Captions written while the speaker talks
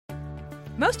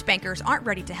Most bankers aren't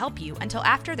ready to help you until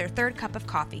after their third cup of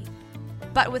coffee.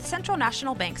 But with Central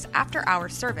National Bank's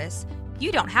after-hours service,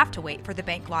 you don't have to wait for the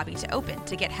bank lobby to open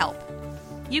to get help.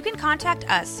 You can contact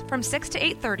us from 6 to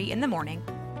 8:30 in the morning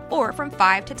or from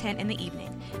 5 to 10 in the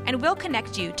evening, and we'll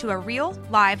connect you to a real,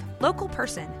 live, local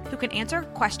person who can answer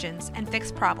questions and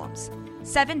fix problems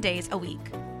 7 days a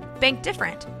week. Bank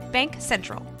different. Bank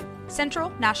Central. Central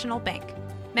National Bank.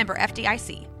 Member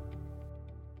FDIC.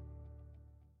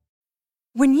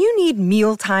 When you need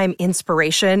mealtime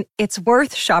inspiration, it's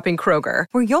worth shopping Kroger,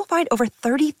 where you'll find over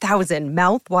 30,000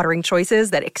 mouth-watering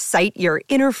choices that excite your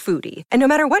inner foodie. And no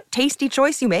matter what tasty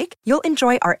choice you make, you'll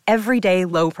enjoy our everyday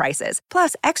low prices,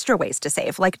 plus extra ways to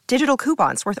save, like digital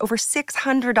coupons worth over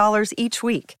 $600 each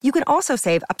week. You can also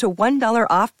save up to $1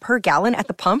 off per gallon at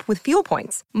the pump with fuel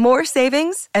points. More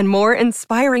savings and more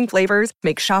inspiring flavors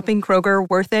make shopping Kroger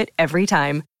worth it every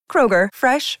time. Kroger,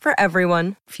 fresh for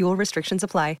everyone. Fuel restrictions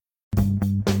apply.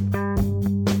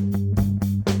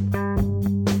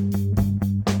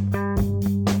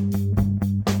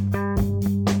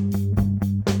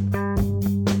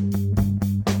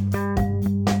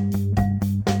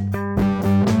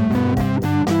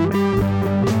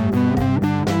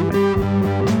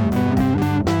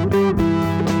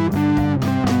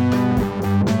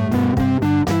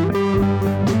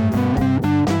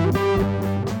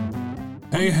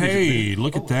 Hey,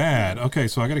 look at that. Okay,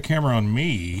 so I got a camera on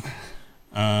me,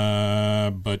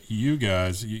 but you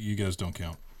guys don't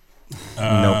count.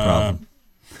 No problem.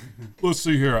 Let's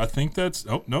see here. I think that's...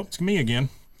 Oh, no, it's me again.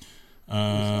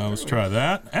 Let's try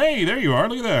that. Hey, there you are.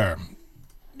 Look at there.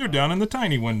 You're down in the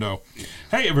tiny window.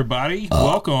 Hey, everybody.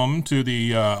 Welcome to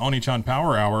the Oni-chan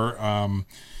Power Hour.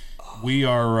 We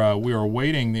are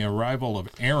awaiting the arrival of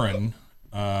Aaron,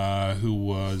 who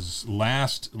was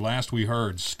last we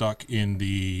heard stuck in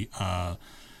the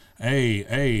hey,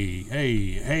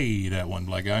 that one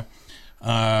black guy.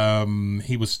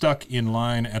 He was stuck in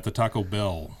line at the Taco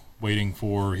Bell waiting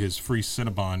for his free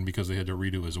Cinnabon because they had to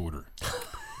redo his order.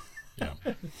 Yeah.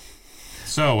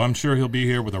 So I'm sure he'll be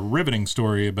here with a riveting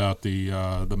story about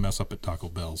the mess up at Taco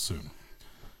Bell soon.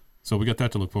 So we got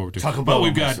that to look forward to. Taco Bell.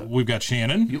 But we've got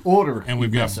Shannon. You order. And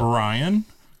we've got Brian.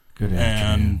 Good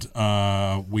afternoon.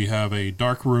 And we have a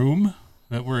dark room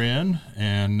that we're in,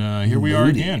 and here we are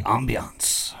again.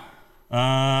 Ambiance.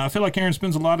 I feel like Aaron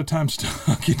spends a lot of time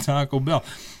stuck at Taco Bell.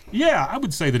 Yeah, I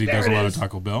would say that he does a lot of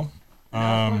Taco Bell.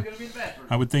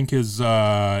 I would think his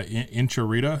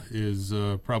Incharita is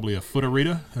probably a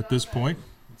Footarita at this point.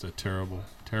 It's a terrible,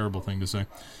 terrible thing to say.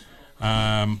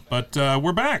 But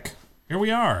we're back. Here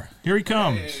we are. Here he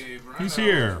comes. Hey, he's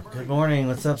here. Good morning.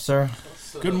 What's up, sir?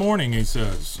 Good morning, he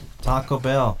says. Taco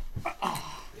Bell.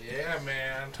 Yeah,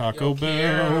 man. Taco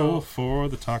Bell for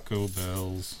the Taco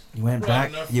Bells. You went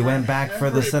back. You went back for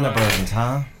the Cinnabons,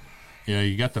 huh? Yeah,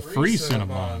 you got the free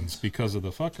Cinnabons because of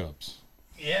the fuck ups.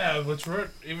 Yeah, which were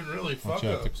even really fuck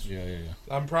ups. Yeah.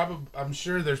 I'm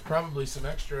sure there's probably some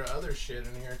extra other shit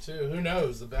in here too. Who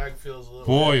knows? The bag feels a little.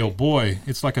 Boy, heavy. oh boy,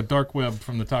 it's like a dark web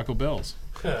from the Taco Bells.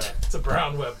 It's a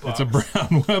brown web box. It's a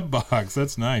brown web box.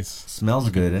 That's nice. Smells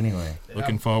good anyway.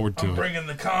 Looking forward to I'm it. bringing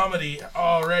the comedy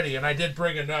already, and I did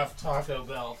bring enough Taco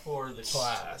Bell for the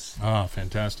class. Ah,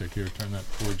 fantastic. Here, turn that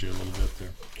towards you a little bit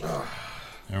there.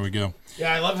 There we go.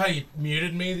 Yeah, I love how you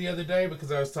muted me the other day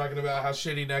because I was talking about how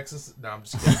shitty Nexus. No, I'm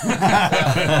just kidding. Hey,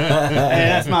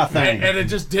 that's my thing. And it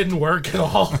just didn't work at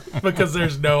all because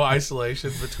there's no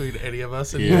isolation between any of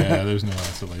us. Yeah, there's no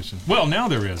isolation. Well, now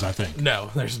there is, I think. No,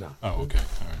 there's not. Oh, okay.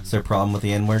 All right. Is there a problem with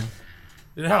the N-word?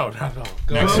 No, not at all.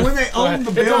 Well, when they own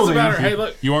the It doesn't building, matter. Hey,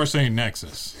 look. You are saying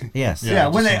Nexus. Yes. yeah,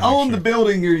 when just they wanna make own sure. the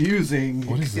building you're using,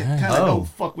 What is it that? kind of Oh. don't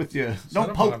fuck with you.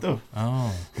 Don't poke the.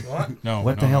 Oh. What? No.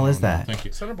 What the hell is that? Thank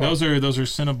you. Cinnabon. Those are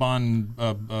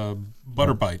Cinnabon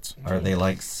butter bites. Are they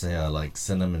like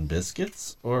cinnamon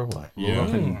biscuits or what? Yeah. Well,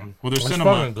 they're It's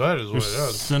cinnamon. fucking good is what it They're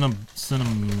is.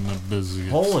 cinnamon biscuits.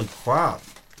 Holy crap!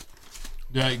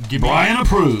 Yeah, give me. Brian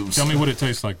approves. Tell me what it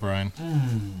tastes like, Brian.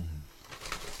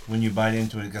 When you bite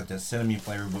into it, it's got that cinnamon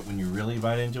flavor, but when you really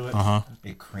bite into it,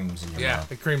 it creams in your Yeah,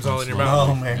 mouth. it creams all in your mouth.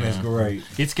 Oh man, that's great.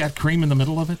 It's got cream in the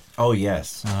middle of it. Oh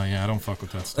yes. Oh yeah, I don't fuck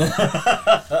with that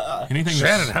stuff. Anything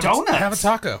Shannon, that's have Donuts. have a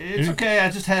taco. It's okay. I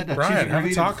just had the Brian, cheesy have a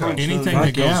gordita taco. crunch. Anything Fuck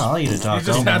that goes. yeah, I'll eat a taco. You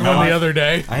just had one the other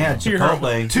day. I had You're-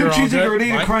 Chipotle. Two You're all cheesy good,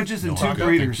 gordita Mike? crunches and two Taco, thank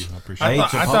graters. you. I appreciate I it.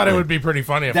 ate I thought it Chipotle. would be pretty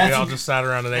funny if That's we all a- just sat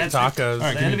around and ate that's a- tacos. All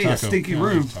right, give That'd me be a taco. stinky Yeah,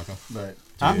 room. taco. But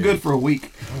I'm good for a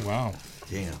week. Oh wow.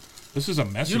 Damn. This is a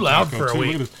messy You loud taco, for a too.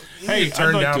 week. Look at this. You Hey, need to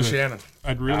turn down Shannon.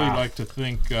 I'd really like to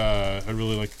thank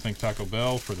Taco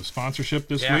Bell for the sponsorship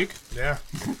this week. Yeah.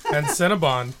 And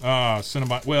Cinnabon.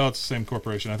 Cinnabon. Well, it's the same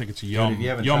corporation. I think it's Yum. If you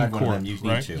haven't Yum tried one of Corp, them, you need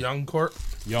right? to. Young Court.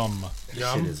 Yum.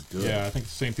 Yum. Shit is good. Yeah, I think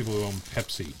it's the same people who own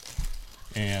Pepsi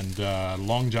and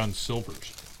Long John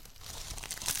Silver's.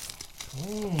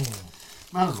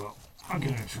 Might as well. I'll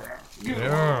give it a try. Give it a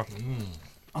Yeah.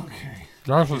 Okay.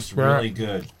 That's It's really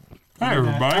good. Hi, I'm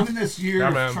everybody. in this year Yeah,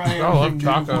 of man. trying I love everything new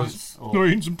tacos. once. Oh, We're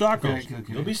eating some tacos. okay,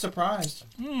 okay. You'll be surprised.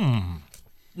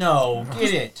 No,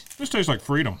 get it. This tastes like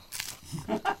freedom.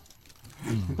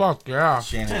 Fuck yeah.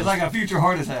 Shannon, It's like a future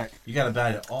heart attack. you got to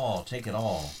bite it all. Take it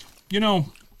all. You know,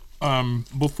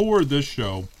 before this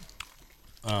show,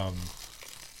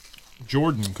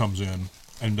 Jordan comes in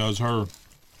and does her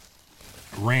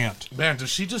rant. Man, does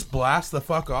she just blast the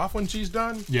fuck off when she's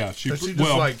done? Yeah, she Does she just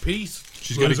well, like peace?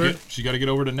 she's got to loser? get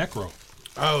over to Necro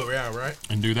Oh yeah, right.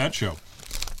 and do that show.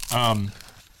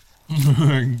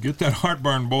 Get that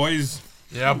heartburn, boys.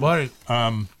 Yeah, buddy.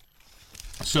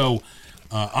 So,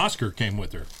 Oscar came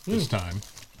with her this time,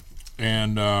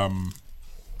 and I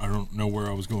don't know where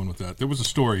I was going with that. There was a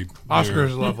story.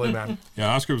 Oscar's a there. lovely man. Yeah,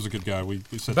 Oscar was a good guy. We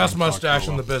sat Best down and talked mustache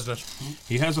for a in the while. business.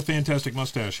 He has a fantastic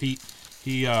mustache. He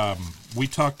we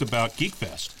talked about Geek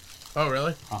Fest. Oh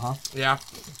really? Yeah.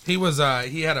 He was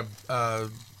he had a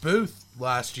booth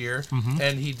last year,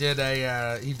 and he did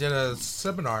a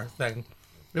seminar thing.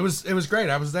 It was great.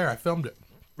 I was there. I filmed it.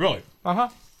 Really? Uh-huh.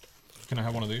 Can I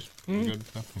have one of these? Good.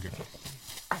 Oh, okay.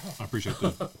 I appreciate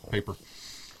the paper.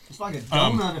 It's like a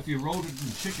donut if you rolled it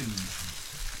in chicken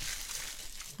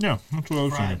Yeah, that's what I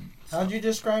was fried. saying. How'd you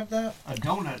describe that? A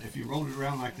donut if you rolled it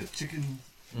around like the chicken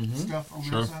stuff on the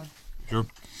Sure. outside. Sure.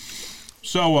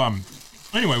 So,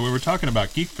 anyway, we were talking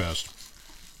about Geek Fest,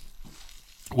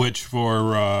 which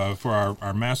for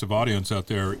our massive audience out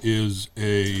there is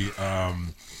a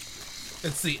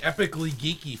It's the Epically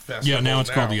Geeky Festival. yeah. Now it's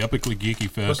called the Epically Geeky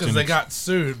Fest because and they it's- got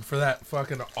sued for that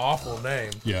fucking awful name.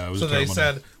 Yeah, it was so a they terrible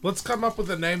said, name. let's come up with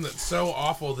a name that's so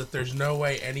awful that there's no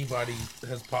way anybody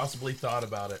has possibly thought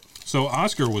about it. So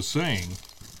Oscar was saying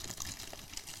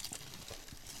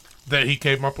That he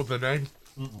came up with the name.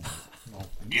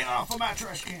 Get off of my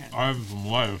trash can. I have some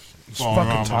life Fucking going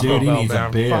on. Taco Dude, he Bell, needs a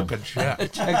man. bib. Fucking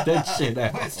shit. Check that shit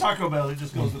out. It's Taco Bell. It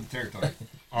just goes with the territory.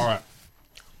 All right.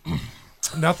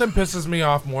 Nothing pisses me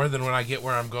off more than when I get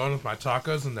where I'm going with my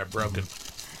tacos and they're broken.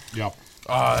 Yep.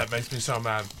 Oh, that makes me so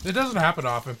mad. It doesn't happen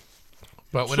often,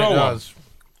 but when So, it does,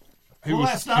 He Well, was-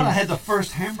 last night I had the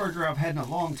first hamburger I've had in a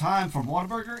long time from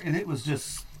Whataburger, and it was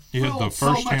just You had filled the with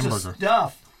so first much of hamburger.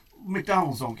 stuff.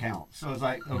 McDonald's don't count, so it's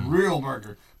like a Mm. real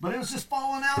burger. But it was just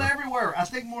falling out everywhere. I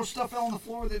think more stuff fell on the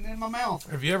floor than in my mouth.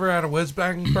 have you ever had a Whiz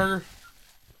Bang burger?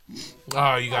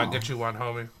 Oh, you gotta get you one,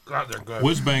 homie. God, they're good.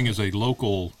 Whiz Bang is a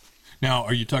local. Now,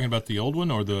 are you talking about the old one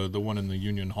or the one in the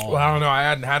Union Hall? Well, I don't know. I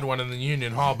hadn't had one in the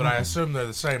Union Hall, but I assume they're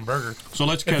the same burger. So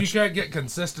let's If you catch. can't get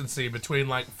consistency between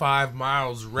like 5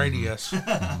 miles radius,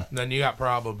 then you got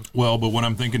problems. Well, but what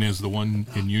I'm thinking is the one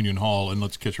in Union Hall, and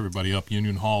let's catch everybody up.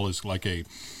 Union Hall is like a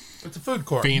It's a food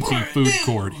court. fancy food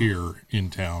court here in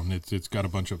town. It's got a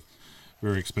bunch of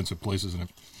very expensive places in it.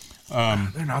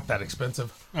 They're not that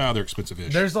expensive. They're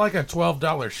expensive-ish. There's like a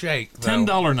 $12 shake. Though.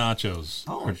 $10 nachos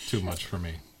Oh, are too much for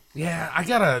me Yeah, I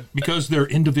gotta. because they're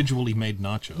individually made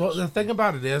nachos. Well, the thing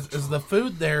about it is the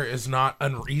food there is not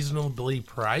unreasonably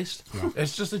priced.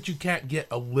 It's just that you can't get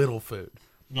a little food.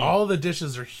 All the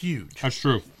dishes are huge. That's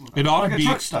true. It ought Like to a be.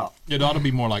 truck stop. It ought to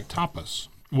be more like tapas,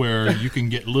 where you can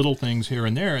get little things here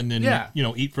and there, and then Yeah.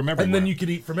 eat from everywhere. And then you could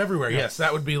eat from everywhere. Yes,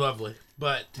 that would be lovely.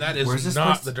 But that Where's is this not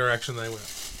place? the direction they went.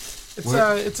 It's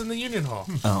Where- it's in the Union Hall.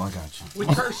 Oh, I got you.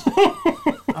 We cursed.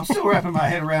 I'm still wrapping my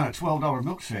head around a $12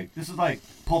 milkshake. This is like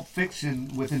Pulp Fiction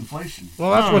with inflation.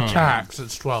 Well, that's with tax.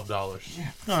 It's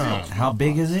 $12. How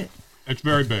big is it? It's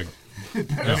very big.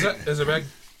 Is it big?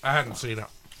 I hadn't seen it.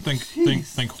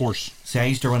 Think horse. See, I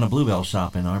used to run a Bluebell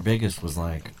shop, and our biggest was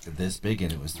like this big,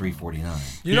 and it was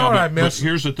 $3.49. You know what I but miss?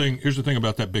 here's the thing. Here's the thing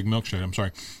about that big milkshake. I'm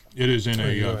sorry. It is in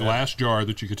a glass jar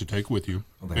that you get to take with you.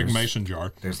 Big there's- mason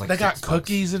jar. There's like They got $6.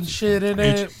 cookies and shit in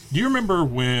it. Do you remember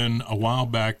when a while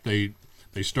back they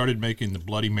started making the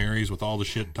Bloody Marys with all the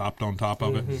shit topped on top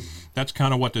of it? That's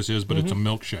kind of what this is, but it's a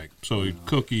milkshake. So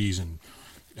cookies and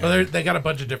Well, they got a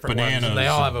bunch of different ones, and they Bananas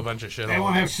all and- have a bunch of shit They on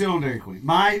won't them. have shit on Dairy Queen.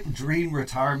 My dream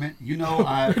retirement,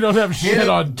 I We don't have hit shit it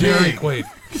on Dairy big. Queen.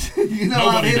 I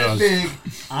Nobody hit does. it big.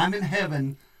 I'm in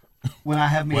heaven when I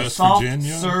have me a West soft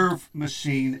Virginia? serve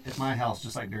machine at my house,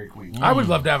 just like Dairy Queen. I would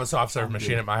love to have a soft serve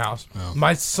machine at my house.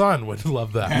 My son would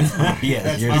love that. Yeah,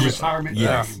 That's you're my just retirement.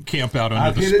 yeah. dream. Camp out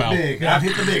I've under the hit spout. it big. I've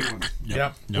hit the big one.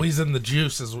 Yep. Yep. Wheezing the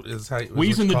juice is how you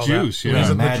Wheezing the juice, yeah.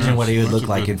 Wheezing the imagine juice. what he would That's look a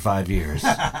like good- in 5 years.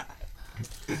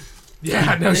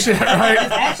 Yeah, no shit, right?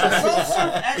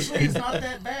 Actually, it's not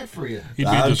that bad for you. He'd be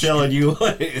I'm the, telling you,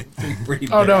 it's pretty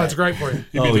Oh no, bad. it's great for you.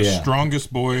 he'd be Oh, the yeah.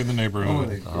 strongest boy in the Oh, neighborhood.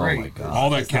 they're Oh great. my God.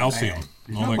 All that It's not calcium. bad.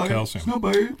 It's All not that bad. calcium. It's not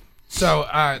bad.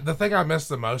 So the thing I miss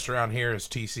the most around here is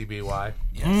TCBY.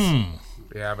 Yes.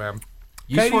 Yeah, man.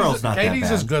 You Swirl's not that Katie's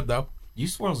is bad. good though. You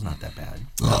Swirl's not that bad.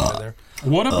 Over there.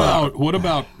 What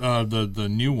about the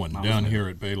new one down here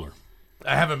at Baylor?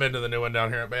 I haven't been to the new one down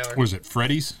here at Baylor. Was it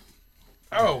Freddy's?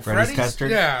 Oh, Freddy's Freddy's Custard?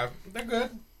 Yeah, they're good.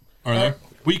 Are they?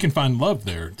 Well, you can find love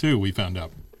there too. We found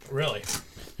out. Really?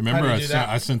 Remember, How'd you do that?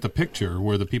 I sent the picture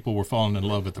where the people were falling in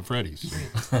love at the Freddy's.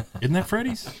 Isn't that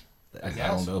Freddy's? I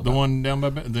don't know. The one down by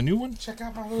the new one? Check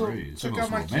out my little. Freddy's, Check the out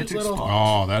my most cute romantic little. spot.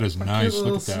 Oh, that is nice. Cute Look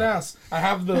little at that. SNES. I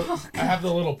have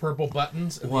the little purple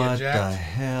buttons at the What the eject.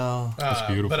 hell? That's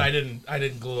beautiful. But I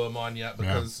didn't glue them on yet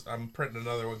because I'm printing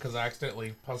another one because I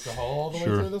accidentally poked a hole all the way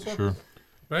through this one. Sure.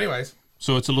 But anyways,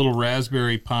 So it's a little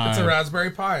Raspberry Pi. it's a Raspberry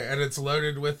Pi and it's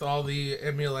loaded with all the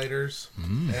emulators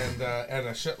Mm. and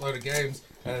a shitload of games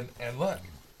and look,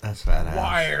 That's badass.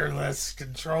 wireless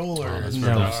controllers. Oh,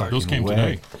 No Dark. fucking Those came way.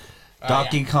 today.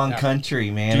 Donkey yeah, Kong yeah. Country,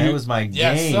 man. Do you- That was my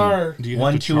Yes, game. sir. Do you have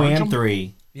 1, to 2, charge and them?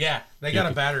 3. Yeah, they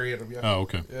got a battery in them. Yeah. Oh,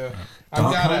 okay. Yeah.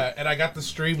 Donkey Kong? I got the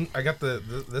stream. I got the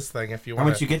this thing. If you How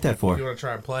want, much you get that If you for? want to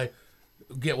try and play,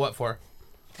 get what for?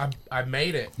 I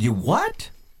made it. You what?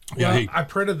 Yeah, Well, I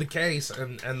printed the case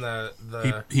and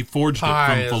the he forged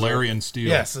Pi it is from a- Valerian steel.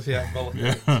 Yes, yeah,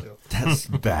 Valerian steel. That's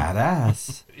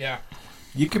badass. Yeah.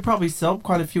 You could probably sell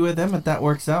quite a few of them if that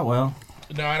works out well.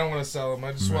 No, I don't want to sell them.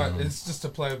 I just want it's just to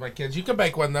play with my kids. You can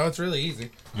make one though; it's really easy.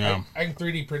 Yeah. I can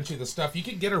 3D print you the stuff. You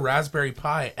can get a Raspberry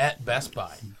Pi at Best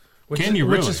Buy. Which Can is, you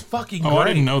Which really? is fucking Oh, I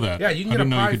great. didn't know that. Yeah, you can I get a didn't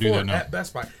know you Pi could do 4 that now. at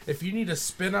Best Buy. If you need to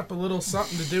spin up a little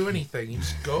something to do anything, you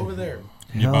just go over there.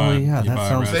 You Hell buy- yeah, you that buy a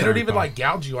sounds- They don't Raspberry even Pi. like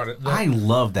gouge you on it. I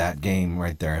love that game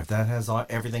right there. If that has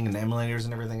everything in the emulators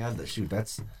and everything, shoot,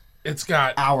 that's It's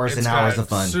got Hours and hours of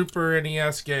fun. Super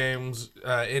NES games,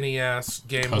 NES,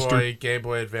 Game Boy, Custard? Game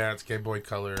Boy Advance, Game Boy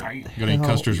Color. Got any Hell,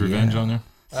 Custer's yeah. Revenge on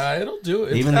there? It'll do it.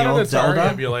 It's Even got the an old Atari Zelda?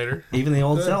 emulator. even the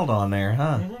old Zelda on there,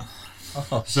 huh?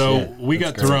 Oh, So shit. we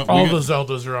got That's thrown. All We the got,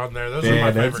 Zeldas are on there. Those are my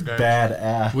Man, that's favorite games.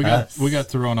 badass. we got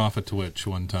thrown off of Twitch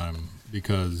one time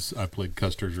because I played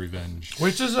Custer's Revenge.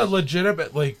 Which is a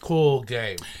legitimately cool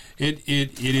game. It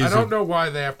is. I don't know why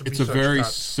they have to be It's a such very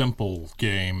cuts. simple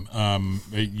game.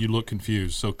 You look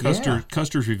confused. So Yeah.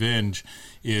 Custer's Revenge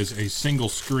is a single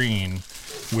screen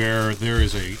where there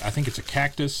is I think it's a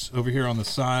cactus over here on the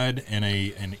side, and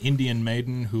an Indian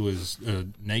maiden who is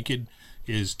naked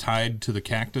is tied to the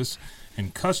cactus,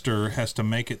 and Custer has to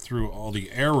make it through all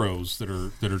the arrows that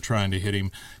are trying to hit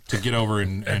him to get over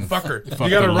and Fuck her. fuck You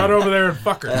gotta the run little- over there and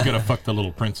fuck her. He's gonna fuck the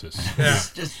little princess. Yeah.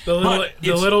 The little, But the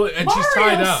it's- little, and she's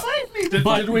tied up.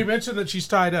 But- Did we mention that she's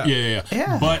tied up?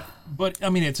 Yeah. But I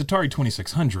mean, it's Atari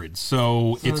 2600,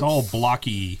 so it's all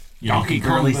blocky. You know, Donkey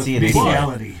barely Kong, see the it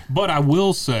bestiality. But I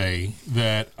will say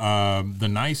that the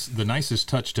nicest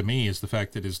touch to me is the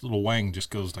fact that his little wang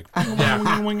just goes like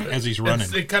wing, wing, as he's running.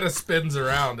 It kind of spins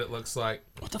around, it looks like.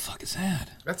 What the fuck is that?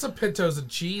 That's a Pintos and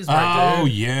cheese right Oh there.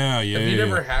 yeah. Have you yeah.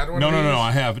 never had one No, of no, no, these?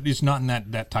 I have. It's not in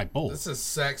that type bowl. This is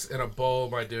sex in a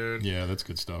bowl, my dude. Yeah, that's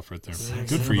good stuff right there.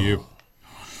 Good for you.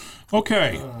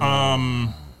 Okay.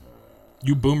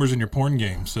 You boomers in your porn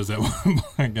games, says that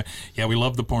one. Yeah, we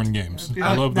love the porn games.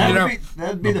 I love that'd the. be,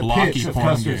 that'd be the the blocky pitch of porn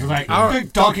Custer's. game. Like Our-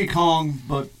 Donkey Kong,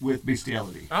 but with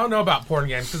bestiality. I don't know about porn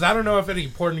games because I don't know if any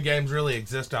porn games really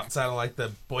exist outside of like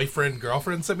the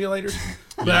boyfriend-girlfriend simulators.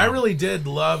 But I really did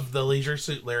love the Leisure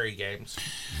Suit Larry games.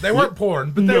 They weren't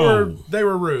porn, but No. they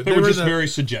were rude. They were just the, very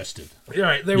suggestive.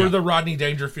 right. They were the Rodney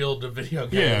Dangerfield of video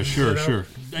games. Yeah, sure, you know? sure.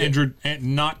 Andrew,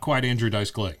 not quite Andrew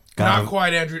Dice Clay. Not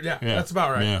quite Andrew. Yeah, Yeah, that's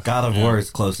about right. Yeah. God of War is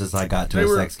closest I got to They a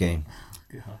were- sex game.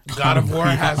 God of War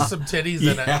has some titties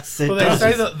in it. Yes, it well, they does.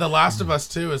 say that The Last of Us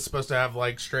 2 is supposed to have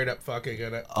like straight up fucking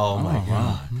in it. Oh my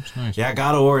god. That's nice. Yeah,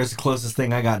 God of War is the closest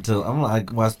thing I got to. I'm like,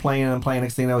 when I was playing and playing,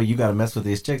 next thing you know, you got to mess with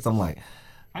these chicks. I'm like,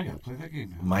 I gotta play that game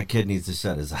now. my kid needs to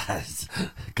shut his eyes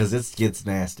because it gets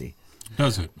nasty.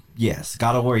 Does it? Yes,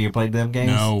 God of War. You played them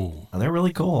games? No. Oh, they're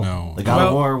really cool. No. The God Well,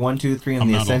 of War 1, 2, 3, and I'm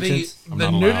the not a- Ascensions. The I'm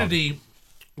not allowed. nudity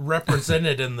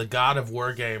represented in the God of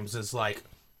War games is like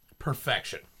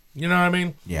perfection. You know what I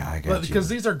mean? Yeah, I got you. Because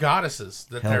these are goddesses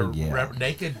that Hell they're yeah.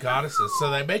 naked goddesses, so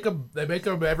they make them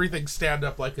everything stand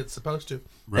up like it's supposed to.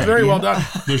 Right. Very well done.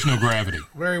 There's no gravity.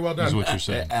 Very well Is done. what you're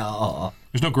saying.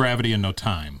 There's no gravity and no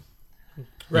time.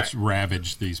 Right. It's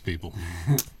ravaged these people.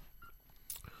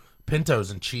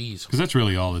 Pintos and cheese. Because that's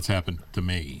really all that's happened to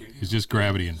me. Is just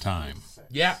gravity and time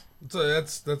Yeah, so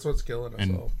that's what's killing us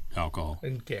and all. alcohol,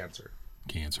 And cancer.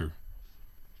 cancer.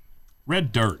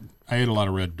 Red dirt. I ate a lot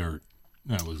of red dirt.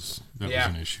 That was Yeah.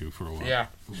 an issue for a while. Yeah,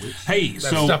 Hey, that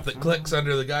so stuff that clicks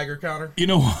under the Geiger counter. you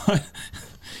know what?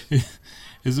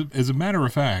 As a matter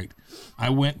of fact, I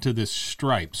went to this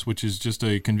Stripes, which is just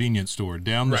a convenience store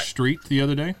down the Right. street the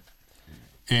other day,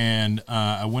 and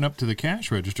I went up to the cash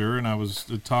register and I was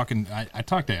talking. I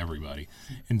talked to everybody,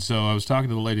 and so I was talking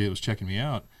to the lady that was checking me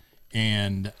out,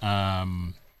 and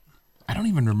I don't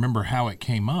even remember how it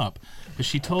came up, but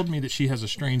she told me that she has a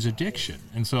strange addiction,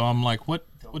 and so I'm like,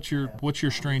 what's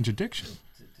your strange addiction?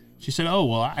 She said, oh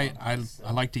well, I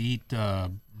like to eat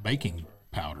baking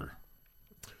powder.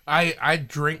 I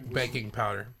drink baking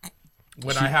powder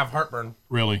when I have heartburn.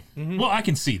 Really? Well, I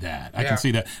can see that. I Yeah. can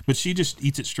see that. But she just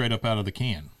eats it straight up out of the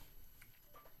can.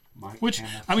 Which,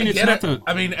 I mean, it's Get not it? the...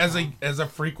 I mean, as a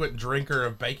frequent drinker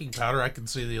of baking powder, I can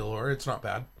see the allure. It's not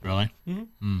bad. Really?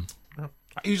 I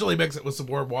usually mix it with some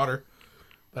warm water,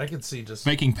 but I can see just.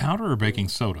 Baking powder or baking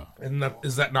soda? And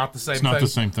is that not the same It's thing? not the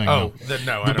same thing. Oh, no. then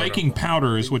no. I The don't baking know.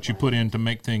 powder is what you put in to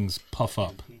make things puff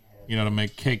up. You know, to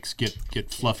make cakes get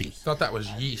fluffy. Thought that was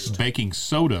yeast. Baking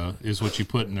soda is what you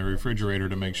put in the refrigerator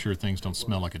to make sure things don't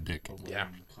smell like a dick. Yeah.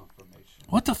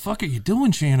 What the fuck are you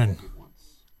doing, Shannon?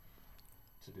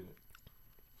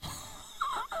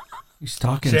 He's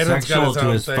talking Shannon's got sexual his to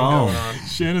own his thing phone. going on.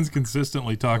 Shannon's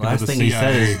consistently talking Last to the thing he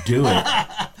said CIA. is do it.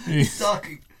 He's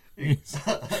talking.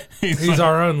 He's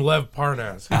our own Lev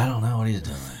Parnas. I don't know what he's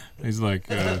doing. He's like,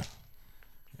 yeah.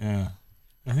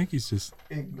 I think he's just...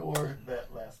 Ignore that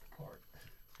last part.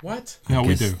 What? No, we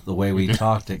Guess do. The way we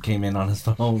talked, it came in on his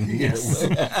phone. Yes.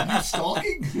 You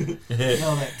stalking?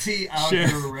 No, that T.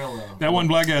 Algarello. That one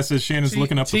black guy says Shannon's T-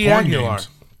 looking up T. the porn Aguilar. games.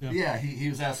 Yeah, he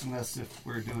was asking us if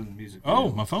we're doing music. Oh,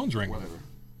 video, my phone's ringing. whatever.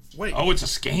 Wait. Oh, it's a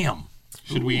scam.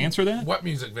 Should we answer that? What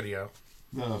music video?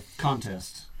 The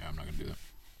contest. Yeah, I'm not going to do that.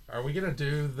 Are we gonna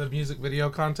do the music video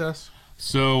contest?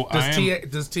 So,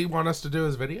 Does T want us to do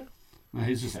his video? No,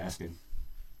 he's just asking.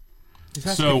 He's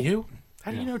asking So- you.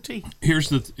 How do you know T? here's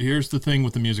the thing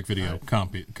with the music video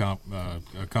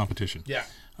competition.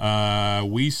 Yeah.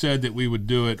 We said that we would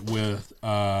do it with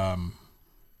oh,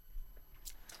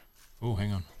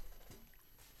 hang on.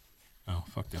 Oh,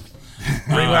 fuck that.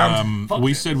 Rewound.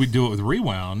 We said we'd do it with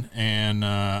Rewound, and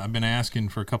I've been asking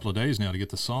for a couple of days now to get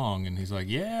the song, and he's like,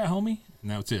 yeah, homie. And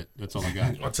that's it. That's all I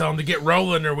got. I'll tell him to get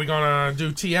rolling, or we gonna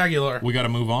do T. Aguilar. We got to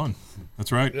move on.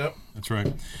 That's right. Yep. That's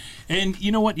right. And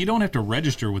you know what? You don't have to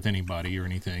register with anybody or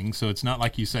anything, so it's not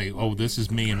like you say, oh, this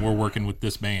is me, and we're working with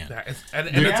this band. Yeah,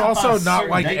 and Yeah, it's also by a not certain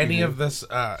like date any you of this,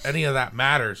 any of that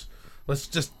matters. Let's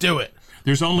just do it.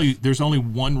 There's only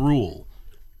one rule,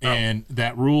 and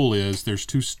that rule is there's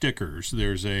 2 stickers.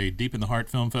 There's a Deep in the Heart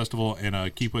Film Festival and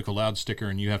a Keep Wicklow Loud sticker,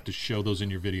 and you have to show those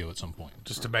in your video at some point.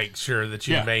 Just to make sure that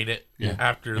you Yeah. made it Yeah.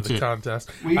 after That's the it.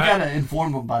 contest. We I- gotta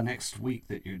inform them by next week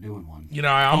that you're doing one. You know,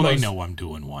 I Oh, they almost, know I'm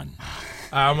doing one.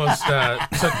 I almost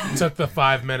took the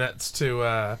 5 minutes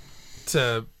to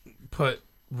put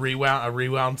a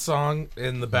rewound song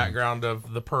in the background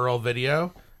of the Pearl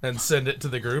video and send it to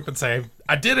the group and say,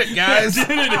 "I did it, guys!" Did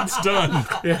it? It's done.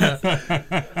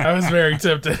 Yeah, I was very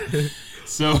tempted.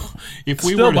 So if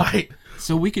we Still were to, might.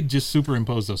 so we could just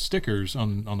superimpose those stickers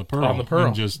on the Pearl, On the Pearl.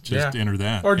 and just Yeah. enter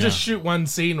that, Or just Yeah. shoot one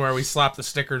scene where we slap the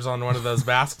stickers on one of those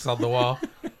masks on the wall.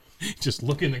 just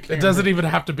look in the camera. It doesn't even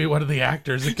have to be one of the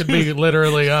actors. It could be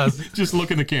literally us. Just look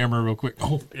in the camera real quick.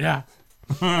 Oh, Yeah.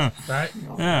 Right?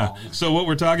 yeah. So what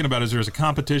we're talking about is there's a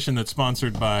competition that's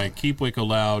sponsored by Keep Waco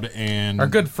Loud and Our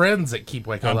good friends at Keep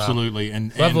Waco Loud. absolutely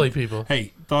and Lovely and, people.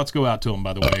 Hey, thoughts go out to them,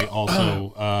 by the way.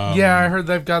 Also, Yeah, I heard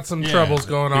they've got some yeah, troubles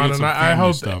going they got on, and some I family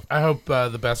hope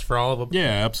stuff. the best for all of them.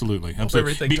 yeah, absolutely,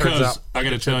 absolutely. everything turns Because out I got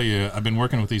to like it tell you, I've been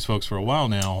working with these folks for a while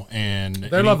now, and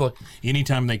They're lovely.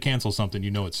 Anytime they cancel something,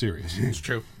 you know it's serious. It's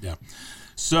true. Yeah.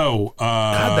 So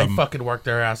God, they fucking work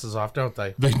their asses off, don't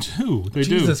they? they do. They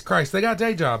Jesus do. Christ, they got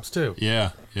day jobs too,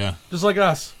 Yeah, yeah, just like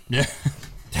us. yeah.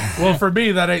 Well, for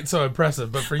me, that ain't so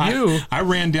impressive, but for you, I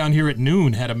ran down here at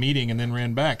noon, had a meeting, and then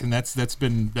ran back, and that's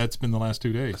been the last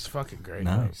 2 days. it's fucking great.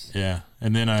 Nice. Yeah,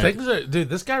 and then Things are, dude,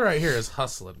 this guy right here is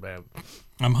hustling, man.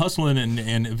 I'm hustling,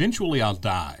 and eventually I'll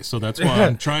die. So that's why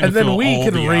I'm trying to and then fill we all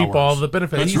can the reap hours. all the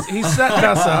benefits. He's setting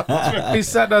us up. He's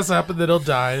setting us up, and then he'll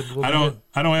die. And we'll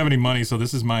I don't have any money, so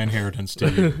this is my inheritance to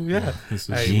you. Yeah. This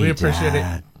is, Hey, we appreciate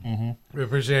Dad. it. We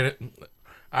appreciate it.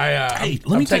 Hey, I'm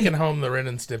let me tell taking you- home the Ren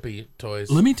and Stimpy toys.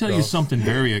 Let me tell you So, something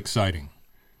very exciting.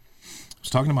 I was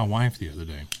talking to my wife the other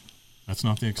day. That's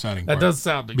not the exciting That part. does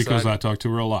sound exciting. Because I talk to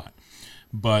her a lot.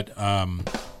 But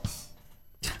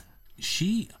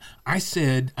I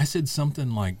said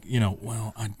something like,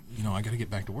 well, I got to get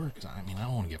back to work. 'Cause I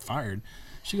don't want to get fired.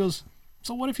 She goes,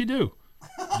 so what if you do?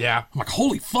 Yeah. I'm like,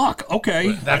 holy fuck.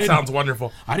 Okay. That sounds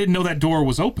wonderful. I didn't know that door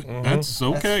was open. That's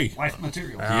okay. Life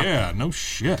material. Yeah, no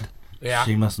shit. Yeah.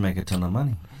 She must make a ton of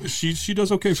money. She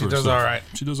does okay for herself. does all right.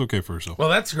 She does okay for herself. Well,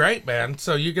 that's great, man.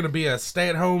 So you're going to be a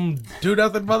stay-at-home,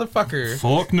 do-nothing motherfucker.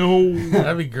 Fuck no.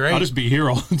 That'd be great. I'll just be here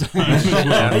all the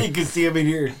time. You can see him in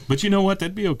here. But you know what?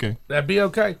 That'd be okay. That'd be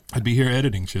okay. I'd be here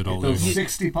editing shit all day. Those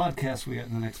 60 podcasts we got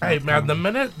in the next Hey, month.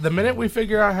 man, the minute we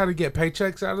figure out how to get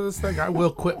paychecks out of this thing, I will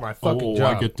quit my fucking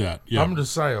job. I get that. Yeah. I'm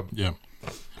just saying. Yeah.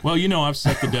 Well, I've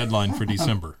set the deadline for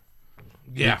December.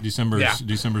 Yeah.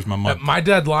 December's my month. My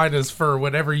deadline is for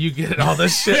whenever you get all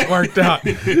this shit worked out.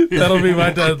 That'll be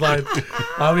my deadline.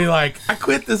 I'll be like, I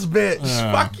quit this bitch.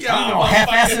 Fuck y'all.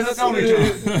 Half-assed it,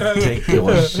 don't we, Take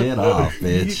your shit off,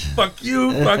 bitch. Fuck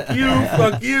you. Fuck you.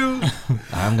 Fuck you.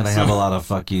 I'm gonna have a lot of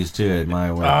fuck yous too at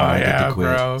my work. Oh, when I get yeah, to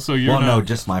quit. bro. So you're Well, no, not,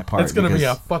 just my part. It's going to be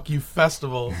a because fuck you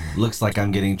festival. looks like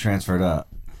I'm getting transferred up.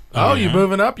 Oh, you yeah?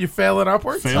 moving up? You failing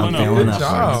upwards? Failing I'm up. failing Good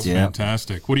upwards, job. yeah.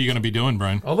 Fantastic. What are you going to be doing,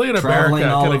 Brian? Only in Traveling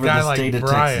America all could a over guy the state like of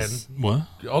Brian. Texas. What?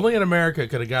 Only in America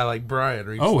could a guy like Brian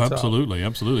reach Oh, the top. absolutely.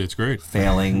 Absolutely. It's great.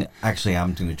 Failing. Actually,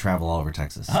 I'm going to travel all over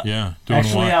Texas. Yeah. Doing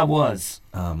Actually, what? I was.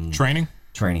 Training?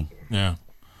 Training. Yeah.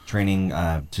 Training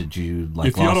to do like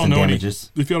If y'all loss don't and know damages.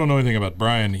 if y'all don't know anything about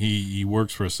Brian, he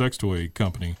works for a sex toy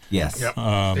company. Yes.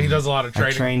 Yep. He does a lot of I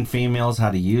training. train females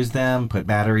how to use them, put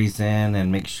batteries in, and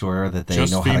make sure that they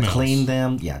Just know how females. to clean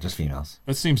them. Yeah, just females.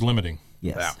 That seems limiting.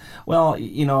 Yes. Yeah. Well,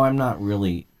 I'm not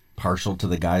really partial to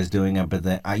the guys doing it,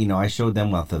 but I showed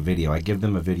them with a video. I give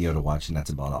them a video to watch, and that's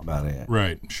about it.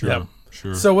 Right. Sure. Yep.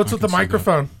 Sure. So what's I with the can see that.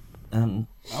 microphone? I don't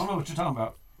know what you're talking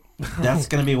about. That's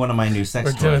going to be one of my new sex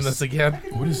We're toys. doing this again.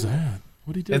 What is that?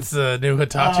 What did he do? It's the new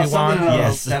Hitachi Something, wand.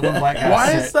 Yes. That one black guy Why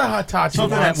said. is the Hitachi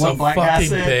Something wand that so one black guy fucking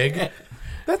said. big?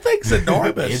 That thing's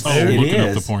enormous, oh, dude. It looking up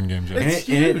is. the porn games. Yeah. It's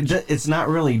And it's not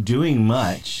really doing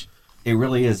much. It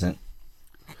really isn't.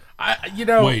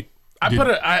 Wait. I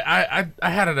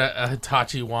had a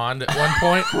Hitachi wand at one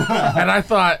point, and I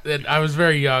thought that I was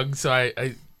very young, so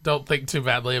I don't think too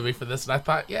badly of me for this. And I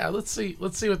thought, yeah, let's see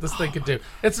what this thing can do.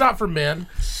 It's not for men.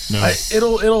 No.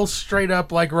 It'll straight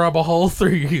up like rub a hole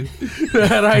through you,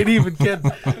 and I ain't even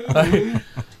kidding.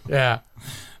 Yeah.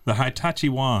 The Hitachi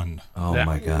wand. Oh Yeah.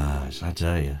 my gosh, I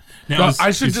tell you. Now, So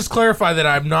I should just clarify that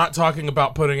I'm not talking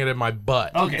about putting it in my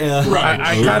butt. Okay. Right.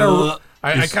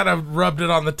 I kind of rubbed it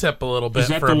on the tip a little bit Is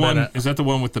that for the a one? minute. Is that the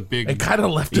one with the big? It kind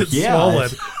of left it Yeah. swollen.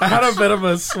 I had a bit of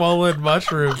a swollen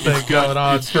mushroom thing going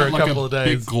on It's for got a like couple of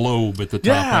days. Big globe at the top.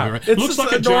 Yeah, of it, right? it's Looks this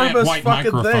like a giant enormous white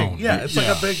fucking microphone. thing. Yeah, it's like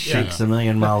a big. Yeah. Shakes a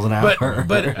million miles an hour.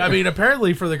 But I mean,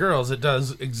 apparently for the girls, it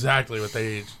does exactly what they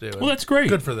need to do. Well, that's great.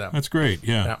 Good for them. That's great.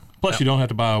 Yeah. Yeah. Plus, Yeah. you don't have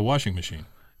to buy a washing machine.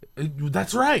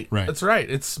 That's right. Right. That's right.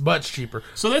 It's much cheaper.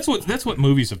 So that's what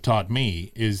movies have taught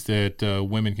me is that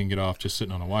women can get off just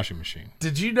sitting on a washing machine.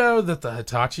 Did you know that the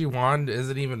Hitachi wand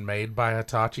isn't even made by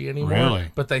Hitachi anymore? Really?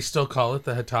 But they still call it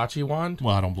the Hitachi wand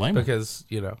Well, I don't blame them. because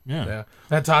Yeah.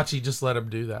 Hitachi just let them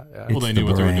do that. Yeah. Well, they It's knew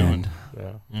the what they were brand.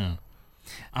 doing. Yeah. Yeah.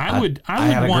 I would I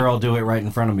had a want girl do it right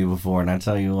in front of me before, and I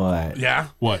tell you what. Yeah.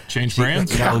 what change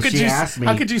brands. No, How could she you? asked me.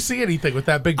 How could you see anything with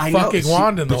that big I know, fucking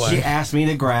wand in the but she way? asked me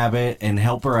to grab it and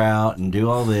help her out and do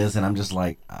all this, and I'm just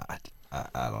like,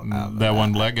 I don't know. That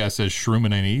one black guy says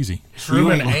shrooming ain't easy. Shrooming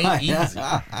You ain't ain't lying.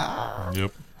 easy.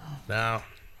 Yep. No.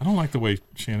 I don't like the way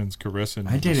Shannon's caressing.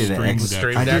 I did the it at stream X- deck.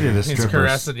 Stream I deck. did it as He's strippers.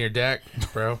 caressing your deck,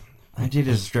 bro. I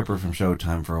dated a stripper from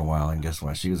Showtime for a while, and guess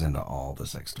what? She was into all the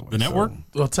sex toys. The network?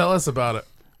 Well, tell us about it.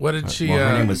 What did she? Well,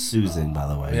 her name was Susan, by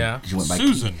the way. Yeah. She went by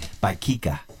Susan. by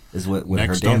Kika is what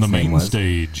Next her on dance the name main was.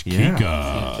 stage, Yeah.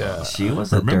 Kika. She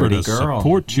was a Remember dirty to girl.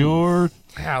 support your.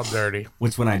 How dirty?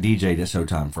 Which when I DJ'd at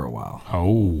Showtime for a while.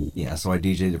 Oh. Yeah, so I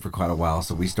DJ'd it for quite a while.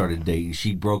 So we started dating.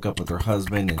 She broke up with her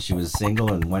husband, and she was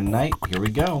single. And one night, here we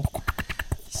go.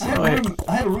 So I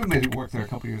had a roommate who worked there a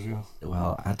couple years ago.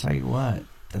 well, I tell you what,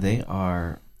 they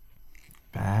are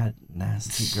Bad,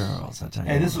 nasty girls. I tell you.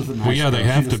 Hey, this was a nice Well, yeah, they girl.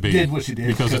 She have to just be Did what she did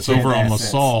because it's she had over on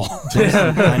assets. LaSalle.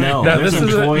 I know. No, There's this some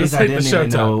is a- toys this I ain't the didn't even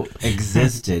Showtime. know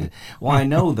existed. Well, I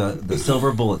know the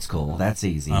silver bullet's cool. That's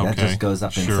easy. That Okay, just goes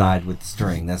up sure. inside with the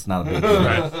string. That's not a big deal.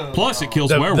 Right. Plus, it kills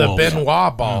The werewolves.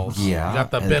 Benoit balls. Yeah. You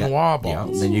got the and Benoit yeah,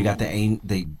 balls. then you got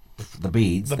the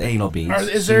beads, the anal beads.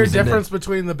 Is She there a was into- difference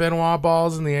between the Benoit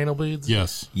balls and the anal beads?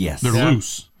 Yes. Yes. They're Yeah.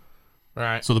 loose.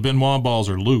 Right. So the Benoit balls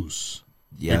are loose.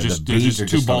 Yeah, they're just, the beads they're are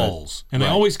just two on a- balls. And they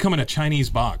right. always come in a Chinese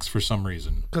box for some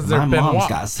reason. Because they're My mom's Benoit.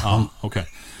 got some. Oh, okay.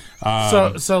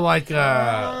 So like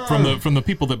From the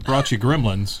people that brought you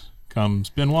Gremlins comes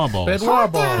Benoit balls.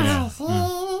 Benoit balls.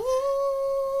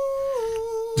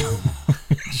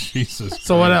 Jesus.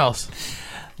 So what else?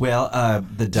 Well,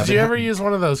 the Did you ever use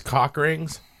one of those cock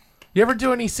rings? You ever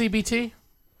do any CBT?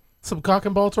 Some cock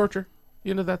and ball torture?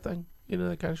 You know that thing? You know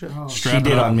that kind of shit? She Strap it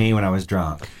did up. on me when I was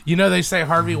drunk. You know they say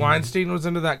Harvey Weinstein was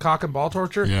into that cock and ball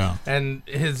torture? Yeah. And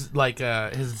his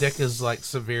his dick is like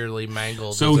severely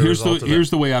mangled. So as a here's result of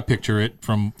the way I picture it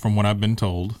from what I've been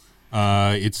told.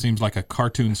 It seems like a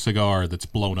cartoon cigar that's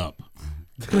blown up.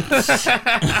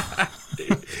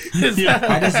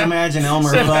 I just imagine Elmer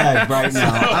Fudd right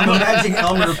now. I'm imagining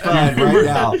Elmer Fudd right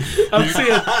now.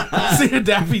 I'm seeing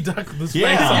Daffy Duck with his face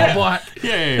Yeah. all black.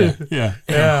 Yeah. Yeah,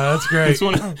 that's great. It's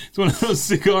one of those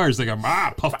cigars. They go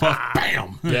puff puff,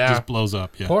 bam. It Yeah. just blows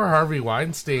up. Yeah. Poor Harvey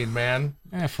Weinstein, man.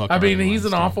 Fuck I mean, Harvey he's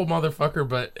an Weinstein. awful motherfucker,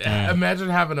 but Yeah. imagine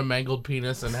having a mangled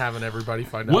penis and having everybody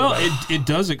find out. Well, about it. it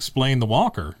does explain the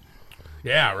walker.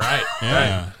 Yeah, right.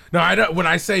 Yeah. Right. No, I don't. When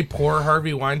I say poor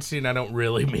Harvey Weinstein, I don't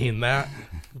really mean that.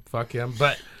 Fuck him.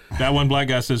 But That one black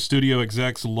guy says studio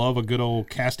execs love a good old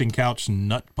casting couch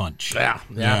nut punch. yeah.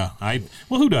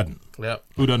 Who doesn't? Yep.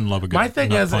 Who doesn't love a good My thing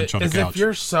nut is, punch on a is couch? if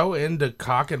you're so into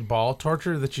cock and ball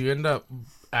torture that you end up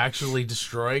actually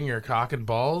destroying your cock and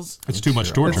balls, It's too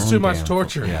much torture. it's too much damn.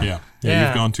 torture. Yeah. Yeah.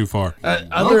 You've gone too far. Other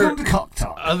Welcome to Cock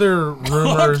Talk.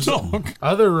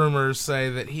 other rumors say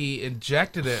that he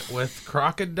injected it with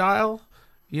crocodile.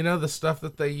 You know, the stuff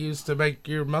that they use to make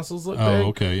your muscles look Oh, big?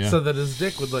 okay, yeah. So that his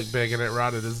dick would look big and it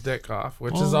rotted his dick off,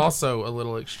 which is also a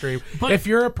little extreme. But- if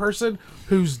you're a person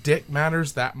whose dick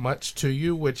matters that much to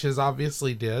you, which his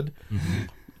obviously did,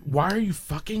 why are you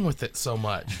fucking with it so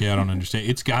much? Yeah, I don't understand.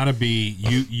 It's got to be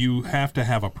you have to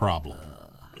have a problem.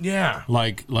 Yeah.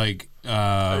 Like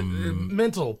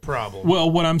Mental problem. well,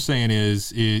 what I'm saying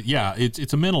is yeah,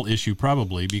 it's a mental issue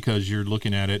probably because you're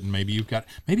looking at it and maybe you had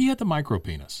the micro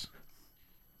penis.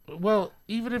 Well,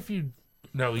 even if you...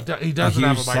 No, he A doesn't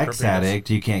have huge a micro sex penis. addict,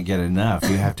 you can't get enough.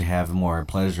 You have to have more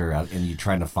pleasure, out, and you're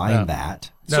trying to find that.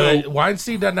 No, So-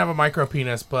 Weinstein doesn't have a micro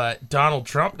penis, but Donald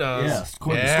Trump does. Yes,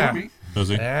 according to yeah. Stormy. Does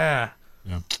he? Yeah.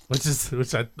 Yeah.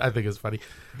 Which I think is funny.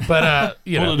 But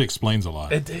you Well, know, it explains a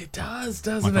lot. it does,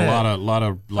 doesn't Like it? a lot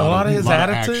of his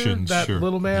attitude, actions, that sure.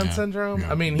 little man Yeah. syndrome.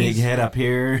 Yeah. I mean, Big he's head up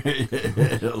here.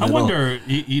 I wonder,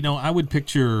 I would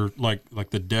picture like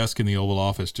the desk in the Oval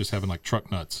Office just having like truck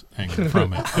nuts hanging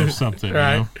from it or something.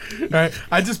 right, You know? right.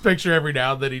 I just picture every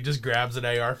now and then he just grabs an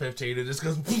AR-15 and just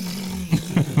goes,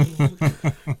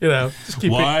 just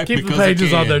keep Why? the Because it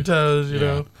pages on can. their toes. You Yeah.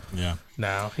 know, Yeah.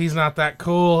 no, he's not that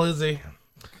cool, is he?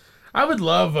 I would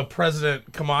love a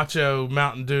President Camacho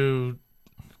Mountain Dew.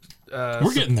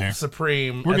 We're getting there.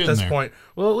 Supreme We're at getting this there. point.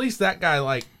 Well, at least that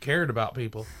guy cared about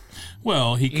people.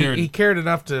 Well, he cared. He cared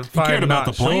enough to find cared about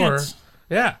not the plants. Sure.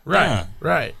 Yeah, right, Yeah.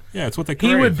 right. Yeah, it's what they He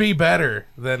crave. would be better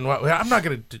than what. I'm not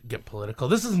going to get political.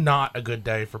 This is not a good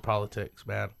day for politics,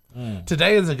 man.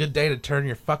 Today is a good day to turn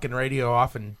your fucking radio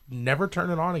off and never turn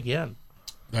it on again.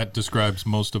 That describes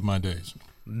most of my days.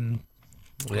 Yeah,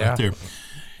 Right there.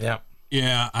 yeah.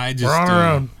 Yeah, I just We're on our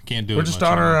own. can't do it. We're just much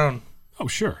on our longer. own. Oh,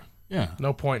 sure. Yeah.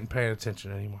 No point in paying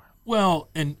attention anymore. Well,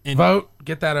 and Vote,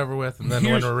 get that over with, and then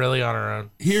when Here's- we're really on our own.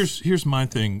 here's my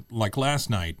thing. Like last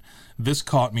night, this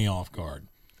caught me off guard.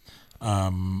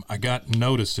 I got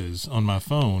notices on my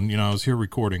phone. I was here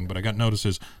recording, but I got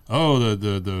notices. Oh,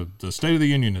 the State of the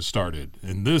Union has started,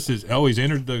 and this is he's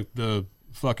entered the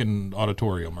fucking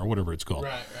auditorium or whatever it's called.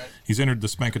 Right. He's entered the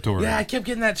spankatorium. Yeah, I kept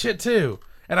getting that shit too.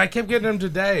 And I kept getting them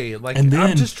today. And then-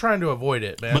 I'm just trying to avoid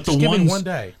it, man. But Just give me one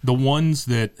day. the ones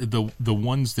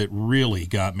that really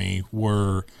got me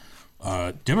were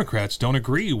Democrats don't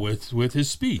agree with his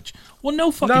speech. Well,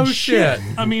 no fucking No shit.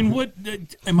 I mean, what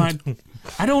am I?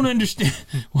 I don't understand.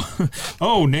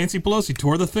 Oh, Nancy Pelosi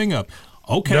tore the thing up.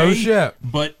 Okay, No shit.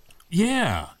 But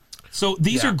yeah, so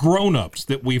these Yeah. are grown-ups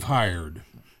that we've hired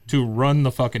to run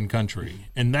the fucking country,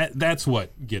 and that's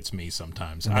what gets me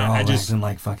sometimes. I just acting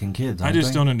like fucking kids. I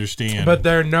just don't understand. But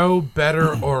they're no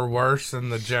better or worse than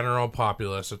the general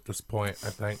populace at this point, I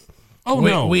think. oh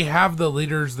we, no, we have the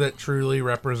leaders that truly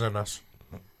represent us.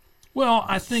 Well,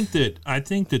 I think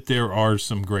that there are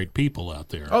some great people out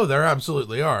there. Oh, there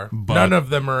absolutely are. But- None of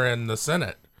them are in the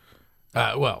Senate.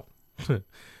 Well,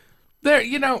 there.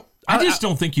 You know, I just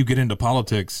don't think you get into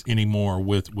politics anymore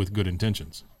with good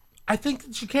intentions. I think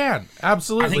that you can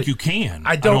absolutely. I think you can.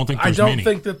 I don't think there's many.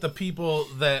 think that the people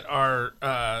that are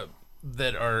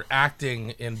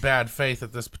acting in bad faith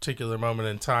at this particular moment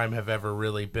in time have ever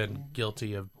really been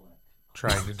guilty of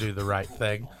trying to do the right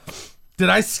thing. Did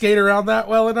I skate around that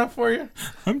well enough for you?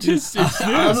 I'm just. It's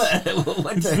this.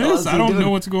 What It's the hell this. is I he don't doing? know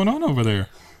what's going on over there.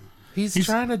 He's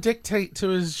trying to dictate to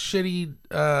his shitty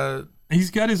He's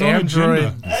got his own Android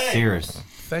agenda. Serious.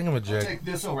 thingamajig. Take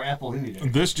this over Apple any day.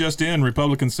 This just in: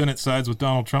 Republican Senate sides with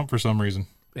Donald Trump for some reason.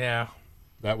 Yeah.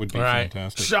 That would be All right.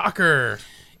 fantastic. Shocker.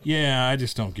 Yeah, I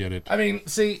just don't get it. I mean,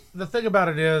 see, the thing about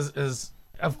it is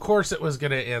of course it was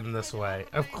going to end this way.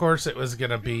 Of course it was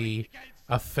going to be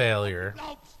a failure.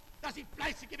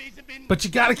 But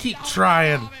you got to keep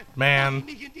trying, man.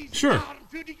 Sure.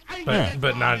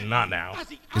 But not now.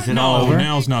 Is it No, all over?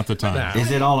 now's not the time. Nah.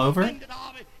 Is it all over?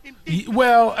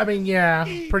 Well, I mean, yeah,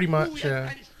 pretty much.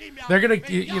 Yeah. They're going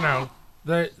to, you know,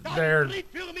 they're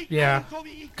yeah.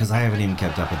 Because I haven't even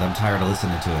kept up with it. I'm tired of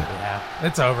listening to it. Yeah.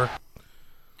 It's over.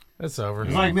 It's over.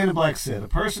 It's like Men in Black said, a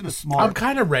person is smart. I'm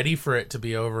kind of ready for it to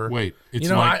be over. Wait, it's you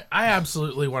know, like I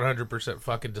absolutely 100%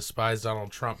 fucking despise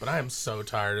Donald Trump, but I am so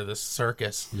tired of this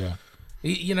circus. yeah,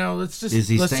 You know, let's just Is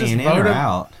he let's staying just in vote or him.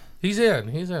 out? He's in.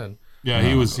 He's in. yeah.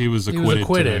 He was acquitted.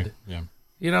 acquitted. Today. Yeah.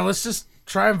 You know, let's just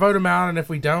try and vote him out, and if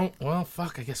we don't, well,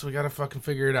 fuck. I guess we gotta fucking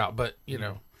figure it out. But you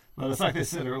know, But it's like they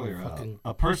said earlier,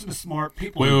 a person is smart.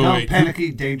 People Wait, are wait, dumb, wait.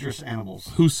 panicky, dangerous animals.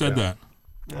 Who said that?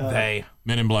 they.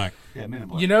 Men in Black. Yeah, Men in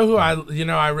Black. You know who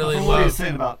I really From what he's love.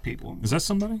 saying about people. Is that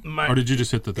somebody? My- Or did you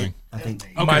just hit the thing? I think.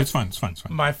 Okay, it's fine. It's fine. It's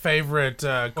fine. My favorite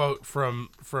quote from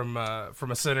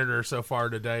a senator so far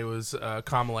today was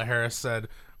Kamala Harris said,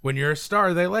 "When you're a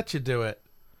star, they let you do it."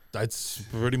 That's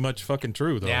pretty much fucking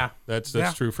true, though. Yeah. That's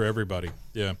Yeah. true for everybody.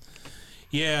 Yeah.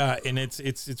 Yeah, and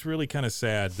it's really kind of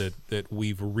sad that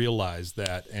we've realized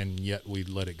that, and yet we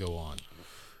let it go on.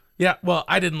 Yeah, well,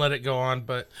 I didn't let it go on,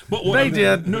 but What they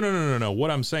did. No.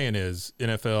 What I'm saying is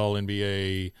NFL,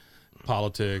 NBA,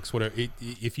 politics, whatever.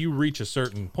 If you reach a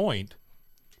certain point,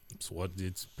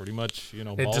 it's pretty much It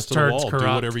balls just to the turns wall. Do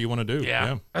corrupt. whatever you want to do.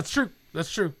 Yeah, that's true.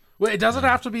 That's true. Well, it doesn't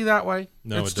have to be that way.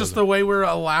 No, it's it just doesn't. the way we're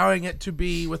allowing it to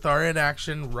be with our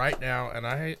inaction right now, and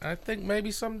I think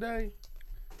maybe someday.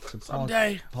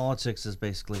 Someday. Politics has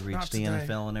basically Not reached the today.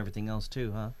 NFL and everything else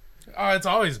too, huh? Oh, it's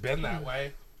always been that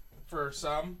way for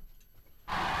some.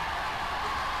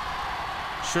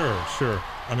 Sure.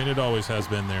 I mean, it always has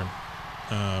been there.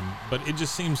 But it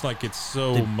just seems like it's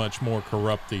so much more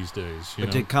corrupt these days. You But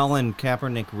know? did Colin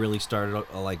Kaepernick really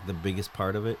start like the biggest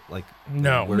part of it? Like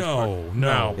No. the worst part?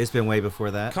 No. It's been way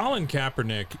before that. Colin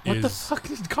Kaepernick What is the fuck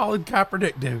did Colin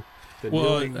Kaepernick do?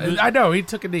 well, I know he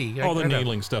took a knee. all the I know.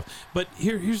 kneeling stuff. But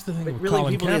here's the thing But with really,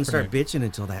 Colin people Kaepernick. didn't start bitching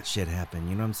until that shit happened.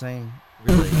 You know what I'm saying?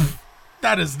 Really?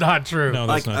 That is not true. No,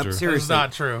 that's Like, not I'm true. serious. That is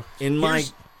not true. In my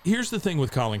Here's the thing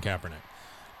with Colin Kaepernick.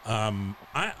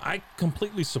 I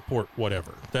completely support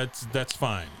whatever. That's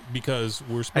fine because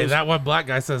we're Hey, supposed. that one black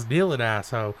guy says kneel it,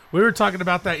 asshole. We were talking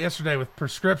about that yesterday with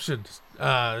prescriptions.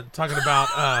 Talking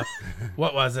about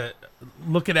what was it?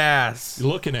 Look at ass.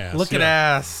 Looking ass. Look at yeah.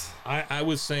 ass. I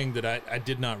was saying that I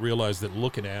did not realize that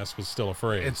looking ass was still a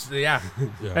phrase. It's yeah.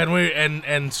 Yeah. And we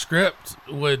and script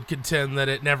would contend that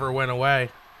it never went away.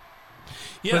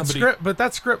 yeah, But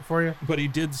that's script for you. but he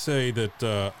did say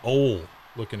that old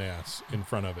looking ass in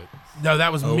front of it. No,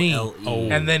 that was me.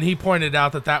 OLE. And then he pointed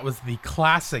out that was the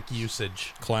classic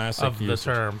usage Classic of usage.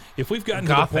 the term. If we've gotten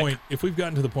Gothic.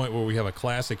 to the point where we have a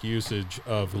classic usage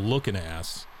of looking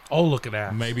ass, Oh, look at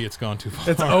ass. maybe it's gone too far.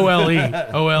 It's OLE.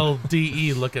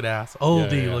 OLDE, look at ass.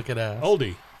 Oldie, look at ass.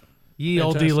 Oldie. Ye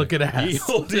oldie, look at ass. Ye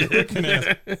oldie looking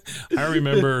ass. I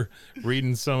remember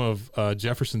reading some of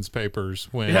Jefferson's papers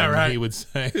when Yeah, right. he would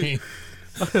say,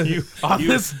 On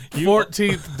this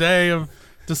 14th day of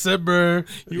December,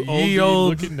 You ye oldie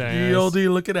old, looking ye ass.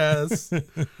 oldie, look at ass.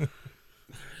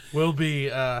 Will be,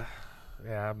 yeah,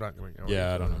 I'm not going to go.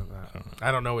 Yeah, I into don't know. that.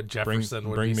 I don't know what Jefferson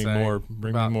would bring be me saying more,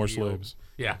 bring me about more ye old- slaves,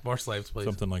 Yeah, more slaves, please.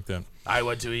 something like that. I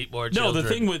want to eat more No, children.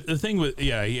 the thing with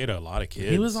yeah, he had a lot of kids.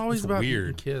 He was always It's about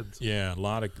weird eating kids. Yeah, a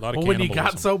lot of Well, when you got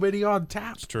cannibalism. so many on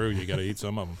tap. It's true. You got to eat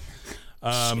some of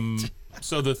them.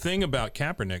 So the thing about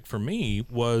Kaepernick for me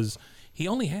was he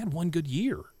only had one good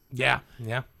year, Yeah.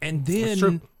 and That's true.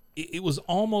 then it was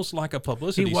almost like a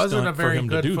publicity He wasn't stunt a very for him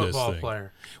good to do football this thing.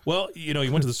 player. Well, he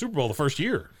went to the Super Bowl the first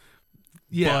year,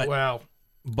 Yeah, But- well,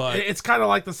 but it's kind of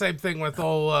like the same thing with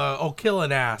old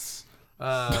killing ass.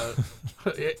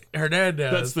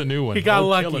 Hernandez. That's the new one. He got Oh,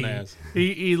 lucky. killing ass.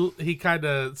 He kind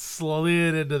of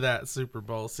slid into that Super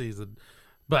Bowl season,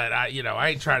 but I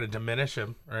ain't trying to diminish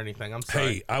him or anything. I'm sorry.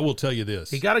 Hey, I will tell you this.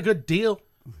 He got a good deal,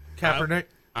 Kaepernick.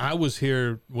 I was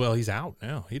here. Well, he's out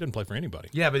now. He doesn't play for anybody.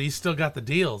 Yeah, but he's still got the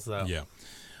deals though. Yeah.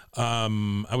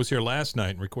 I was here last night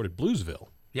and recorded Bluesville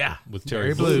Yeah, with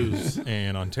Terry Blues.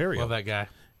 and Ontario. Love that guy.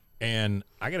 And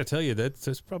I got to tell you,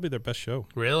 that's probably their best show.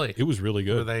 Really? It was really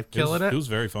good. Were they killing it? It was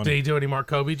very funny. Did he do any more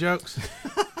Kobe jokes?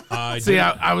 I See, did-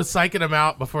 I was psyching him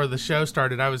out before the show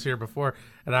started. I was here before,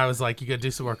 and I was like, "You gonna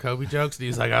do some more Kobe jokes?" And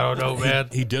he's like, "I don't know, man."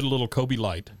 he did a little Kobe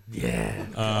light.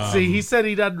 Yeah. See, he said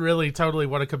he doesn't really totally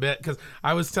want to commit because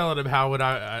I was telling him how when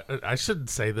I shouldn't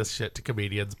say this shit to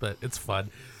comedians, but it's fun.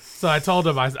 So I told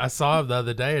him I saw him the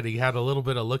other day, and he had a little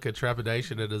bit of look of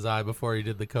trepidation in his eye before he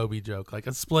did the Kobe joke, like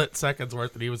a split second's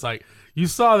worth, and he was like, "You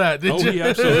saw that, did Oh, you?" he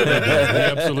absolutely did. He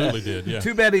absolutely did. Yeah.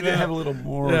 Too bad he didn't have a little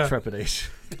more Yeah. trepidation.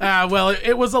 Well,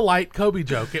 it was a light Kobe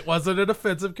joke. It wasn't an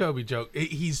offensive Kobe joke.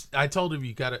 I told him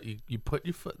you put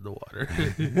your foot in the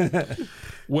water.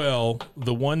 Well,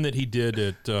 the one that he did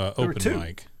at open two.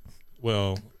 mic.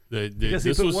 Well, Because he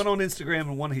this put was one on Instagram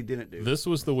and one he didn't do. this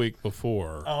was the week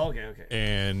before. Oh, okay.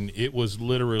 And it was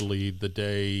literally the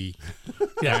day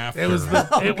after. It was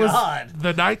God.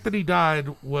 the night that he died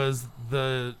was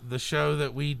the show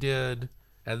that we did,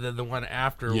 and then the one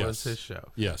after was Yes. his show.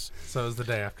 Yes. So it was the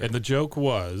day after. And the joke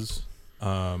was,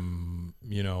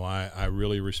 I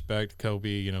really respect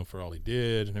Kobe, for all he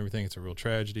did and everything. It's a real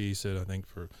tragedy. He said, I think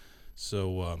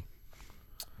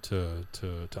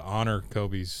to honor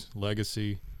Kobe's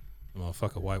legacy, I'm gonna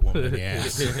fuck a white woman in the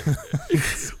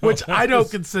ass. Which I don't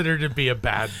consider to be a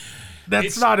bad.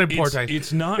 That's not in poor taste.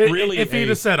 It's not I- really. If he'd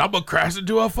have said, "I'm gonna crash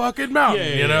into a fucking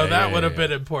mountain," that would have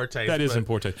been in poor taste. That is but in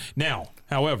poor taste. Now,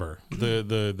 however,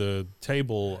 the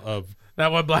table of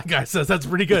That one black guy says that's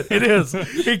pretty good. It is.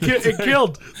 It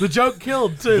killed. The joke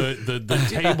killed too.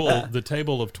 the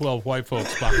table of 12 white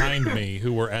folks behind me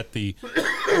who were at the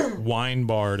wine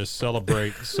bar to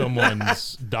celebrate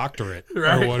someone's doctorate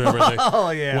Right. or whatever. Oh,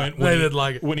 yeah. When They he, didn't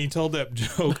like it. When he told that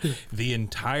joke, the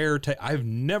entire I've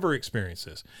never experienced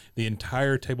this. The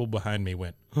entire table behind me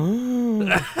went. I mean,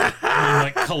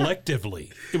 like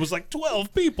collectively, it was like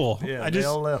 12 people. Yeah, I they just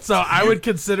all left. So I would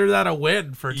consider that a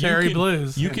win for you Terry can-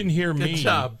 Blues. You can hear me.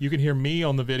 job. You can hear me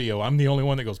on the video. I'm the only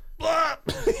one that goes. "Blah!"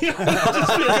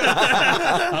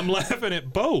 I'm laughing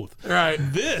at both. Right.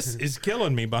 This is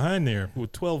killing me behind there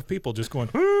with 12 people just going.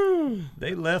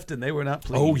 They left and they were not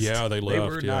pleased. Oh yeah, they left. They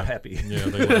were yeah. not happy. Yeah,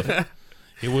 they left.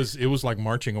 It was like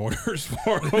marching orders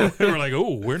for them. They were like,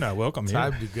 "Oh, we're not welcome here."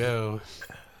 Time to go.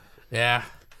 Yeah.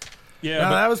 Yeah, No,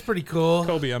 but that was pretty cool.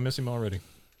 Kobe, I miss him already.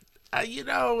 I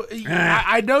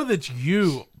know that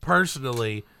you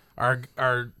personally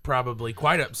are probably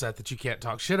quite upset that you can't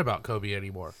talk shit about Kobe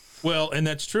anymore. Well, and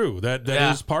that's true. That is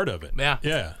Yeah. part of it. Yeah.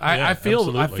 Yeah. I feel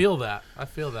absolutely. that. I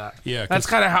feel that. Yeah, That's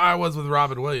 'cause- kind of how I was with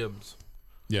Robin Williams.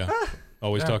 Yeah.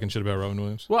 Always talking shit about Robin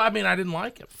Williams. Well, I mean, I didn't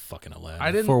like him. Fucking Aladdin.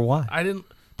 I didn't. For what? I didn't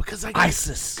because I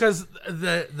ISIS. Because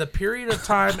the period of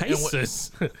time ISIS.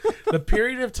 the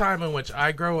period of time in which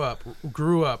I grew up,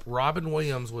 Robin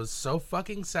Williams was so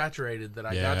fucking saturated that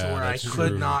I got to Yeah, where I that's could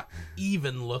true. not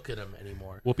even look at him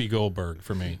anymore. Whoopi Goldberg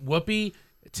for me. Whoopi,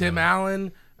 Tim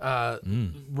Allen,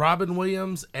 Robin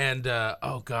Williams, and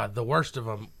oh god, the worst of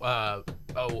them.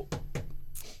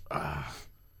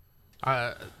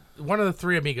 One of the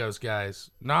Three Amigos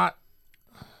guys, not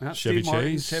Not Chevy Steve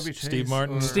Martin, Chase, Chevy Chase. Steve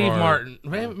Martin, Steve or- Martin.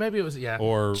 Maybe it was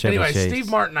or Chevy Anyway, Chase. Steve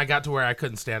Martin, I got to where I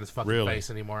couldn't stand his fucking Really?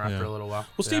 face anymore after Yeah. a little while.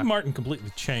 Well, Steve yeah. Martin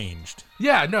completely changed.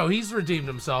 Yeah, no, he's redeemed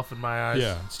himself in my eyes.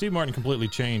 Yeah, Steve Martin completely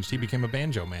changed. He became a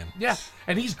banjo man. Yeah,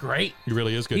 and he's great. He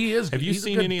really is good. He is Have good. you He's a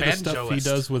seen good any of the stuff he banjoist.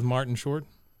 does with Martin Short?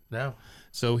 No.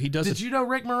 So he does. Did you know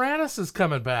Rick Moranis is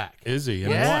coming back? Is he?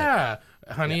 And Yeah.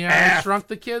 Honey, I Shrunk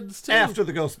the Kids too. After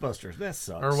the Ghostbusters. That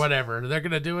sucks. or whatever. They're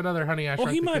going to do another Honey, I What? Well,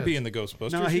 Shrunk he the might Kids. be in the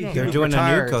Ghostbusters. No, You don't They're know. doing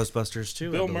retired. a new Ghostbusters too.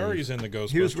 I Bill believe. Murray's in the Ghostbusters.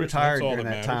 He was That's retired all during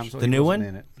that time. matters. So The he new wasn't one?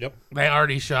 In it. Yep. They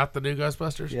already shot the new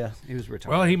Ghostbusters? Yeah, he was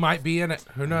retired. Well, he might be in it.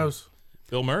 Who knows?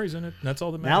 Bill Murray's in it. That's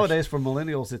all that matters. Nowadays, for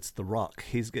millennials, it's The Rock.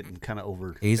 He's getting kind of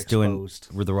over. He's doing exposed.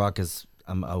 where The Rock is.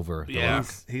 I'm over. The Yeah.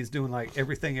 Rock. He's doing like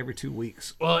everything every 2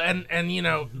 weeks. Well, and you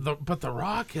know, but The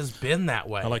Rock has been that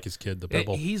way. I like his kid, the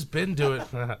Pebble. He's been doing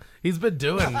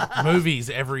movies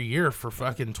every year for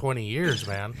fucking 20 years,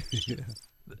 man.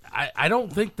 I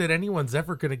don't think that anyone's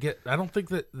ever going to get. I don't think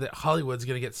that Hollywood's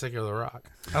going to get sick of The Rock.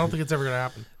 I don't think it's ever going to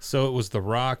happen. So it was The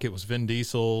Rock. It was Vin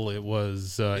Diesel. It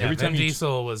was every time Vin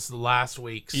Diesel was last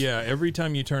week's. Yeah, every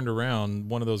time you turned around,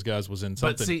 one of those guys was in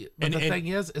something. But the thing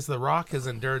is The Rock has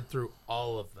endured through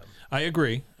all of them. I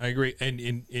agree.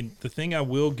 And the thing I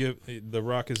will give, The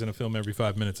Rock is in a film every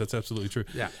 5 minutes. That's absolutely true.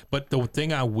 Yeah. But the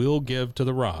thing I will give to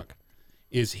The Rock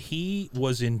is he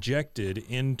was injected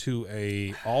into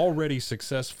a already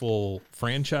successful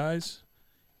franchise.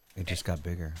 It just got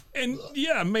bigger. And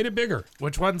made it bigger.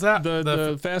 Which one's that?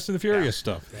 The Fast and the Furious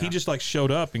stuff. Yeah. He just like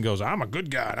showed up and goes, I'm a good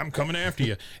guy. And I'm coming after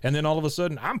you. And then all of a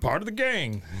sudden, I'm part of the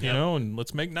gang, you know, and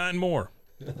let's make 9 more.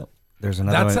 There's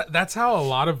another one. That's how a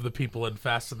lot of the people in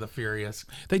Fast and the Furious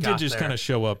They did just kind of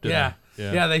show up, didn't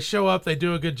they? Yeah, they show up, they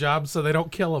do a good job so they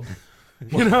don't kill them.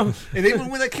 You know? And even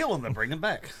when they kill him, they bring him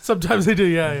back. Sometimes they do,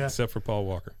 yeah. Except for Paul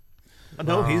Walker.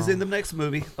 No, he's in the next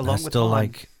movie along with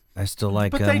Han. I still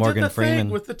like But they Morgan did the Freeman. thing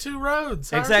with the 2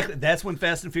 roads. Exactly. That's when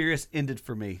Fast and Furious ended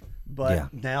for me.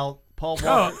 But now Paul Walker.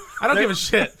 Oh, I don't give a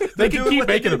shit. They can doing keep what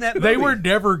they did making in them. that They movie. were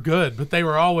never good, but they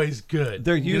were always good.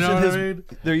 They're using you know what I mean?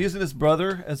 They're using his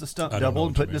brother as a stunt I don't know double what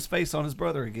and you putting mean. his face on his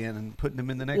brother again and putting him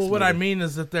in the next Well, what movie. I mean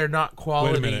is that they're not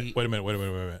quality. Wait a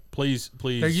minute. Please.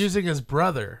 They're using his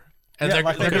brother. And Yeah, they're,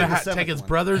 like they they're did going the to seventh take his one.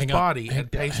 brother's Hang on. body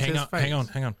and paste his face.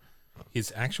 Hang on.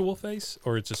 His actual face,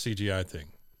 or it's a CGI thing?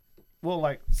 Well,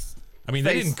 like, I mean,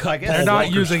 they Face, didn't I cut. guess. Paul They're not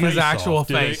Walker's using his face actual off,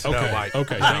 did they? face, no, Okay, Mike.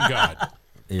 okay, thank God.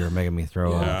 You're making me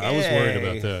throw up. Yeah, I was worried Yay.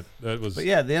 about that. That was but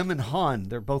yeah, them and Han,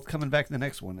 they're both coming back in the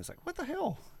next one. It's like, what the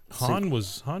hell? Han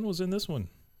was in this one.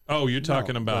 Oh, you're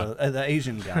talking about. the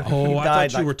Asian guy. Oh, He I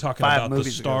died thought you like were talking 5 about the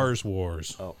movies ago. Stars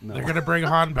Wars. Oh no, They're going to bring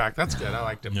Han back. That's good. I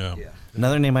liked him. Yeah.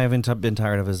 Another name I haven't been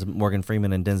tired of is Morgan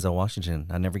Freeman and Denzel Washington.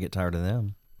 I never get tired of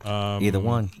them. Either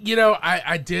one. You know,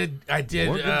 I did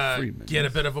Morgan Freeman. get a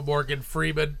bit of a Morgan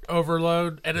Freeman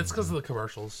overload, and it's because of the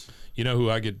commercials. You know who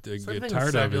I get thing with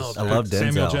tired of Samuel is L. I love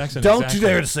Samuel Denzel. Jackson. Don't exactly. you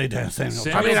dare to say that, Samuel.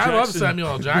 Samuel I mean, I love Jackson. Samuel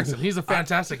L. Jackson. He's a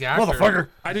fantastic actor. Motherfucker.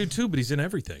 I do too, but he's in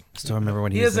everything. Still remember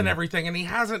when He he was is in everything, and he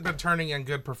hasn't been turning in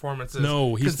good performances.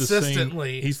 No, he's the same-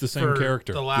 consistently. he's the same for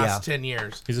character. The last Yeah. 10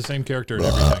 years. He's the same character in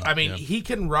everything. I mean, Yeah. he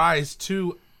can rise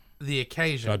to the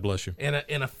occasion. God bless you. In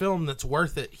a film that's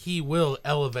worth it, he will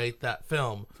elevate that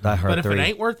film. Die Hard but if 3. it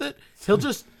ain't worth it, he'll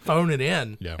just phone it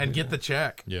in Yeah. and get the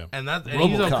check. Yeah. and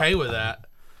he's RoboCop. okay with that,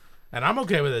 and I'm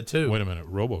okay with it too. Wait a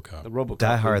minute, RoboCop. The RoboCop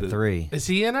Die Hard reboot. 3. Is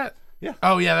he in it? Yeah.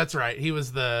 Oh yeah, that's right. He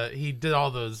did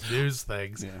all those news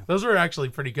things. Yeah. Those were actually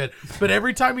pretty good. But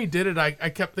every time he did it, I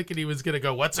kept thinking he was gonna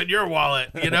go, "What's in your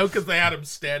wallet?" You know, because they had him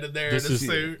standing there This in a is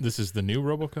suit this is the new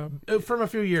RoboCop. from a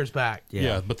few years back.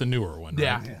 Yeah, but the newer one.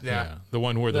 Right? Yeah. The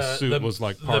one where the suit was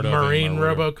like part the of him or Marine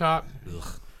whatever. RoboCop.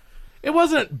 It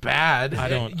wasn't bad. I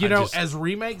don't- You I know, just- as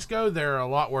remakes go, there are a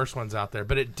lot worse ones out there.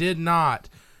 But it did not,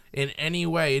 in any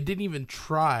way, it didn't even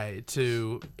try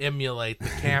to emulate the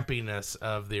campiness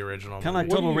of the original. Kind of like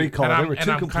movie. Total Recall. And They I'm- were and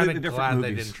two I'm completely kinda different glad movies.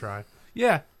 they didn't try.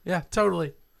 Yeah,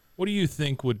 totally. What do you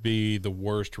think would be the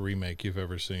worst remake you've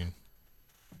ever seen?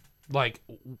 Like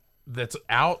that's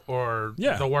out or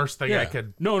Yeah, the worst thing yeah. I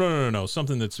could No.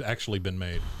 Something that's actually been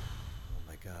made.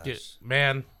 get.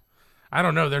 Man, I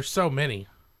don't know. There's so many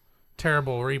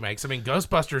terrible remakes. I mean,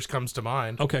 Ghostbusters comes to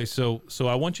mind. Okay, so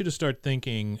I want you to start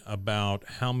thinking about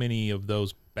how many of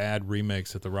those bad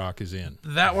remakes that The Rock is in.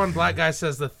 That one black guy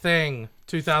says The Thing,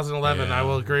 2011. Yeah. I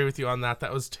will agree with you on that.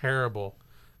 That was terrible.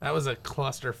 That was a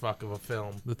clusterfuck of a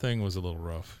film. The Thing was a little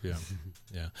rough. Yeah,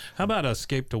 yeah. How about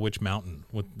Escape to Witch Mountain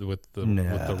with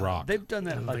the Rock? They've done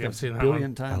that like think a I've seen that billion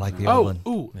one. times. I like the now. old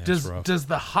Oh, one. ooh, Yeah, does it's rough.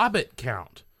 The Hobbit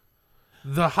count?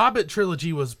 The Hobbit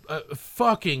trilogy was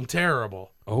fucking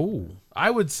terrible. Oh, I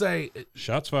would say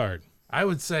shots fired.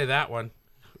 that one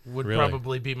would Really?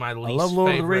 probably be my least I love Lord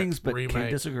of the favorite Rings, but remake. can't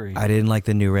disagree. I didn't like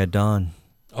the new Red Dawn.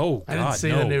 Oh, I didn't God, see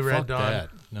no, the new Red fuck Dawn. that.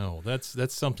 No, that's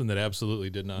something that absolutely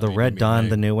did not. The need to Red be Dawn,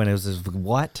 made. the new one, it was just,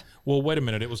 what? Well, wait a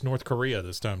minute. It was North Korea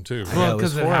this time too. Right? Yeah, Well, it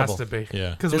was because it has horrible. to be.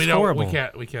 Yeah. Because It's we don't. horrible.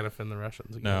 We can't offend the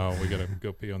Russians. Again. No, we gotta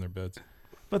go pee on their beds.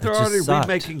 But they're It just already sucked.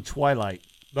 remaking Twilight.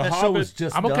 The that show Hobbit- was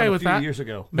just I'm done okay a with few that. years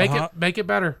ago. Make The it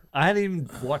better. I hadn't even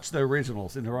watched the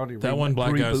originals, and they're already That one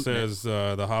black guy rebooting it. says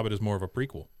The Hobbit is more of a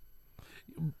prequel.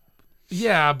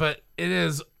 Yeah, but it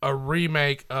is a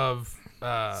remake of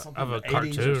a Something in the 80s or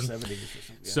cartoon. 70s or something.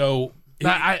 Yeah. So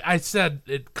I said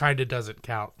it kind of doesn't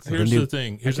count. here's The new- the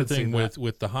thing. Here's the can see thing that.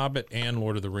 with The Hobbit and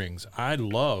Lord of the Rings. I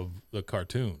love the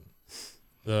cartoon.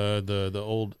 The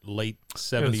old late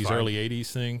 70s, fine. early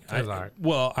 80s thing. It was all right.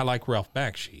 Well, I like Ralph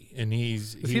Bakshi, and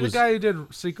Is he he was the guy who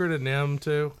did Secret of Nim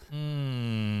too?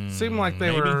 Seemed like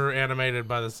they maybe. were animated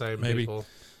by the same Maybe. people.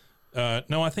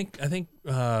 No, I think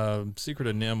Secret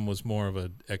of Nim was more of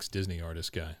a ex-Disney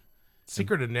artist guy.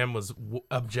 Secret of Nim was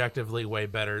objectively way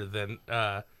better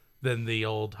than the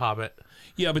old Hobbit.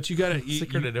 Yeah, but you gotta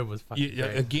Secret of Nim was fucking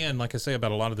great. again, like I say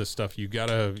about a lot of this stuff, you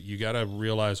gotta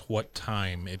realize what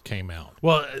time it came out.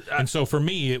 Well, And so for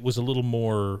me, it was a little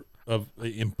more of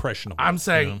impressionable. I'm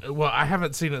saying, you know? well, I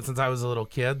haven't seen it since I was a little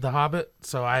kid, The Hobbit,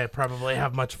 so I probably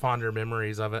have much fonder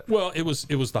memories of it. Well, it was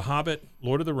The Hobbit,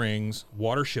 Lord of the Rings,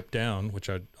 Watership Down, which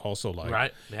I also like,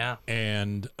 Right? Yeah.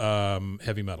 and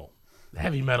Heavy Metal.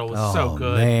 Heavy Metal was so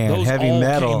good. Man, Those Heavy all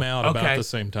Metal. came out about Okay. the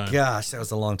same time. Gosh, that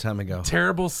was a long time ago.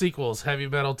 Terrible sequels. Heavy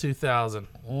Metal 2000.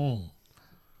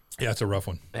 Yeah, it's a rough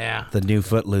one. Yeah. The new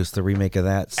Footloose, the remake of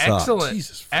that, sucked. Excellent.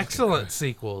 Jesus fucking Excellent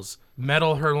sequels.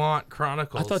 Metal Hurlant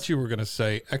Chronicles. I thought you were going to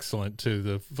say excellent to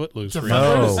the Footloose To remake.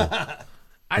 No,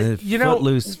 the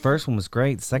Footloose first one was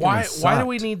great. The second one why sucked. do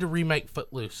we need to remake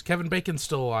Footloose? Kevin Bacon's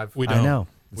still alive. We don't. I know.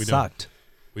 We It don't. sucked.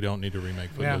 We don't need to remake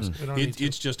Yeah, Footloose. we don't need to.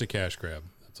 It's just a cash grab.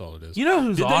 That's all it is. You know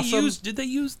who's did awesome? Did they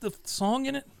use the song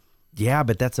in it? Yeah,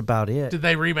 but that's about it. Did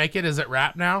they remake it? Is it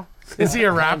rap now? Is he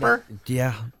a rapper?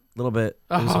 Yeah, a little bit.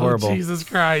 It was Oh, horrible. Jesus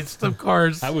Christ. Of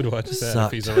course. I would watch that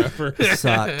Sucked. if he's a rapper. It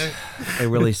sucked. It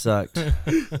really sucked.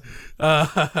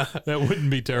 That wouldn't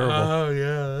be terrible. Oh,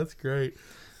 yeah. That's great.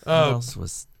 What else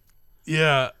was?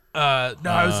 Yeah. No,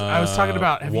 I was talking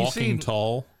about, have Walking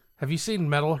Tall. you seen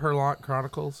Metal Hurlant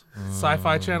Chronicles?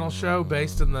 Sci-fi Channel show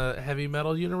based in the heavy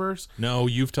metal universe. No,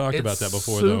 you've talked about that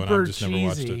before, super though, and I've just never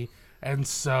watched cheesy it. and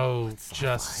so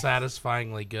just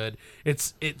satisfyingly good.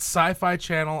 It's Sci-Fi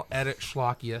Channel at its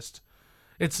schlockiest.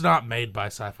 It's not made by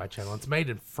Sci-Fi Channel. It's made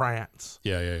in France,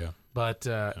 Yeah. but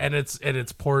and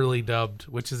it's poorly dubbed,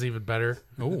 which is even better.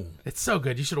 Oh, It's so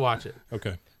good. You should watch it.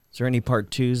 okay. Is there any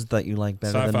part twos that you like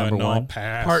better than Sci-fi, number no, one?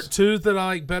 pass. Part 2 that I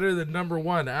like better than number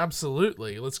 1.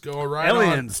 Absolutely. Let's go right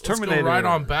Aliens, on. Let's Terminator. go right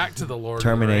on back to the Lord of the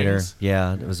Terminator. Rings.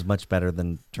 Yeah, it was much better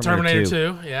than Terminator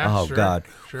 2. Yeah. Oh, sure, God.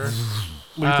 Sure.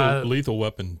 Lethal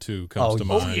Weapon 2 comes to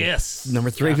Oh mind. yes. Number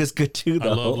 3 was good too, I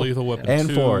though. love Lethal Weapon and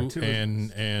 2 4.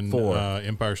 and 4.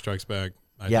 Empire Strikes Back.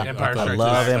 Yeah, Empire thought Strikes it was-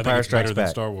 Back. I think Empire it's better Strikes than Back.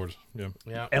 Star Wars. Yeah.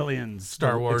 Yeah. Aliens.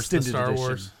 Star Wars. The Extended Star edition.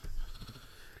 Wars.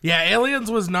 Yeah,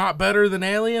 Aliens was not better than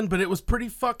Alien, but it was pretty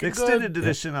The fucking extended good.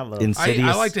 edition, I love. Insidious.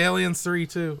 I liked Aliens 3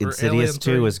 too. or Insidious Alien 2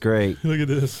 3. was great. Look at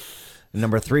this.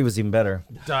 Number 3 was even better.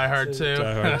 Die Hard 2.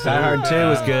 Die Hard 2. Die Hard 2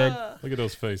 was good. Look at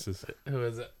those faces. Who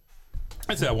is it?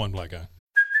 It's that one black guy.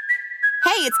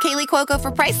 Hey, it's Kaylee Cuoco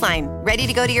for Priceline. Ready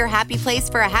to go to your happy place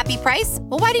for a happy price?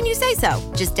 Well, why didn't you say so?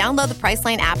 Just download the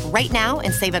Priceline app right now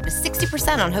and save up to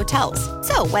 60% on hotels.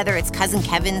 So whether it's Cousin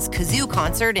Kevin's Kazoo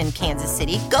Concert in Kansas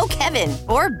City, go Kevin,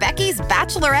 or Becky's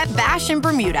Bachelorette Bash in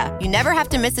Bermuda, you never have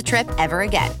to miss a trip ever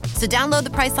again. So download the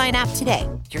Priceline app today.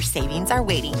 Your savings are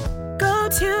waiting. Go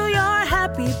to your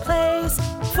happy place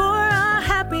for a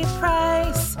happy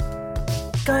price.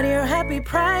 Go to your happy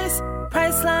price,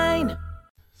 Priceline.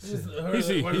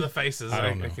 What are the faces? I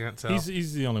don't know. I can't tell.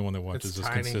 He's the only one that watches It's this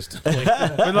tiny. consistently.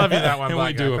 We love you that one, And black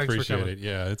we guy. do Thanks for appreciate coming. it.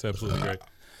 Yeah, it's absolutely great.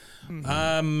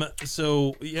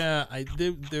 So yeah,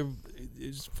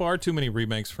 there's far too many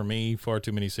remakes for me. Far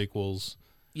too many sequels.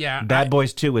 Yeah. Bad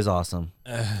Boys 2 was awesome.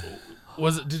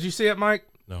 Was it? Did you see it, Mike?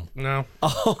 No. No.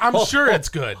 I'm sure it's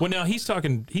good. Well, now he's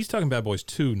talking Bad Boys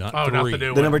 2, not Oh, 3. not the new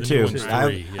The one. number The 2. new one's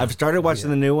 3, yeah. I've started watching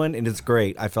the new one, and it's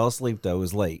great. I fell asleep, though. It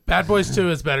was late. Bad Boys 2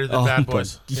 is better than Oh, Bad but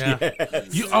Boys. Yeah.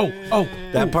 You. Oh.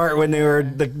 That part when they were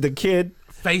the kid.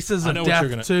 Faces I of know what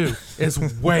you're Death gonna- 2 is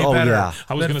way Oh, better. yeah.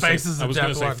 I was than going to Faces say. I of was going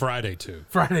to Death say 1. Friday 2.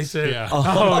 Friday 2. Yeah.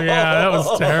 Oh yeah, that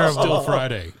was terrible. Still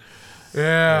Friday.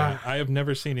 Yeah. I have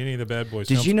never seen any of the Bad Boys.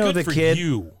 Did films. you know Good the for kid?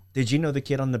 You. Did you know the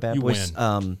kid on the Bad You Boys?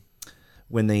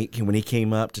 When he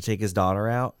came up to take his daughter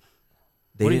out,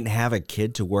 they What do you- didn't have a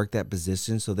kid to work that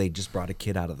position, so they just brought a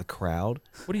kid out of the crowd.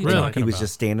 What are you Really? talking He was about?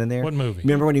 just standing there. What movie?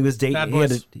 Remember when he was dating? Bad He had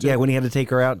Boys to, when he had to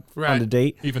take her out on Right. the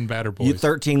date. Even Badder Boys. You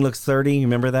 13 looks 30. You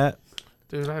remember that?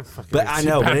 Dude, I fucking. But haven't I seen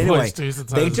know. Bad But anyway, Boys 2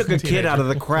 since I they was took a kid out of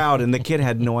the teenager. crowd, and the kid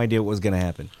had no idea what was going to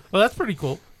happen. Well, that's pretty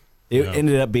cool. It Yeah.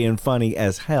 ended up being funny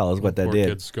as hell, is what that Poor did.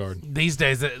 kid scarred. These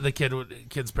days, the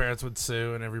kid's parents would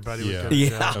sue, and everybody would Yeah. go to Yeah,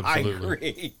 jail. I Absolutely.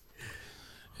 agree.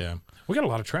 Yeah, we got a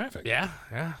lot of traffic. Yeah.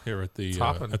 Here at the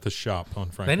hopping. shop on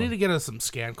They Franklin. need to get us some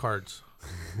scan cards.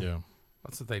 Yeah,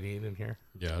 That's what they need in here.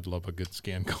 yeah. I'd love a good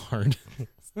scan card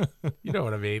You know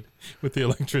what I mean? with the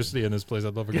electricity in this place.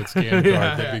 I'd love a good scan card.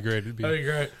 Yeah, That'd yeah. be great. It'd be That'd be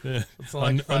great. yeah, Let's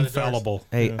electrify the doors. unfallible.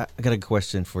 Hey, Yeah. I got a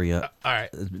question for you. All right.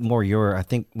 More your, I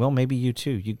think. Well, maybe you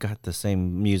too. You got the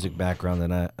same music background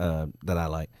that I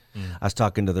like. I was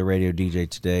talking to the radio DJ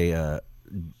today,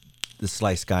 the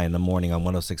Slice guy in the morning on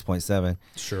 106.7.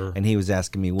 Sure. And he was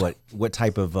asking me what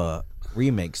type of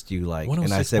remakes do you like?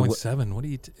 And I said, 106.7. What do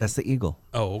you? that's the Eagle.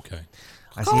 Oh, okay.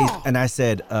 I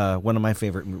said, one of my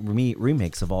favorite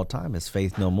remakes of all time is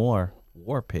Faith No More,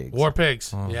 War Pigs. War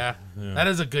Pigs. Yeah. That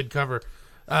is a good cover.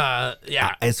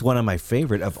 Yeah. It's one of my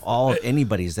favorite of all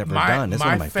anybody's ever done. It's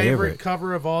one of my favorite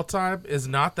cover of all time is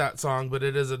not that song, but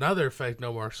it is another Faith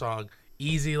No More song.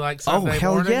 Easy Like Sunday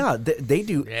hell Morning. yeah. They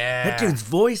do. Yeah. That dude's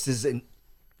voice is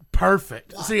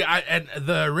perfect. See, and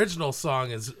the original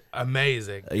song is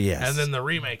amazing. Yes. And then the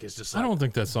remake is just like, I don't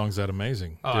think that song's that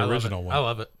amazing. oh, The original one. I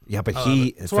love it. Yeah, but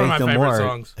It's one of my Faith No favorite More,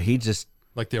 songs. he just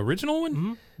Like the original one?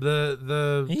 Mm-hmm.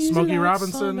 The Easy Smokey like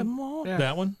Robinson. Sunday morning.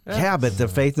 That one? yeah, but the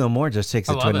Faith No More just takes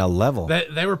I it to love another it. level.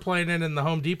 They were playing it in the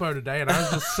Home Depot today, and I was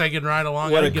just singing right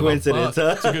along. What I a didn't give coincidence,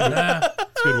 fuck. huh?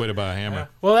 It's a good way to buy a hammer.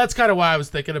 Well, that's kind of why I was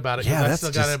thinking about it. Yeah, Yeah, I that's still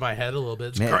got it just- in my head a little bit.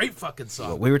 It's a Man. great fucking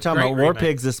song. We were talking Great about War remake.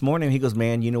 Pigs this morning. He goes,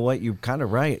 man, you know what? You're kind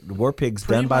of right. War Pigs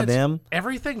Pretty done by much them.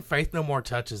 Everything Faith No More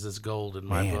touches is gold in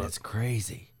my Man, book. it's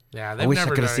crazy. Yeah, I they've wish I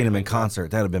never could have done seen them in anything good.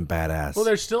 concert. That would have been badass. Well,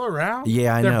 they're still around.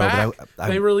 Yeah, I They're know, back. but I-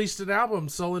 they released an album,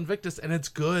 Soul Invictus, and it's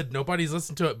good. Nobody's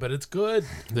listened to it, but it's good.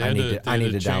 They I had need to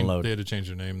change- download. They had to change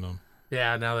their name, though.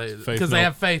 Yeah, now they Faith because they No-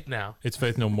 have faith now. It's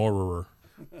Faith No More.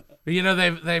 You know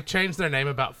they've changed their name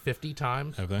about 50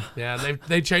 times. Have they? Yeah,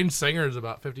 they changed singers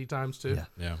about 50 times too. Yeah.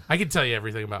 Yeah. I can tell you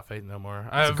everything about Faith No More.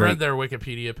 I've great- read their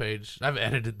Wikipedia page. I've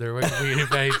edited their Wikipedia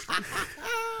page.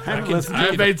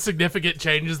 I've made significant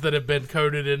changes that have been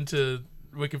coded into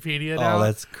Wikipedia now. Oh,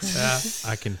 that's crazy.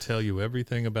 yeah, I can tell you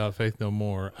everything about Faith No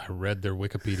More. I read their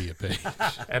Wikipedia page.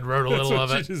 and wrote a little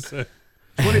of it.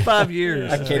 25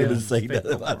 years. I can't even say that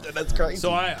about that. That's crazy.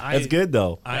 So I That's good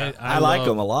though. I like love-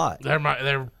 them a lot.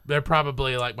 They're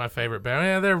probably like my favorite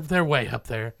band. Yeah, they're way up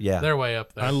there. Yeah. they're way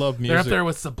up there. I love They're up music. there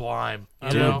with Sublime.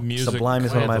 I You know? love music. Sublime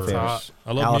is one of my covers. favorites.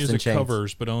 I love Alice in music Chains.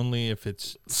 covers, but only if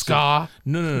it's Ska,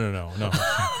 No.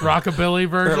 rockabilly Or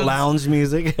versions. lounge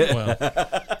music. Well,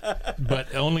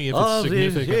 but only if Oh, it's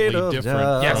this significantly shade of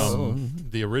different Yes. from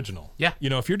the original. Yeah. You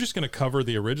know, if you're just going to cover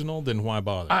the original, then why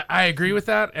bother? I agree with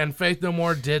that, and Faith No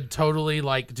More did totally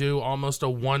like do almost a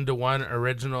 1-to-1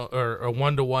 original or a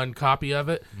 1-to-1 copy of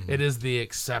it. Mm-hmm. It is the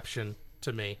exception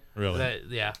to me. Really?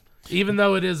 Yeah. Even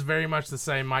though it is very much the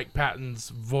same, Mike Patton's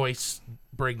voice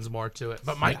brings more to it.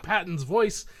 But Mike Patton's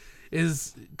voice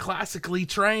is classically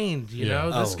trained. You Yeah.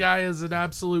 know, this guy is an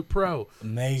absolute pro.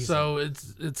 Amazing. So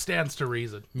it stands to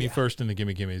reason. Me First and the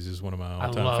Gimme Gimmes is one of my I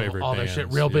all-time love favorite all their bands.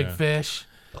 shit. Real Big Yeah. Fish.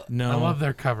 No. I love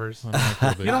their covers. I don't like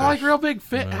Real Big You don't Fish. like Real Big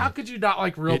Fish? How could you not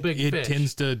like Real Big It Fish?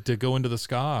 tends to go into the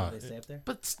ska.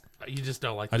 But you just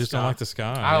don't like the I just ska. don't like the ska.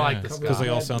 I like the ska. because they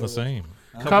all sound the same.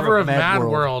 Cover of Mad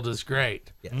World is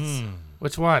great. Yes.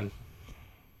 Which one?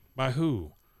 By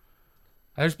who?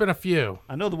 There's been a few.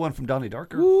 I know the one from Donnie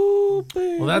Darker. Well,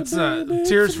 that's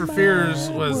Tears for Fears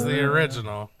was the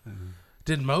original.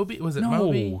 Did Moby? Was it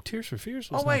Moby? No, Tears for Fears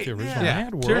was Oh, wait, not the original. yeah.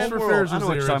 Mad World. Tears for World. Fears I was know the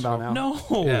what you're talking original. about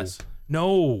now. No. Yes.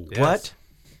 No. Yes. What?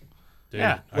 Dude,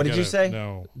 Yeah. I What did you gotta- say?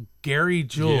 No. Gary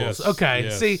Jules. Yes, Okay,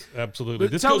 yes, see, absolutely.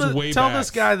 This tell goes way tell back.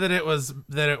 this guy that it was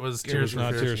It was Tears for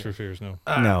not Fears. Tears for Fears. No.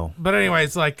 No. But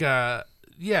anyways, like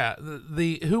yeah,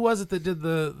 the who was it that did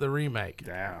the remake?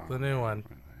 Damn. The new one.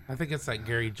 I think it's that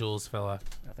Gary Jules fella.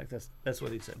 I think that's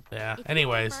what he said. Yeah. You can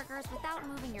Anyways. eat burgers without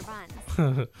moving your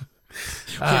buns.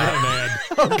 man.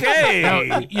 Okay.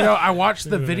 Now, you know, I watched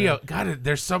the video. God,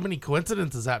 there's so many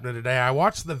coincidences happening today. I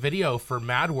watched the video for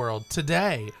Mad World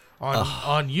today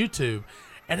on YouTube,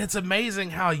 and it's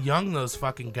amazing how young those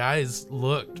fucking guys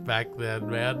looked back then,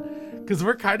 man. Because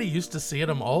we're kind of used to seeing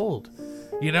them old.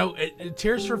 You know,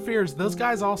 Tears for Fears, those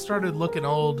guys all started looking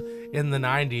old in the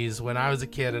 90s when I was a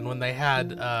kid, and when they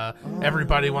had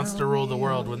Everybody Wants to Rule the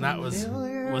World, when that was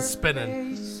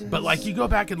spinning. But like, you go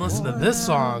back and listen to this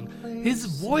song, his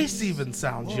voice even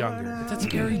sounds younger. That's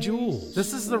Gary Jules.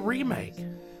 This is the remake.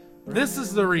 This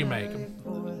is the remake.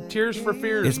 Tears for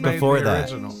Fears It's made before the that.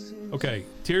 original. Okay,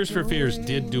 Tears for Fears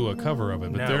did do a cover of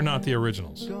it, but No. they're not the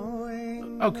originals.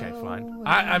 Okay, fine.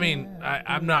 I mean,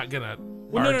 I'm not gonna.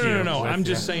 Well, argue no. with I'm you.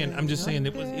 just saying.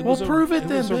 It was. Well, prove it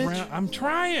then, was bitch. around- I'm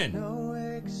trying.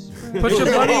 Put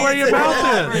your money where your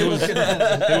mouth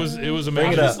is. It was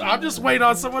Imagine. I'm just waiting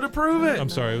on someone to prove it. I'm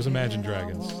sorry. It was Imagine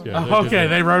Dragons. Yeah. Oh, okay,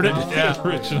 they wrote it. The Yeah.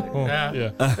 original. Yeah.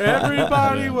 Yeah.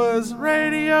 Everybody was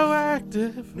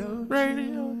radioactive.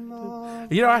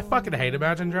 Radioactive. You know, I fucking hate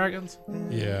Imagine Dragons.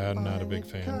 Yeah, I'm not a big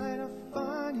fan.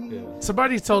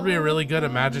 Somebody told me a really good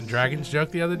Imagine Dragons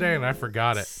joke the other day, and I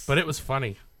forgot it, but it was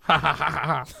funny. Ha ha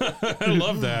ha ha. I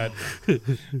love that.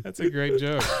 That's a great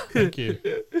joke. Thank you.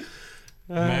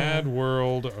 Mad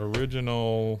World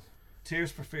original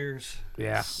Tears for Fears.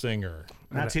 Yeah. singer.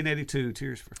 1982,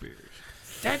 Tears for Fears.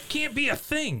 That can't be a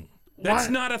thing. That's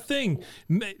not a thing.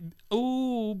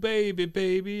 Oh, baby,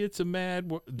 baby, it's a mad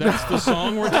world. That's the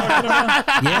song we're talking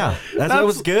about? Yeah, that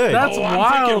was good. That's I'm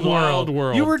Wild thinking World. Wild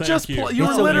World. You were Thank just you. you were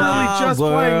It's a literally Wild just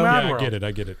playing World. Mad Yeah, World.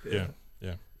 I get it. Yeah.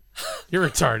 You're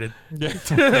retarded.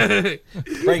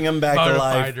 Bring him back to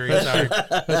life.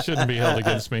 Retarded. That shouldn't be held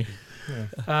against me.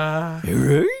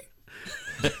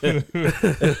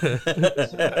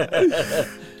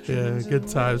 Yeah, good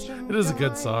times. It is a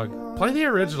good song. Play the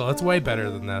original. It's way better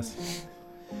than this.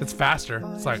 It's faster.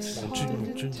 It's like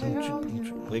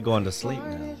We're going to sleep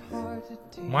now.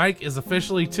 Mike is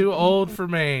officially too old for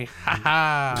me. Ha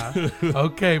ha.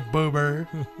 Okay, boomer.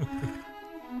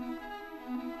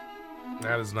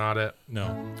 That is not it. No.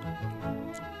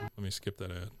 Let me skip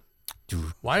that ad.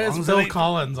 Why is Phil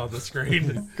Collins on the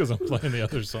screen? Because I'm playing the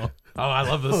other song. Oh, I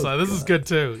love this song. This is good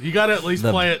too. You got to at least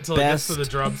The play it till it gets to the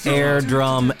best drum solo. air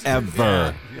drum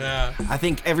ever. Yeah. I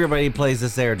think everybody plays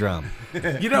this air drum.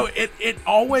 You know, it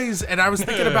always, and I was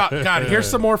thinking about, God, here's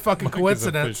some more fucking Mike is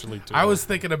coincidence. officially too I was old.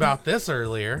 thinking about this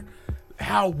earlier.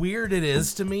 How weird it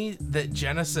is to me that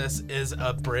Genesis is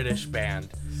a British band.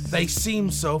 They seem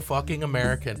so fucking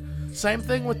American. Same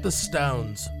thing with the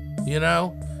Stones, you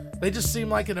know? They just seem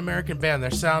like an American band.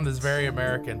 Their sound is very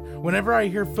American. Whenever I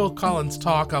hear Phil Collins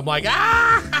talk, I'm like, look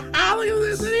at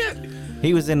this idiot.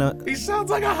 He was in a. He sounds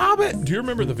like a hobbit. Do you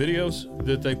remember the videos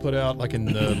that they put out like in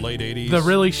the late 80s? The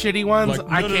really shitty ones, Like,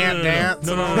 I Can't Dance.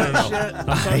 No. and all that shit. I'm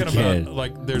talking can't. about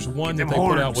like there's one that them they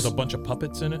put out horns. with a bunch of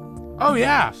puppets in it. Oh,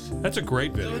 yeah. That's a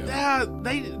great video. Yeah,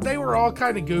 they were all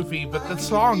kind of goofy, but the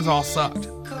songs all sucked.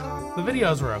 The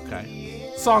videos were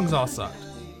okay. Songs all sucked.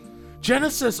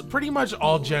 Genesis, pretty much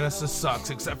all Genesis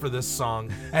sucks except for this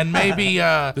song. And maybe,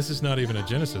 This is not even a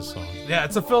Genesis song. yeah,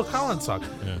 it's a Phil Collins song.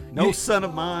 Yeah. No son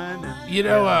of mine. You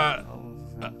know,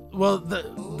 well,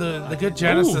 the good Ooh,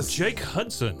 Genesis. Jake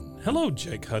Hudson. Hello,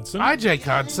 Jake Hudson. Hi, Jake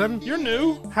Hudson. You're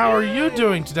new. How are you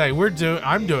doing today?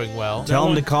 I'm doing well. Tell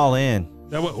him to call in.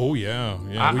 That one, oh yeah.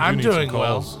 We do I'm need some doing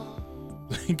well. calls.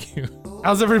 Thank you.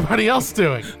 How's everybody else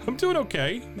doing? I'm doing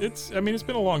okay. It's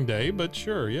been a long day, but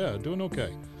sure, yeah, doing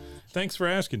okay. Thanks for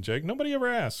asking, Jake. Nobody ever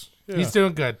asks. Yeah. He's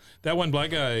doing good. That one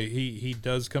black guy, he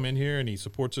does come in here and he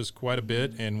supports us quite a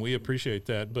bit, and we appreciate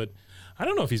that. But I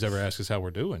don't know if he's ever asked us how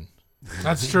we're doing.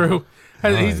 That's true.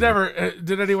 He's never.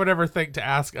 Did anyone ever think to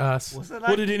ask us?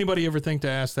 What did anybody ever think to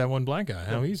ask that one black guy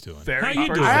how he's doing? Very how you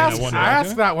first- doing? I that ask one I black ask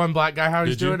guy? that one black guy how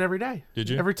he's Did you? doing every day. Did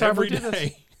you? Every time we do this.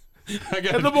 day. I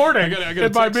got In the morning,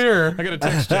 in my mirror. I got a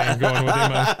text chain going with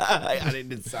him. I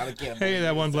didn't sound again. Hey,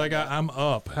 that one black guy, I'm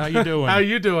up. How you doing? How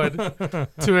you doing?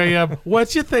 2 a.m.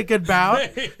 What you thinking about?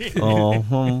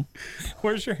 Oh,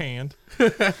 Where's your hand?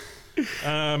 what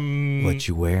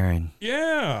you wearing?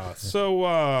 Yeah.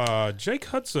 So, Jake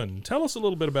Hudson, tell us a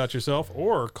little bit about yourself,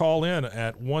 or call in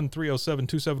at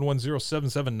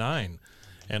 1-307-271-0779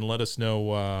 and let us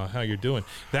know how you're doing.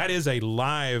 That is a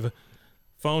live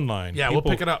phone line. Yeah, we'll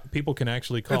pick it up. People can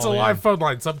actually call It's a in. live phone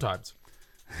line sometimes.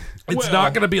 It's Well,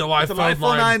 not going to be a live It's a phone live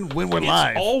phone line. line when we're It's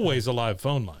live. always a live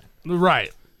phone line.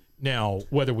 Right. Now,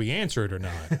 whether we answer it or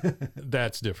not,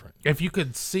 that's different. If you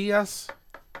could see us,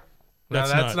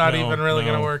 that's not even really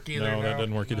going to work either. No, that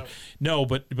doesn't work either. No,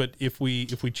 but if we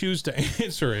choose to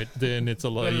answer it, then it's a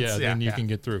Then it's- then you yeah. can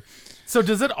get through. So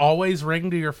does it always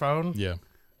ring to your phone? Yeah.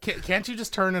 Can't you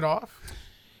just turn it off?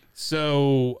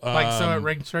 So So it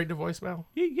rings straight to voicemail?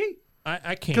 I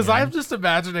can't. Because I'm just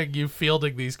imagining you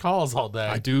fielding these calls all day.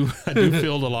 I do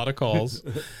field a lot of calls,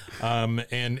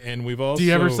 and we've also. Do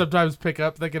you ever sometimes pick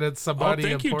up thinking it's Oh, somebody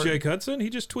thank you, important? Jake Hudson. He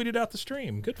just tweeted out the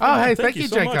stream. Good for Oh, him. hey, thank you,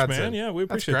 so Jake much, Hudson. man. Yeah, we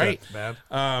That's appreciate great, that.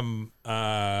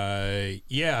 man.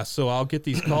 Yeah. So I'll get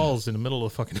these calls in the middle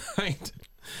of the fucking night,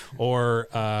 or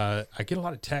I get a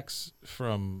lot of texts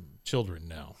from children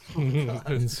now,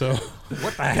 and so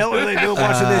What the hell are they doing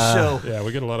watching this show? yeah,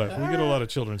 we get a lot of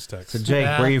children's texts. So Jake,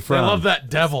 Yeah, where you from? They love that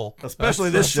devil. Especially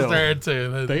That's this what show. they're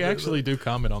into. They actually do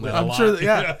comment on that a I'm lot. sure.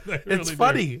 Yeah, they it's really do.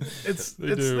 funny. It's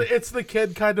do. it's the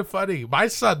kid kind of funny. My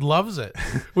son loves it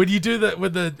when you do that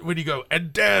when you go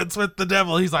and dance with the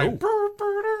devil. He's like,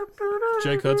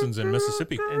 Jake Hudson's in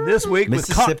Mississippi. And this week with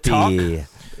Cock Talk. Mississippi.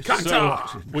 So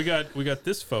we got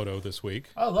this photo this week.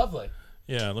 oh, lovely.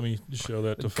 Yeah, let me show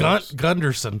that to folks.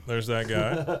 Gunderson. There's that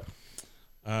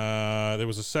guy. There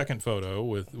was a second photo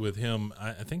with him.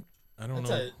 I think I don't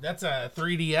know. That's a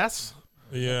 3DS.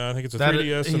 Yeah, I think it's a That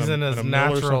 3DS. he's in his and a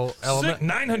Miller natural something. element.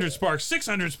 900 sparks,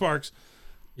 600 sparks.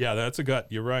 Yeah, that's a gut.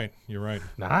 You're right. Nice.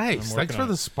 I'm Thanks working for on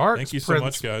the it. sparks. Thank you so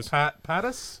much, guys.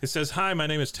 Pattis. It says, "Hi, my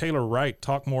name is Taylor Wright.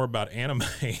 Talk more about anime."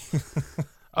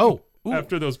 Oh, ooh.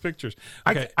 After those pictures.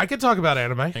 Okay, I could talk about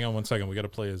anime. hang on one second. We got to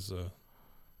play his.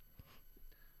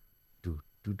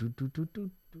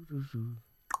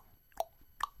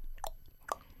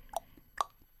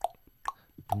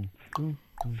 Can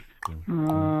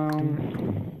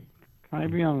I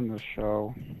be on the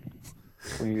show,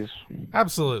 please?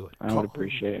 Absolutely. I would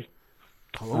appreciate it.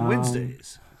 Hello,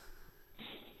 Wednesdays.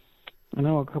 I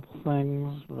know a couple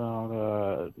things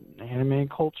about anime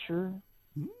culture.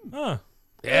 Huh.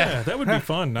 Yeah, that would be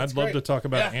fun. I'd love to talk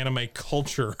about anime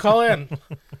culture. Call in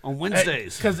on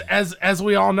Wednesdays. Because as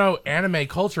we all know, anime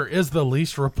culture is the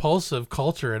least repulsive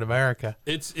culture in America.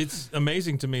 It's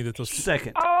amazing to me that those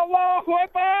second. Allah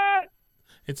Akbar!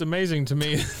 It's amazing to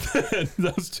me that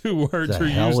those two words The are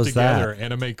hell used was together. that?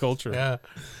 Anime culture.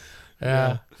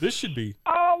 Yeah. This should be.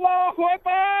 Allah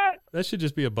Akbar! That should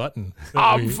just be a button. that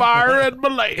I'm we- firing my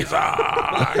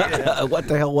laser. What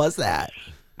the hell was that?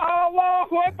 Allah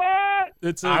Akbar!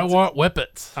 I want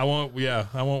whippets. I want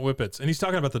whippets. And he's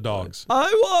talking about the dogs. I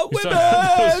want He's talking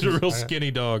about whippets. those real skinny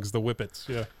dogs, the whippets.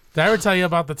 Yeah. Did I ever tell you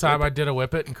about the time I did a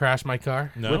whippet and crashed my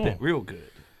car? No. Whip it real good.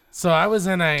 So I was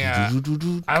in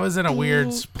a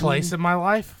weird place in my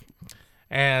life,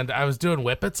 and I was doing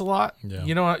whippets a lot. Yeah.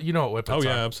 You know what whippets Oh are.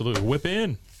 yeah, absolutely. Whip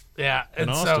in. Yeah, In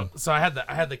and so Austin.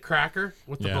 I had the cracker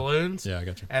with the Yeah. balloons. Yeah, I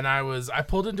got you. And I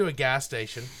pulled into a gas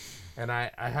station, and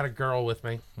I had a girl with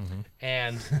me,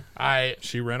 and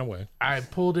She ran away. I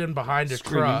pulled in behind a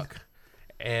Screaming. truck,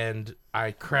 and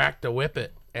I cracked a whippet,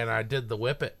 and I did the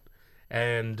whippet,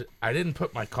 and I didn't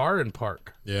put my car in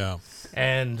park. Yeah.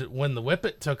 And when the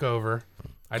whippet took over,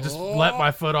 I just let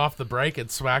my foot off the brake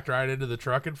and smacked right into the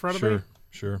truck in front of me.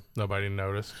 Sure. Nobody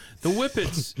noticed. The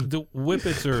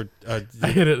whippets are. I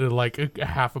hit it at like a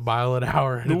half a mile an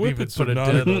hour. And The didn't even whippets put are a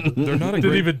not dent a- on it. they're not a Didn't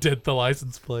great- even dent the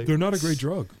license plate. They're not a great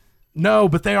drug. No,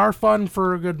 but they are fun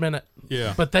for a good minute.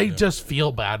 Yeah. But they Yeah. just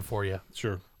feel bad for you.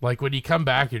 Sure. Like when you come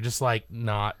back, you're just like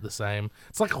not the same.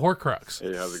 It's like a Horcrux.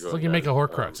 Hey, how's it It's going? like you make a guys?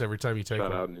 Horcrux every time you take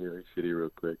Shout one. out New York City real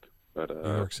quick. But,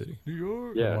 New York City. New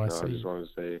York. Yeah, no, I NYC. just wanted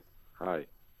to say hi.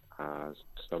 I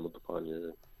stumbled upon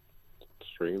your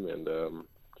stream and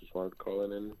just wanted to call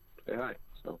in and say hi.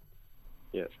 So,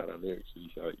 yeah, shout out New York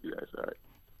City. Shout out you guys. All right.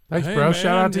 Thanks, Hey, bro. man,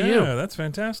 Shout out to you. Yeah, that's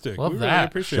fantastic. Love we that. Really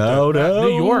appreciate Shout that. out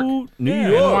New York. New Yeah.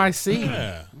 York. NYC.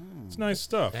 Yeah. It's nice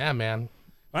stuff. Yeah, man.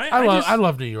 I I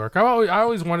love New York. I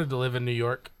always wanted to live in New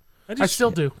York. I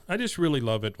still do. I just really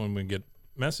love it when we get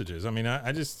messages. I mean,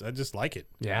 I just like it.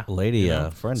 Yeah. Lady, You know?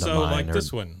 a friend of So mine. like her-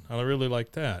 this one, I really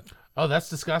like that. Oh, that's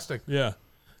disgusting. Yeah,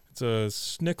 it's a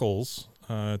Snickles.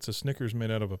 It's a Snickers made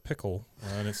out of a pickle,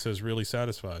 and it says "really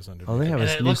satisfies" underneath. Oh, they have And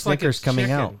a it new looks like Snickers it's coming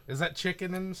chicken. out. Is that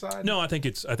chicken inside? No, I think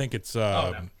it's. Oh,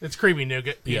 no. It's creamy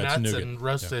nougat, Yeah, it's peanuts, nougat. and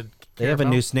roasted. They have a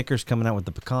caramel. new Snickers coming out with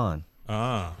the pecan.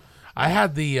 Ah, I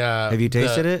had the. Have you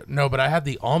tasted it? No, but I had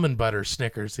the almond butter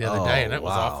Snickers the other day, and it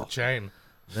was off wow. the chain.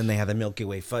 Then they have the Milky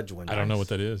Way fudge one. I don't know what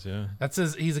that is. Yeah, That's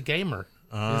his. He's a gamer.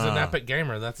 He's an epic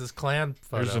gamer. That's his clan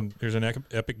photo. here's an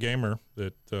epic gamer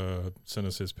that sent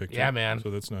us his picture. Yeah, man. So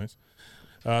that's nice.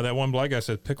 That one black guy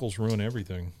said pickles ruin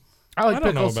everything. I like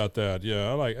don't know pickles. about that.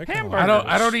 Yeah, I kinda like I don't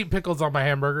pickles. eat pickles on my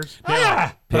hamburgers.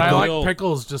 But Pickle- I like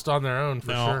pickles just on their own for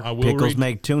Now, sure. I will Pickles read,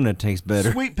 make tuna taste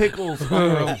better. Sweet pickles on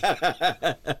their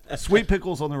own. Sweet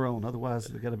pickles on their own. Otherwise,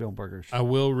 they got to be on burgers. I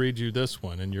will read you this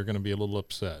one, and you're going to be a little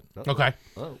upset. Okay.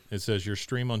 It says your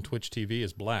stream on Twitch TV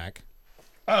is black.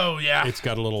 Oh yeah. It's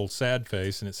got a little sad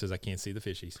face, and it says I can't see the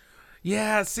fishies.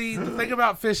 Yeah. See, the thing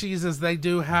about fishies is they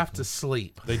do have to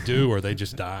sleep. They do, or they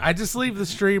just die. I just leave the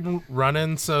stream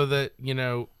running so that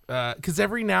because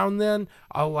every now and then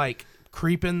I'll like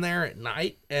creep in there at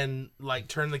night and like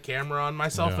turn the camera on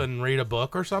myself Yeah. and read a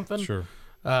book or something. Sure.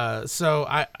 So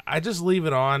I just leave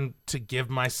it on to give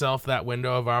myself that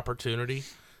window of opportunity.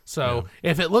 So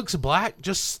if it looks black,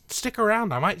 just stick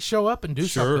around. I might show up and do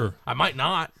Sure. something. I might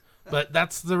not, but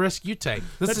that's the risk you take.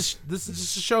 This is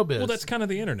just a showbiz. Well, that's kind of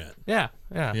the internet. yeah.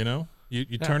 You know,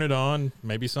 you turn it on,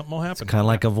 maybe something will happen. Kind of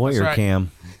like a voyeur right.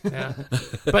 cam. Yeah.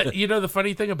 But the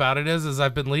funny thing about it is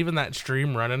I've been leaving that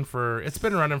stream running it's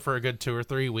been running for a good 2 or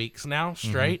 3 weeks now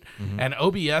straight. And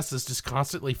OBS is just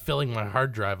constantly filling my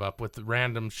hard drive up with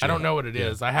random shit. I don't know what it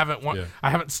is. I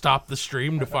haven't stopped the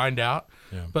stream to find out.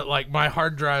 Yeah. But like my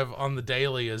hard drive on the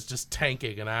daily is just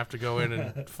tanking and I have to go in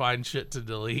and find shit to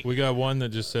delete. We got one that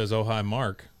just says, "Oh hi,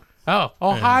 Mark,"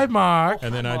 Hi Mark.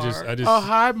 and then I just Oh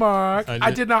hi Mark.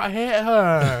 I did not hit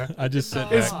her. I just sent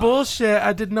It's back. bullshit.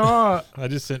 I did not. I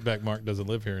just sent back. Mark doesn't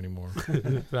live here anymore.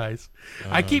 Nice.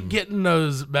 I keep getting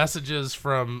those messages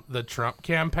from the Trump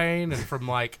campaign and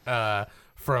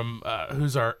from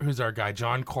who's our guy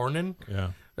John Cornyn. Yeah.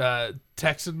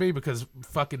 Texted me because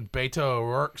fucking Beto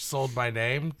O'Rourke sold my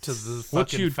name to the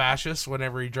fucking fascists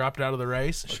whenever he dropped out of the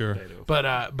race. Sure. But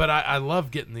I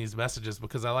love getting these messages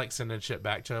because I like sending shit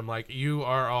back to him like, you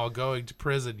are all going to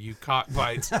prison, you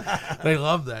cockbites. They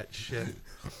love that shit.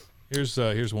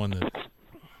 Here's one that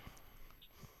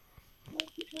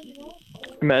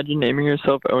Imagine naming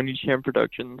yourself Oni-chan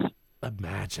Productions.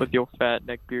 Imagine. With your fat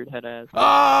neckbeard head ass.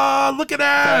 Oh, look at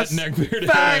us! Fat neckbeard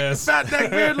ass. Fat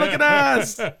neckbeard, look at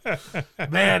us!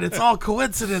 Man, it's all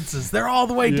coincidences. They're all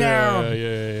the way down.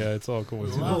 Yeah. It's all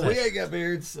coincidences. Well, we ain't got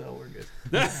beards, so we're good.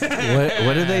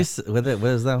 What did they? What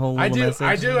is that whole? I little do. message?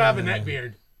 I do have a neck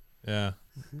beard. Yeah.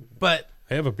 But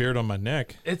I have a beard on my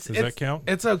neck. Does that count?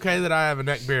 It's okay that I have a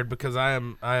neck beard because I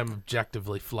am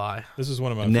objectively fly. This is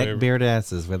one of my neck favorite. beard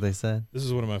asses. What they said. This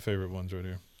is one of my favorite ones right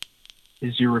here.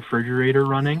 Is your refrigerator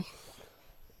running?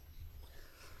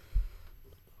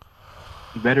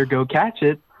 You better go catch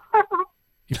it.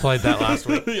 You played that last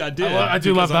week. I did. I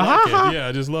do love because the I like it. Yeah,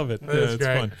 I just love it. Yeah, it's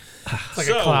great. fun. It's like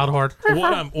a cloud horde.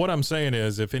 what I'm saying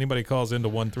is, if anybody calls into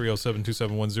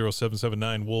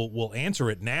 1-307-271-0779, we'll answer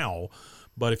it now.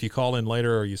 But if you call in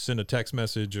later or you send a text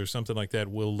message or something like that,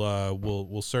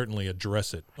 we'll certainly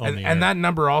address it on the air. And that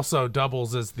number also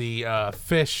doubles as the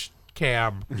fish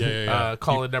cam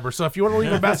call-in number. So if you want to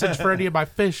leave a message for any of my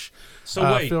fish, feel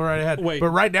right ahead. Wait.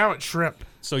 But right now it's shrimp.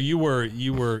 So you were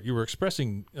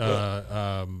expressing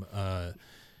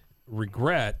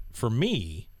regret for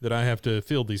me that I have to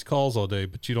field these calls all day,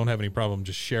 but you don't have any problem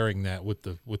just sharing that with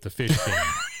the fish cam.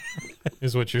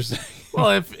 Is what you're saying?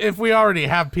 Well, if we already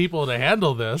have people to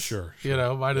handle this, sure.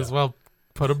 Might as well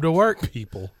put them to work.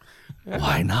 People.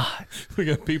 Why not? We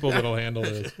got people that'll handle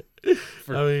this.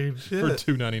 For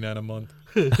 $2.99 a month.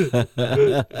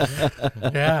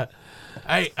 Yeah.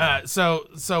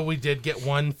 So we did get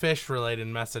one fish related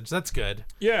message. That's good.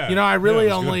 Yeah. I really it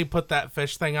was only good. put that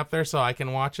fish thing up there so I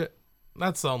can watch it.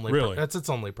 That's the only. Really? That's its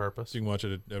only purpose. You can watch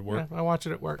it at work. Yeah, I watch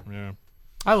it at work. Yeah.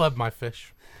 I love my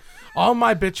fish. All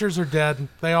my bitchers are dead.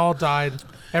 They all died.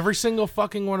 Every single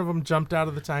fucking one of them jumped out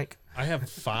of the tank. I have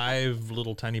 5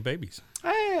 little tiny babies.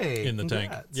 Hey, in the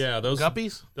tank. congrats. Yeah, those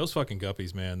guppies. Those fucking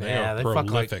guppies, man. They Yeah, are they fuck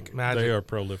like prolific. magic. They are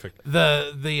prolific.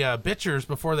 The bitchers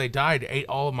before they died ate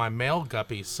all of my male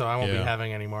guppies, so I won't be Yeah.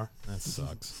 having any more. That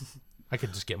sucks. I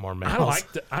could just get more males.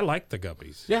 I like the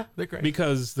guppies. Yeah, they're great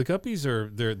because the guppies are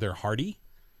they're hardy.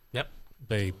 Yep.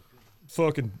 They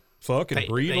fucking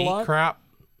breed a lot. Eat crap.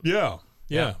 Yeah.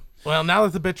 Well, now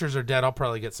that the bitchers are dead, I'll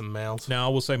probably get some males. Now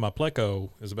I will say my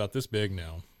pleco is about this big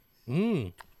now.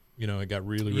 Mm. It got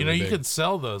really You big. could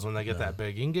sell those when they get that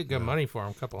big. You can get good money for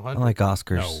them, a couple I $100. like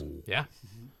Oscars. No. Yeah.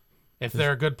 If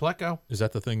they're a good pleco. Is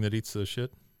that the thing that eats the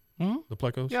shit? The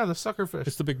plecos? Yeah, the suckerfish.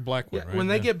 It's the big black one, right? When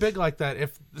they get big like that,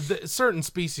 if certain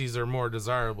species are more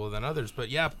desirable than others, but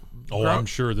yeah. Oh, I'm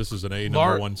sure this is an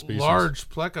number one species. Large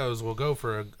plecos will go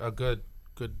for a good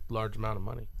large amount of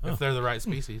money if they're the right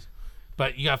species.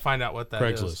 But you got to find out what that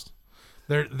is. Craigslist.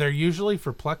 They're usually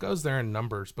for plecos. They're in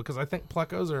numbers because I think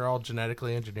plecos are all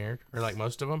genetically engineered, or like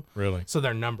most of them. Really? So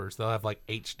they're numbers. They'll have like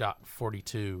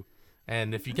H.42,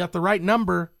 and if you got the right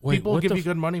number, people will what give the you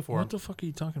good money for What them. the fuck are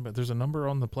you talking about? There's a number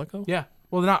on the pleco? Yeah.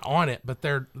 Well, they're not on it, but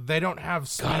they don't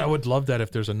have. God, I would love that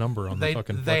if there's a number on the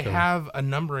fucking pleco. They have a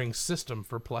numbering system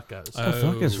for plecos. What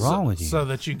the fuck is wrong with you? So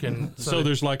that you can. So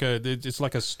there's it's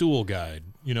like a stool guide,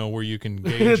 where you can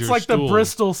gauge It's your like stool. the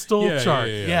Bristol stool chart.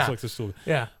 Yeah. It's like the stool.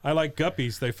 Yeah. I like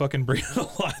guppies. They fucking breed a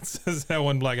lot. Says that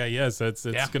one like, yes, it's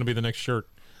going to be the next shirt.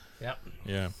 Yep.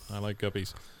 Yeah, I like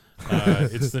guppies.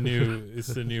 It's the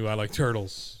new I like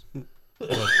turtles.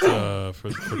 But,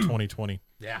 for 2020.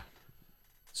 Yeah.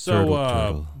 So,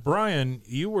 Turtle. Brian,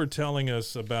 you were telling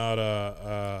us about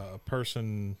a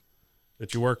person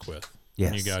that you work with when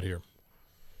you Yes. got here.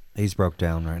 He's broke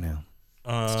down right now.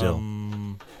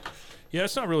 Still. Yeah,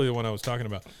 it's not really the one I was talking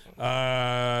about.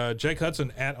 Jake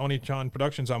Hudson at Oni-chan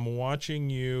Productions. I'm watching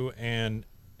you and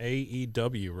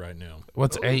AEW right now.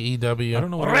 What's AEW? I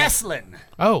don't know what Wrestling.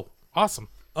 Oh, awesome.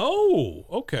 Oh,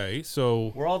 okay.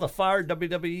 So We're all the fired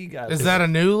WWE guys. Is that a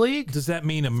new league? does that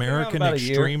mean American about a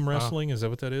year. Extreme Wrestling? Is that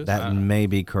what that is? That may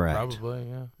be correct. Probably,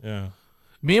 yeah. Yeah.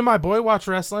 Me and my boy watch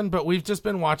wrestling, but we've just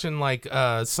been watching like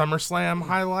SummerSlam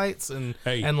highlights and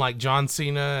like John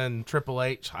Cena and Triple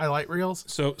H highlight reels.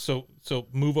 So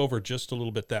move over just a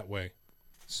little bit that way.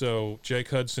 So Jake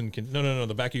Hudson can no,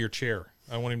 the back of your chair.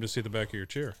 I want him to see the back of your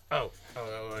chair. Oh,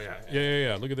 yeah.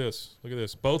 Yeah. Look at this.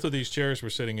 Both of these chairs we're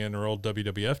sitting in are old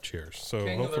WWF chairs. So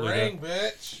King of the hopefully Ring,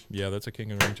 bitch. Yeah, that's a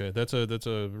King of the Ring chair. That's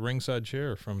a ringside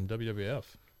chair from WWF.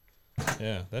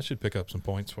 Yeah, that should pick up some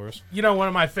points for us. One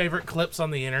of my favorite clips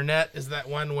on the internet is that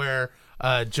one where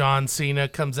John Cena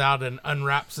comes out and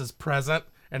unwraps his present,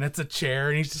 and it's a chair,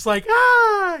 and he's just like,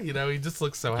 ah! He just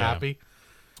looks so happy.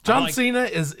 John Cena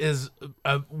is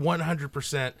a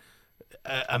 100%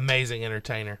 amazing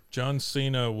entertainer. John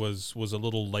Cena was a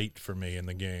little late for me in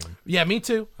the game. Yeah, me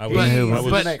too. I was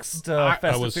the next Fast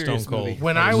and was Furious stone cold. movie.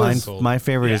 When I was My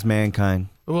favorite is Mankind.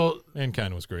 well,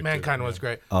 Mankind was great. Mankind too. was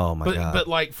great. Oh my god! But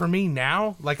like for me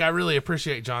now, like I really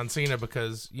appreciate John Cena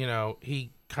because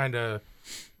he kind of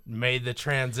made the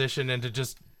transition into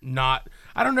just not.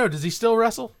 I don't know. Does he still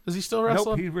wrestle? Does he still wrestle?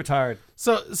 Nope, he retired.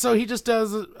 So he just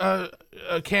does a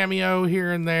cameo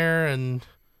here and there, and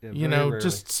very rarely.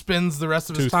 just spends the rest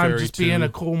of his Tooth time Fairy just being 2. a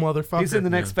cool motherfucker. He's in the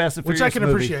next Fast and Which Furious I can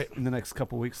movie appreciate. in the next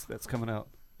couple weeks. That's coming out.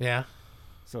 Yeah.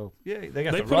 So yeah, they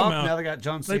got They The put Rock. him out. Now they got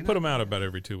John Cena. They put him out about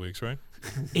every 2 weeks, right?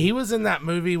 He was in that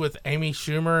movie with Amy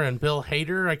Schumer and Bill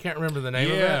Hader. I can't remember the name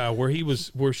of it. Yeah,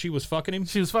 where she was fucking him.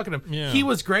 She was fucking him. Yeah. He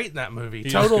was great in that movie. He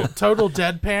is Total good. total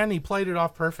deadpan. He played it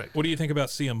off perfect. What do you think about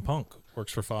CM Punk?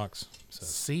 Works for Fox. So.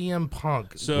 CM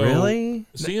Punk. So Really?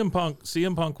 CM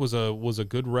Punk was a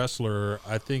good wrestler.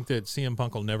 I think that CM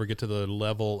Punk will never get to the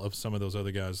level of some of those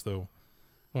other guys, though.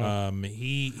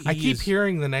 I keep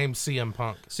hearing the name CM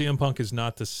Punk. CM Punk is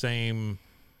not the same.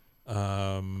 He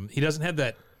doesn't have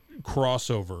that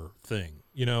crossover thing,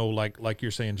 like you're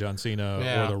saying, John Cena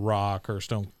or The Rock or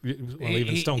Stone. Well,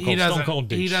 even Stone Cold. Stone Cold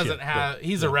did He doesn't shit, have. but-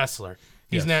 He's a wrestler.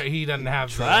 He's Yes. he doesn't have.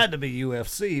 Tried to be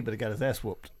UFC, but he got his ass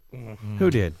whooped. Who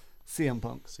did? CM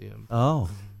Punk. CM. Oh,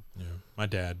 Yeah, my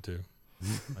dad too.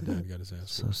 My dad got his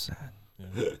ass. so whooped. sad.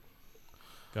 Yeah.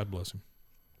 God bless him.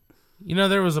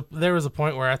 There was a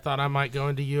point where I thought I might go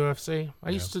into UFC. I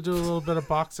used to do a little bit of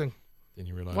boxing. Then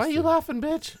you realize Why are you the laughing,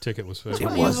 bitch? ticket was fake.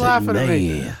 Why are you laughing at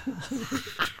me?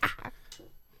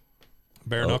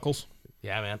 Bare knuckles,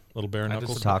 Yeah, man. little bare I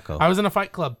knuckles. just- Taco. I was in a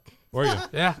fight club. Were you?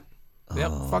 Yeah.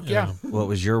 Yep. Fuck yeah. What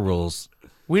was your rules?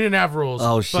 We didn't have rules.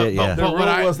 Oh, shit, yeah. The But rule what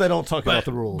I- was they don't talk about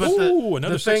the rules. but Ooh,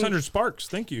 another the thing- 600 sparks.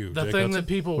 Thank you. The Jake thing Hudson. that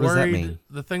people What does that worried, mean?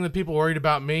 the thing that people worried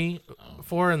about me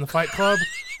for in the fight club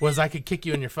was I could kick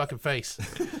you in your fucking face.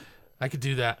 I could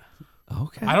do that.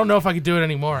 Okay. I don't know if I could do it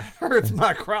anymore, Hurts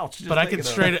my crouch. just but I thinking could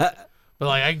of straight it. But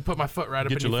like I can put my foot right up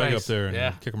Get in your your leg face. up there and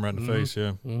yeah, kick him right in the face.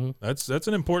 Yeah, that's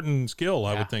an important skill,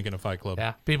 I would think, in a fight club.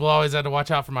 yeah. People always had to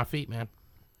watch out for my feet, man.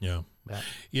 Yeah.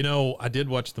 Yeah. I did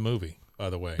watch the movie,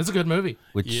 by the way. It's a good movie.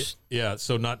 Which Yeah,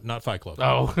 so not Fight Club.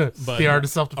 Oh, but The Art of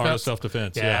Self-Defense. Art of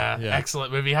Self-Defense. Yeah, Yeah,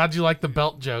 excellent movie. How'd you like the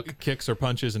belt joke? Kicks or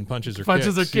punches, and punches or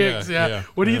Punches kicks. or kicks. Yeah.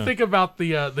 What do you think about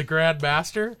the Grand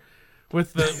Master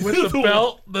with the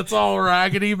belt that's all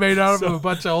raggedy, made out of a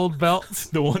bunch of old belts?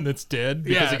 The one that's dead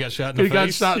because he got shot in the He got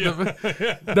face. shot in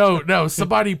the No,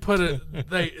 somebody put it.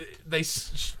 They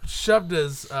shoved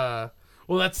his.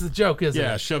 Well, that's the joke, isn't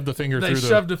Yeah, it? shoved the finger They through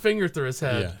shoved a finger through his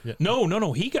head. Yeah.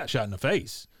 No. He got shot in the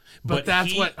face. But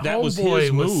that's what that was Homeboy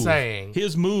his was move. saying.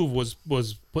 His move was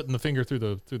putting the finger through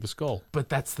the skull. But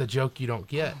that's the joke you don't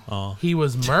get. He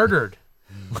was murdered.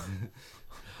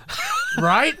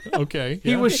 Right? Okay.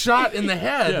 He yeah. was shot in the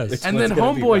head, Yes. and what's then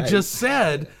gonna be Homeboy right. just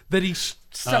said that he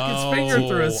stuck his finger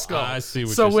through his skull. I see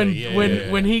what so you're when saying.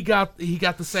 Yeah. when he got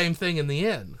the same thing in the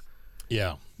end.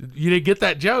 Yeah. You didn't get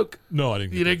that joke. No, I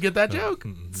didn't. You didn't get that No. joke.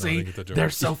 No, I See, didn't get that joke. they're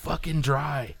so fucking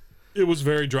dry. It was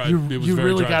very dry. You, it was you very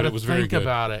really dry, got but to it was very think good.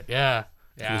 about it. Yeah,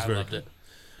 yeah, was I very loved good.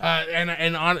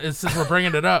 it. Since we're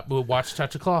bringing it up, we'll watch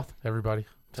Touch of Cloth, everybody.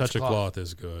 Touch of Cloth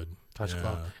is good. Touch of Yeah.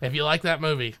 Cloth. If you like that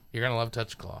movie, you're gonna love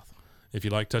Touch of Cloth. If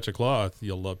you like Touch of Cloth,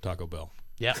 you'll love Taco Bell.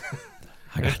 Yep.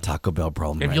 I got a Taco Bell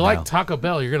problem If right you like now. Taco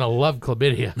Bell, you're gonna love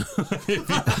chlamydia.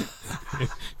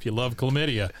 If you love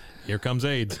chlamydia, here comes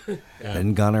AIDS. Yeah.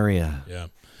 And gonorrhea.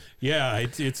 Yeah,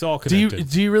 it's all do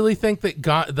connected. you really think that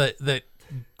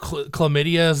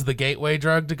chlamydia is the gateway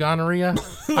drug to gonorrhea?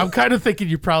 I'm kind of thinking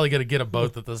you're probably gonna get them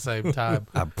both at the same time.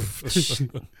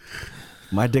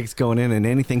 My dick's going in, and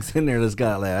anything's in there that's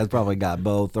probably got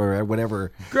both or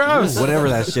whatever. Gross. Whatever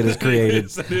that shit is created.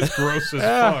 That is gross as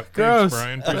Yeah, fuck. gross. Thanks,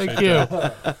 Brian. Thank Appreciate you.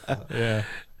 that. Yeah.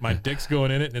 My dick's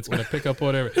going in it, and it's going to pick up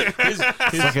whatever. His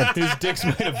dick's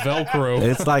made of Velcro.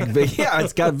 It's like, yeah,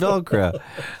 it's got Velcro.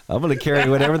 I'm gonna carry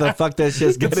whatever the fuck that shit's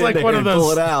It's getting like in one there of and those.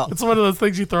 pull it out. It's one of those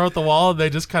things you throw at the wall and they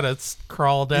just kind of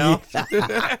crawl down.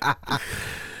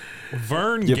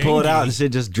 Vern You pull it Gange, out and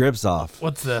shit just drips off.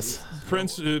 What's this?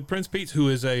 Prince Pete, who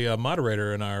is a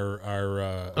moderator in our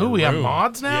Oh, we have room.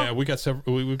 mods now? Yeah, we got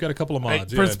several. We've got a couple of Hey,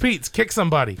 mods. Prince Pete's, kick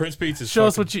somebody. Prince Pete's is show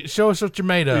us fucking- what you're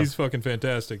made of. He's fucking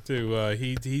fantastic too.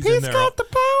 He's He's in there. got the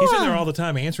power. He's in there all the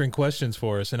time answering questions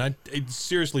for us, and I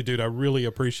seriously, dude, I really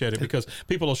appreciate it because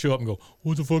people will show up and go,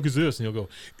 "What the fuck is this?" And you'll go,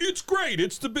 "It's great.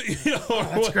 It's the big." You know,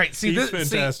 That's great. See, he's this,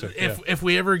 fantastic. See, if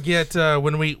we ever get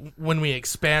when we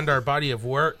expand our body of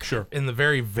work, Sure. in the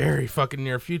very very fucking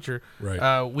near future,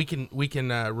 Right. we can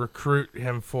recruit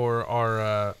him for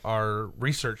our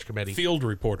research committee. Field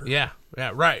reporter. Yeah.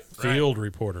 Yeah, right. Field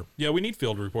reporter. Yeah, we need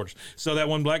field reporters. So that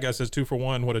one black guy says 2 for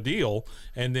 1. What a deal.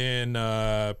 And then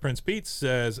Prince Pete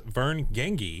says Vern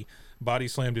Gengi body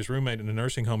slammed his roommate in a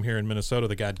nursing home here in Minnesota.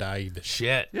 The guy died.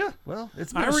 Shit. Yeah, well,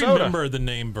 it's I Minnesota. remember the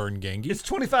name Vern Gengi. It's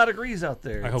 25 degrees out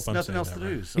there. I hope It's I'm nothing saying else that to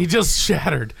right. do. So. He just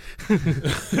shattered.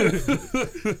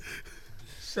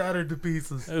 Shattered to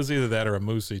pieces. It was either that or a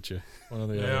moose eat you. One or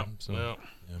the Yeah, other. So, yeah.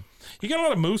 yeah. You got a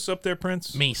lot of moose up there,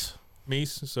 Prince? Meese.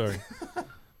 Meese? Sorry.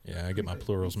 Yeah, I get my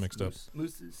plurals mixed up.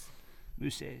 Mooses.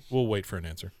 Mooses. We'll wait for an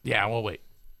answer. Yeah, we'll wait.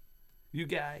 You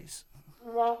guys.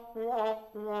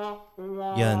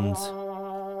 Yuns.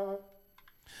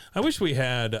 I wish we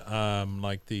had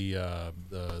like the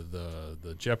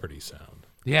Jeopardy sound.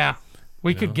 Yeah,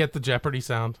 we You could know? get the Jeopardy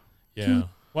sound. Yeah.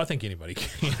 Well, I think anybody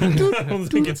can. I don't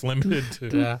think it's limited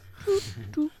to. Yeah.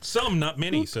 Some, not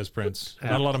many, says Prince.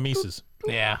 Yeah. Not a lot of Mises.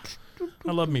 Yeah.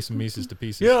 I love me some Mises to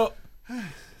pieces. Yeah.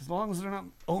 As long as they're not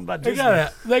owned by They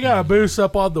Disney. got a booth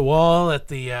up on the wall at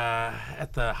the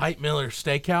Hype Miller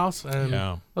Steakhouse, and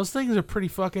Yeah. those things are pretty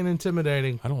fucking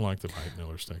intimidating. I don't like the Hype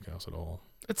Miller Steakhouse at all.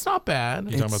 It's not bad.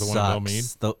 You talking about the one in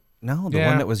Belmead? No, the Yeah.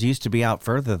 one that was used to be out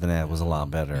further than that was a lot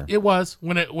better. It was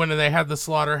when they had the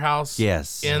slaughterhouse.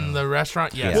 Yes. In the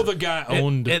restaurant. Yes. Well, the guy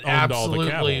owned It owned all the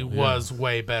absolutely cattle. was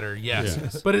way better. Yes.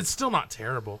 Yes. But it's still not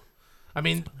terrible. I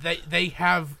mean, they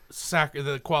have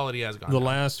the quality has gone The down.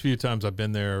 last few times I've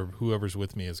been there, whoever's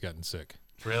with me has gotten sick.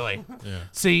 Really? Yeah.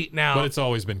 See, now. But it's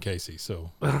always been Casey,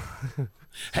 so.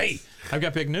 Hey, I've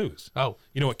got big news. Oh.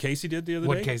 You know what Casey did the other day?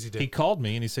 What Casey did? He called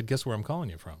me and he said, guess where I'm calling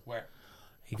you from? Where?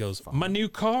 He goes, my new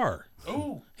car.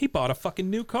 Oh. He bought a fucking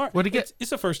new car. What'd he get? It's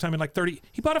the first time in like 30.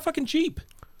 He bought a fucking Jeep.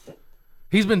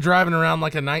 He's been driving around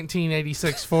like a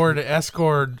 1986 Ford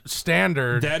Escort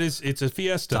Standard. It's a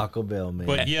Fiesta. Taco Bell, man.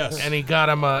 But yes. And he got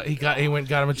him a got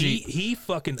him a Jeep. He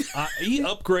fucking he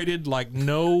upgraded like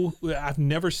no. I've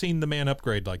never seen the man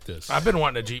upgrade like this. I've been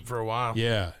wanting a Jeep for a while.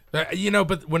 Yeah. But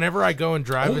whenever I go and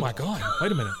drive Oh it, my God! Wait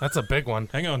a minute. that's a big one.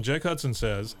 Hang on. Jake Hudson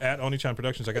says at Onichan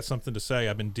Productions, I got something to say.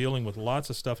 I've been dealing with lots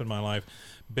of stuff in my life.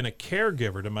 Been a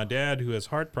caregiver to my dad who has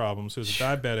heart problems, who's a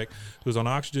diabetic, who's on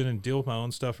oxygen, and deal with my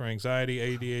own stuff for anxiety,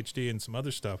 ADHD, and some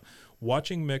other stuff.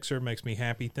 Watching Mixer makes me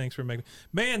happy. Thanks for making.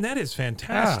 Man, that is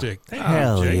fantastic. Thank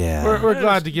Hell you, Jake. yeah. We're That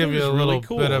glad is- to give that you is a really little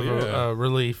cool, bit of yeah. a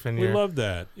relief in We your. love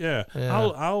that. Yeah. Yeah.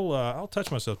 I'll touch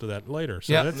myself to that later.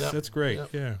 So Yep, that's great.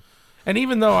 yep. Yeah. And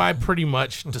even though I pretty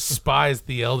much despise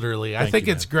the elderly, I Thank think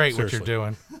you, it's man. great Seriously. what you're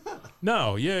doing.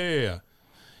 No. Yeah.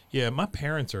 Yeah, my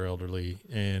parents are elderly,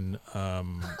 and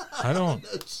I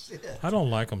don't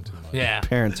like them too much. Yeah,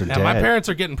 Parents are yeah, dead. my parents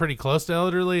are getting pretty close to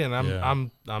elderly, and Yeah.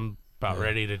 I'm about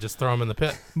ready to just throw them in the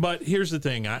pit. But here's the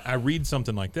thing: I read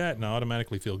something like that, and I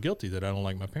automatically feel guilty that I don't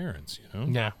like my parents. You know?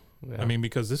 Yeah. I mean,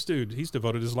 because this dude, he's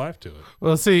devoted his life to it.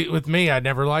 Well, see, with me, I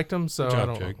never liked them, so Good job,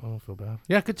 I Jake. don't feel bad.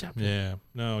 Yeah, good job. Yeah.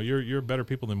 No, you're better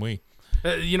people than we.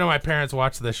 My parents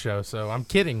watch this show, so I'm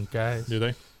kidding, guys. Do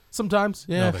they? Sometimes,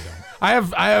 yeah. No, they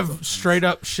don't. I have straight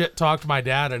up shit talked my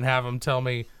dad and have him tell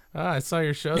me, I saw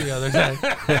your show the other day.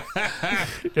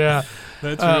 Yeah,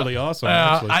 That's really awesome.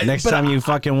 Actually. Next time you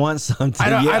fucking want something,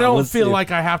 I don't let's feel do it.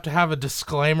 like I have to have a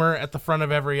disclaimer at the front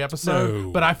of every episode,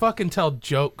 No. but I fucking tell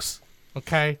jokes.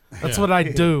 Okay, that's Yeah. what I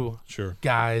do. Sure.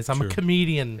 Guys, I'm Sure. a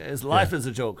comedian. His life is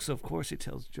a joke, so of course he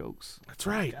tells jokes. That's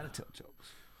right. Gotta tell jokes.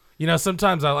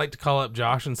 Sometimes I like to call up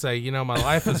Josh and say, my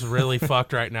life is really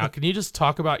fucked right now. Can you just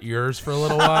talk about yours for a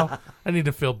little while? I need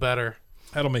to feel better.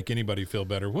 That'll make anybody feel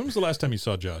better. When was the last time you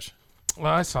saw Josh?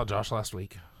 Well, I saw Josh last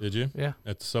week. Did you? Yeah.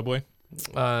 At the subway?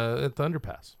 At the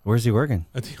underpass. Where's he working?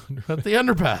 At the underpass. At the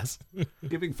underpass.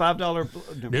 Giving $5.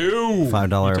 No.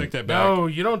 $5. You take that back. No,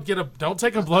 you don't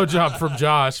take a blowjob from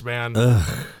Josh, man.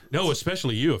 No,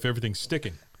 especially you if everything's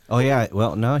sticking. Oh yeah.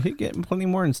 Well, no, he's getting plenty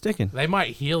more than sticking. They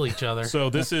might heal each other. So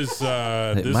this is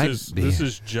might be. this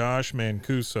is Josh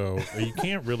Mancuso. You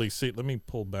can't really see. Let me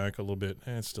pull back a little bit.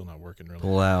 It's still not working really.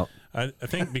 Pull out. I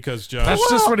think because Josh. That's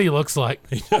just what he looks like.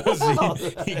 He does.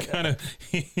 He kind of.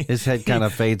 His head kind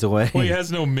of fades away. Well, he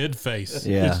has no mid face.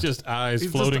 Yeah. It's just eyes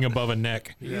He's floating just above a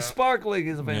neck. He's sparkling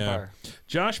as a vampire. Yeah.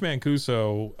 Josh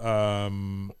Mancuso.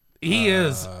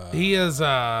 He's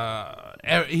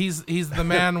the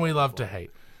man we love to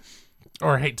hate.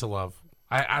 Or hate to love.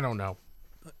 I don't know.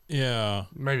 Yeah.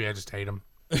 Maybe I just hate him.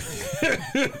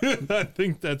 I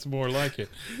think that's more like it.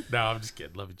 No, I'm just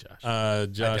kidding. Love you, Josh.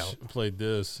 Josh played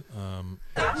this.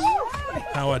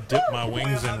 How I dip my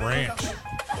wings in ranch.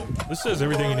 This says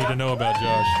everything you need to know about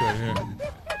Josh right here.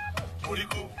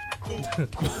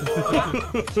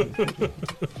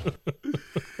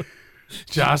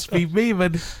 Josh be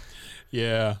memeing.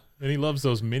 Yeah. And he loves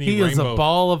those mini He rainbow. is a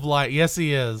ball of light. Yes,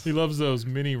 he is. He loves those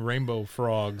mini rainbow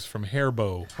frogs from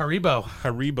Haribo.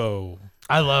 Haribo.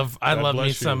 I love me bless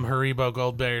you. some Haribo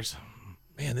Gold Bears.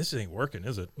 Man, this ain't working,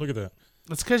 is it? Look at that.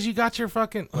 It's because you got your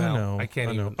fucking. Well, I know. I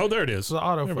can't even. Oh, there it is. It's the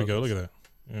autofocus. There we go. Look at that.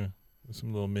 Yeah,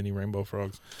 some little mini rainbow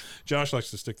frogs. Josh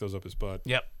likes to stick those up his butt.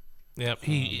 Yep.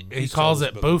 He he's calls told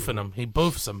it us about boofing them. He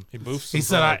boofs them. He boofs. He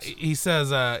some said frogs.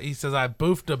 he says I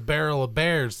boofed a barrel of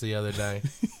bears the other day.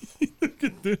 Look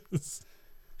at this.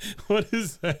 What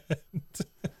is that?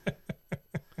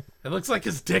 It looks like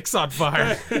his dick's on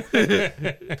fire.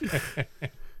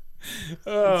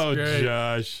 Oh, great.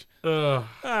 Josh.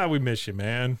 We miss you,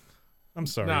 man. I'm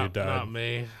sorry you died. Not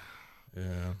me. Yeah.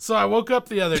 So I woke up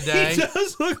the other day. He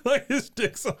does look like his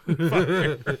dick's on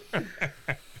fire.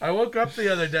 I woke up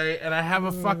the other day and I have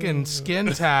a fucking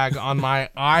skin tag on my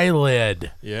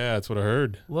eyelid. Yeah, that's what I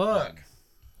heard. Look.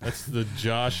 That's the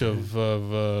Josh of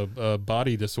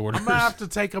body disorders. I'm gonna have to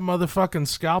take a motherfucking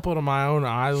scalpel to my own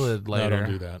eyelid later. No,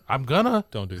 don't do that. I'm gonna.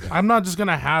 Don't do that. I'm not just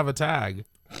gonna have a tag.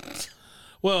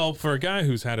 Well, for a guy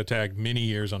who's had a tag many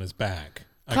years on his back,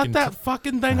 Cut that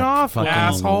fucking thing off, fucking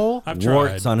asshole. I've tried.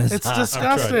 warts on his It's eye.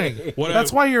 disgusting.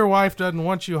 That's why your wife doesn't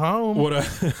want you home. What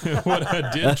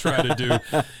I did try to do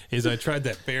is I tried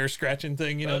that bear scratching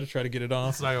thing, to try to get it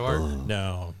off. It's not gonna work.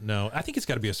 No. I think it's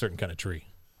got to be a certain kind of tree.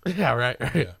 Yeah, right.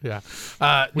 Yeah. We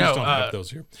No, just don't have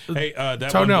those here. Hey, that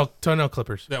toenail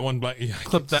clippers. That one black. Yeah,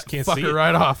 Clip that can't see fucker it.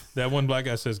 right off. That one black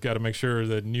guy says, "Got to make sure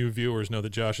that new viewers know that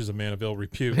Josh is a man of ill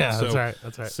repute." Yeah, so, that's right.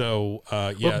 That's right. So,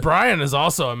 yeah, Well, Brian is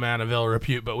also a man of ill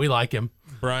repute, but we like him.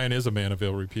 Brian is a man of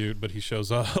ill repute, but he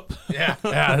shows up. Yeah,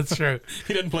 that's true.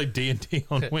 He doesn't play D&D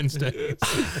on Wednesdays.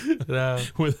 No.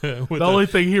 with The only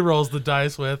thing he rolls the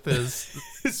dice with is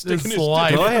sticking his his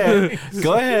life. Go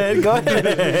ahead. Go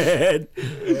ahead.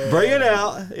 Bring it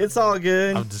out. It's all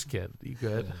good. I'm just kidding. You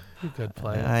good? You good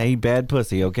player. I eat bad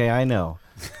pussy, okay? I know.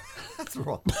 That's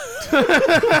wrong.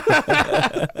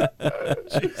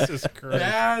 Jesus Christ.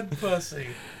 Bad pussy.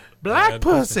 Black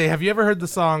pussy. Have you ever heard the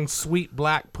song "Sweet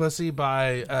Black Pussy"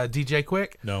 by DJ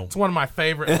Quick? No. It's one of my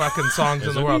favorite fucking songs in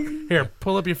Is the it? world. Here,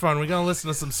 pull up your phone. We're gonna listen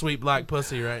to some "Sweet Black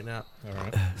Pussy" right now. All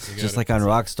right. Just like on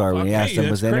Rockstar when he asked him,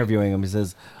 was interviewing him, he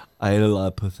says, I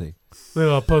love pussy.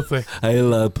 Pussy. I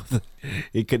love pussy.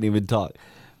 He couldn't even talk.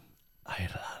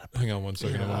 Hang on one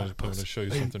second. I want to show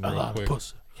you something real quick.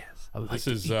 Pussy. Yes. I like This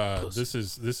to is eat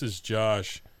pussy. this is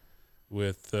Josh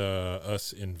with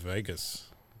us in Vegas.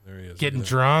 There he is. Getting Look at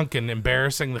drunk and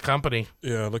embarrassing the company. that.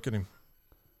 Yeah, look at him.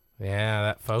 Yeah,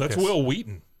 that focus. That's Will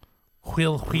Wheaton.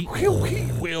 Will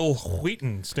Wheaton. Will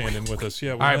Wheaton standing with us.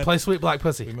 Yeah. All right, play "Sweet Black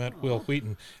Pussy." We met Will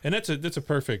Wheaton, and that's a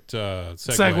perfect segue.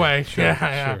 Segue.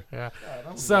 Sure, Yeah.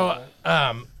 So,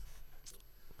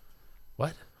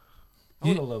 what? I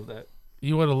would have loved that.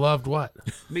 You would have loved what?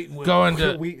 Meeting with going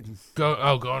Will to Wheaton.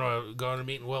 going to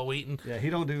meeting Will Wheaton. Yeah, he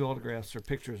don't do autographs or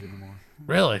pictures anymore.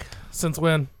 Really? Since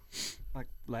when? Like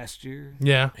last year.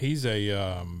 Yeah. He's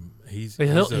a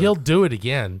He'll do it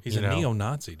again. He's a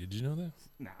neo-Nazi. Did you know that?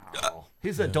 No.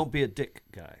 He's a don't be a dick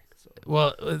guy. So.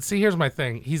 Well, see, here's my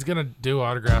thing. He's gonna do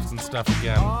autographs and stuff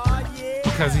again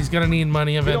because he's gonna need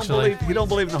money eventually. He don't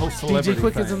believe in the whole celebrity DJ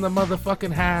Quick thing. is in the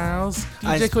motherfucking house.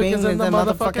 I DJ Quick is swing in the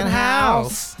motherfucking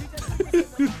house.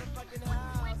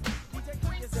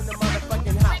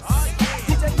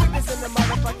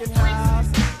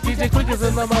 DJ Quick is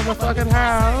in the motherfucking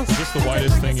house. Is this the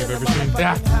whitest thing you've ever seen?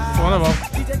 Yeah, it's one of them.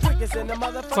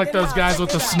 It's like those guys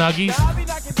with the snuggies.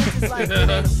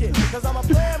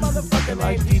 Fucking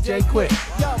like DJ Quick.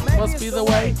 Must be the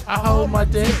way I hold my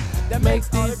dick that makes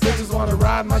these bitches want to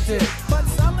ride my dick.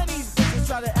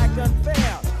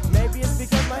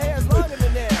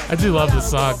 I do love this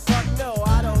song.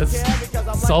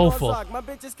 It's soulful.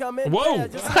 Whoa!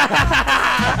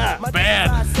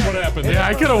 Bad. What happened? Yeah,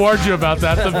 I could have warned you about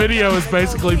that. The video is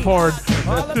basically porn.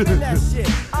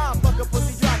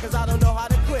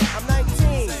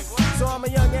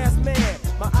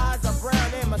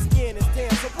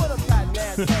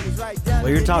 Well,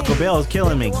 your Taco Bell is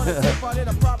killing me. Too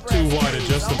wide.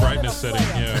 Adjust the brightness setting.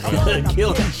 Yeah.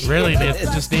 Killing. Really, they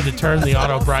just need to turn the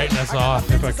auto brightness off.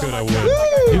 If I could, I would.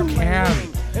 You can.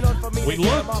 We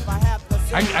looked.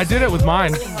 I did it with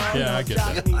mine. Yeah, I get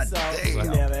that.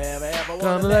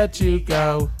 Gonna let you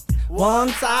go.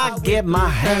 Once I get my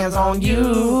hands on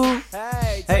you.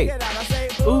 Hey.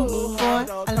 Ooh, boy,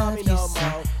 I love you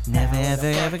so. Never, ever,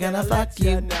 ever gonna fuck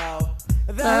you.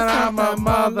 That I'm a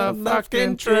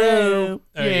motherfucking true.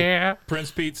 Hey, Yeah.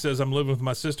 Prince Pete says, I'm living with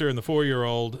my sister and the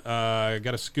 4-year-old. I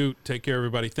got to scoot. Take care,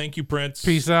 everybody. Thank you, Prince.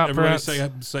 Peace out, everybody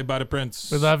Prince. say bye to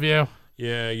Prince. We love you.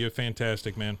 Yeah, you're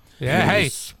fantastic, man. Yeah, hey,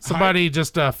 somebody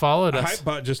just followed us.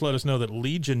 Hypebot just let us know that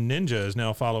Legion Ninja is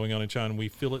now following on each other, and we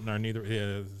feel it in our neither.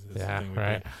 Yeah, that's the thing we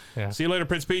right. do. Yeah. See you later,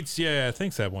 Prince Pete's. Yeah,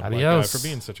 thanks that one black guy Adios. for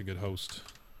being such a good host.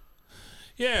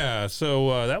 Yeah,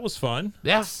 so that was fun.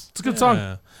 Yeah, it's a good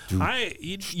song.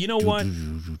 You know what?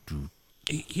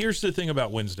 Here's the thing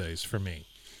about Wednesdays for me.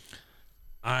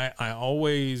 I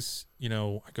always,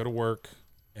 I go to work.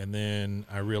 And then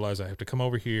I realize I have to come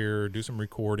over here, do some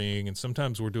recording, and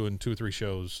sometimes we're doing 2 or 3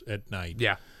 shows at night.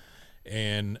 Yeah.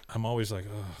 And I'm always like,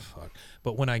 oh, fuck.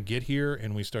 But when I get here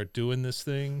and we start doing this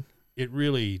thing, it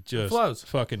really just flows.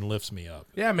 Fucking lifts me up.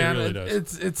 Yeah, man. It really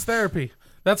does. It's therapy.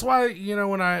 That's why,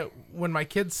 when my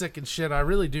kid's sick and shit, I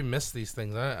really do miss these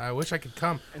things. I wish I could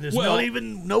come. And there's not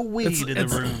even no weed in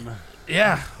the room.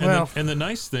 Yeah, and the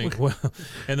nice thing,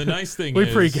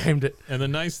 we pre-gamed it. And the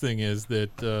nice thing is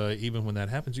that even when that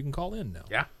happens, you can call in now.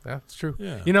 Yeah, it's true.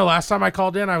 Yeah. Last time I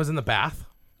called in, I was in the bath.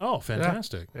 Oh,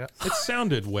 fantastic! Yeah. It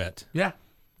sounded wet. Yeah.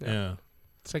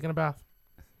 Taking a bath.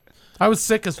 I was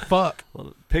sick as fuck.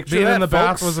 Well, picture being that, in the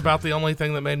bath folks. was about the only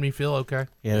thing that made me feel okay.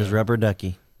 Yeah, there's rubber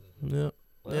ducky. Yeah.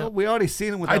 Well, we already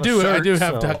seen him without I do a shirt,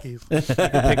 have so duckies. you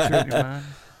can picture it in your mind.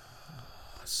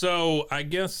 So I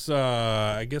guess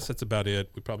that's about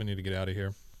it. We probably need to get out of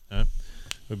here. Huh?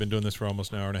 We've been doing this for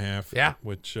almost an hour and a half. Yeah,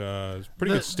 which is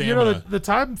pretty good stamina. The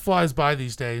time flies by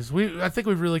these days. I think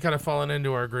we've really kind of fallen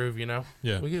into our groove.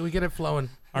 Yeah, we get it flowing.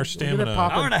 Our stamina. An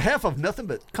hour and a half of nothing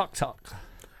but cock talk.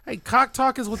 Hey, cock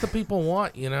talk is what the people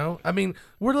want. I mean,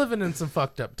 we're living in some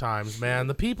fucked up times, man.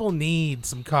 The people need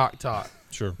some cock talk.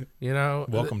 Sure.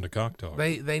 Welcome to Cock Talk.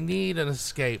 They need an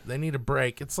escape. They need a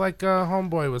break. It's like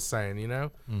Homeboy was saying,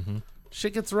 Mm-hmm.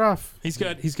 Shit gets rough. He's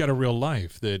got a real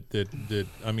life that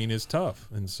is tough,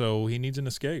 and so he needs an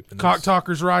escape. And cock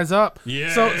talkers rise up.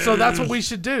 Yeah. So that's what we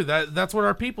should do. That's what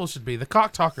our people should be. The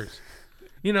cock talkers.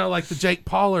 Like the Jake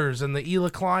Paulers and the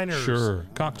Ela Kleiners. Sure.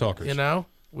 Cock talkers.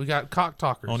 We got cock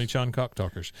talkers. Oni-chan cock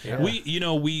talkers. Yeah.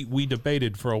 We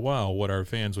debated for a while what our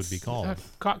fans would be called.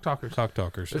 Cock talkers. Cock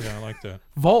talkers. Yeah, I like that.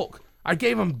 Volk. I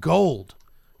gave him gold.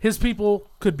 His people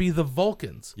could be the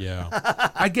Vulcans. Yeah.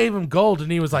 I gave him gold, and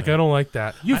he was like, I don't like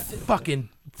that. You fuck you,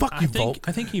 Volk.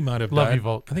 I think he might have Love died. you,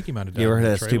 Volk. I think he might have died. You ever in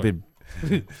heard the that trailer.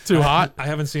 stupid? Too hot? I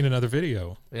haven't seen another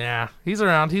video. Yeah, he's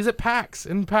around. He's at PAX.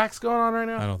 Isn't PAX going on right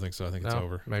now? I don't think so. I think it's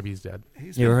over. Maybe he's dead.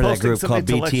 You ever heard of that group called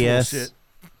BTS? Shit,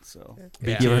 so.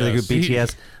 You ever heard of the group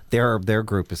BTS? Their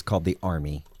group is called the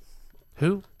Army.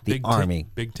 Who? The Army.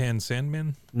 Big Tan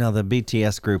Sandmen? No, the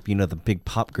BTS group. The big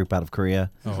pop group out of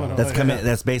Korea. Oh. That's coming.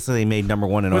 That's basically made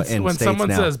 #1 in when States someone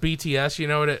now. says BTS, you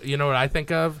know what I think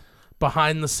of?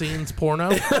 Behind the scenes porno.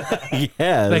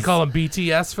 Yes. They call them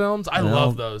BTS films. I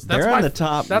love those. That's they're my on the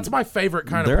top. That's my favorite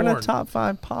kind they're of porn. in the top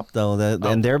 5 pop though,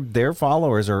 and their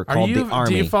followers are called the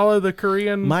Army. Do you follow the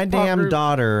Korean? My pop damn group?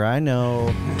 daughter, I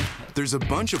know. There's a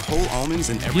bunch of whole almonds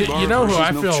in every bar You know of who I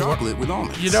Hershey's feel milk chocolate with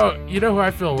almonds. You know who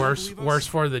I feel worse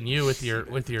for than you with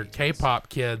your K-pop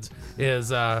kids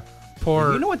is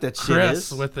poor You know what that shit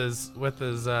Chris is? with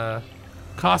his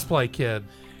cosplay kid.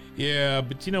 Yeah,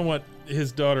 but you know what?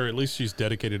 His daughter, at least she's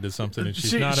dedicated to something, and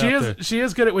she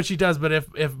is good at what she does. But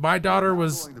if my daughter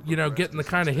was getting the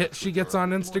kind of hit she gets on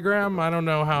Instagram, I don't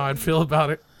know how I'd feel about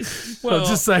it. Well, I'm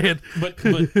just saying. But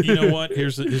you know what?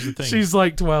 Here's the thing. She's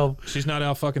like 12. She's not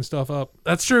out fucking stuff up.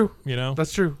 That's true.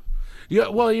 That's true. Yeah.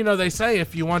 Well, they say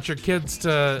if you want your kids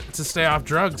to stay off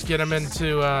drugs, get them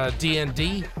into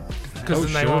D&D, because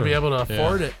then they won't be able to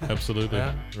afford it. Absolutely.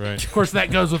 Yeah. Right. Of course,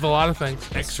 that goes with a lot of things.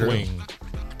 X-Wing.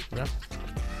 Yeah.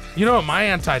 You know what my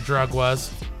anti-drug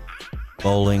was?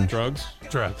 Bowling. Drugs?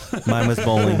 Drugs. Mine was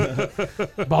bowling.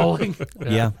 Bowling?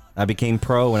 Yeah. I became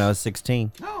pro when I was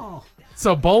 16.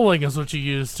 So bowling is what you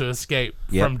use to escape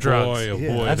from drugs.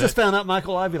 Boy, I just found out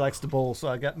Michael Ivy likes to bowl, so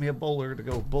I got me a bowler to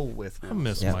go bowl with. I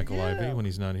miss Michael Ivy when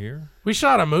he's not here. We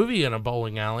shot a movie in a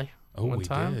bowling alley. Oh, one we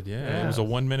time. did, yeah. It was a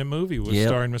 1-minute movie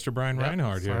starring Mr. Brian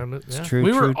Reinhardt here. It's true,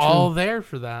 we were true, all true. there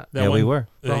for that. We were.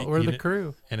 We're the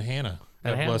crew. And Hannah.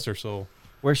 And God Hannah. bless her soul.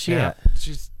 Where's she at?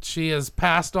 She has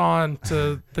passed on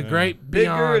to the great Bigger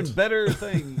beyond and better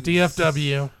things.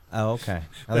 DFW. Oh, okay.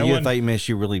 That I one- thought you meant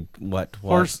you really what?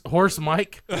 Horse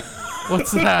Mike.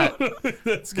 What's that?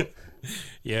 That's good.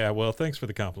 Yeah, well, thanks for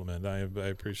the compliment. I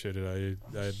appreciate it.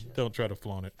 I don't try to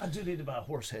flaunt it. I do need to buy a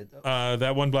horse head, though.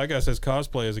 That one black guy says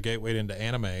cosplay is a gateway into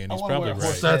anime, and he's wanna probably wear a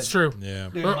horse right. head. That's true. Yeah.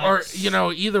 Dude, Or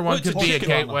either one Well, it's could a be a chicken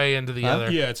gateway into the other.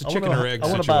 Yeah, it's a chicken or egg I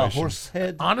want situation. to buy a horse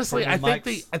head. Honestly, for I think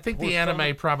Mike's the horse anime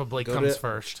farm. probably Go comes to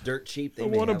first. Dirt cheap. They I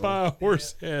want to buy a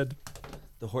horse head.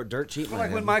 the dirt cheap.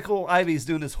 Like when Michael Ivy's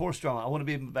doing his horse drama, I want to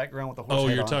be in the background with the horse Oh,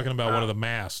 head you're on. talking about one of the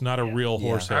masks, not a real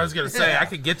horse head. I was gonna say I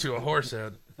could get you a horse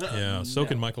head. Yeah, so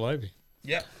can Michael Ivy.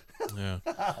 Yep. Yeah.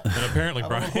 And apparently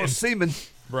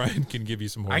Brian can give you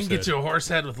some horse I can get head. you a horse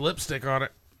head with lipstick on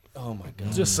it. Oh my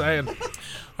god. Just saying. All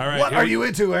right. What are you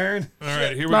into, Aaron? All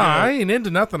right, here we No, go. I ain't into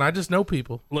nothing. I just know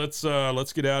people. Let's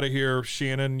get out of here.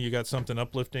 Shannon, you got something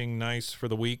uplifting, nice for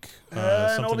the week? And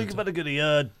something only to- about a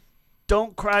goodie.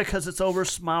 Don't cry because it's over.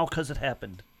 Smile because it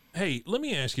happened. Hey, let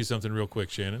me ask you something real quick,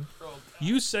 Shannon.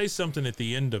 You say something at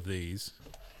the end of these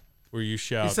where you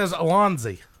shout. He says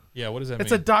Alonzi. Yeah, what does that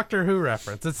It's mean? a Doctor Who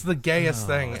reference. It's the gayest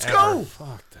thing Let's ever. go.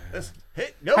 Fuck that.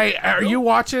 Hey, are you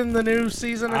watching the new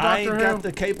season of I Doctor ain't Who? got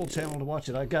the cable channel to watch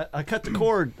it. I cut the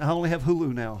cord. I only have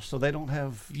Hulu now, so they don't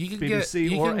have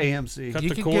BBC or AMC. You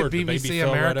can get BBC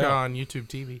America on YouTube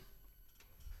TV.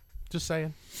 Just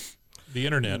saying. The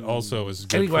internet also is good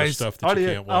for Anyways, stuff that you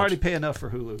can't I watch. already pay enough for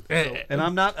Hulu, and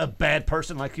I'm not a bad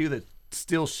person like you that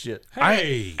steals shit.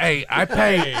 I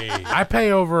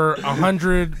pay over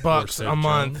 $100 a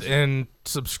month in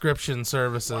subscription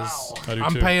services. I do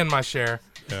I'm too. paying my share.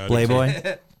 Yeah, I do Playboy?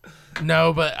 too.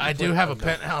 No, but I do have a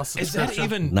penthouse Is subscription. that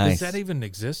even Nice. does that even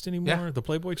exist anymore? Yeah. The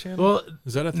Playboy channel? Well,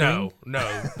 is that a thing?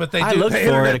 No. But they I do. looked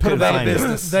for it. I couldn't find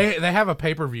it. They have a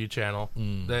pay-per-view channel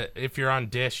that if you're on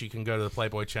Dish, you can go to the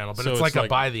Playboy channel. But So it's like a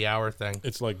by-the-hour thing.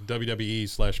 It's like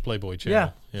WWE/Playboy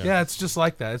channel. Yeah, it's just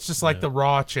like that. It's just like the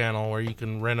Raw channel where you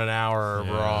can rent an hour of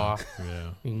Raw.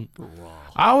 Yeah.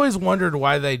 I always wondered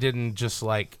why they didn't just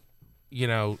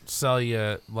sell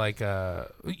you why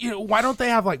don't they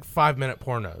have like 5-minute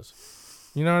pornos?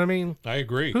 You know what I mean? I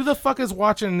agree. Who the fuck is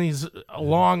watching these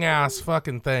long ass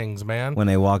fucking things, man? When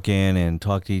they walk in and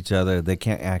talk to each other, they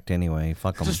can't act anyway.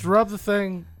 Fuck them. Just rub the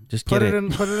thing. Just put get it it. in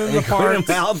the Put it parts.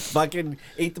 out, fucking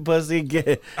eat the pussy, get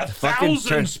it.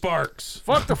 1,000 sparks.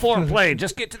 Fuck the foreplay.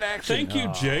 Just get to the action. Thank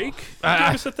you, Jake. Give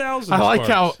I- us 1,000 I like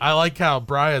sparks. how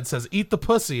Brian says eat the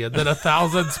pussy and then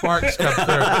 1,000 sparks come through.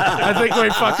 I think we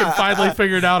fucking finally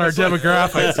figured out our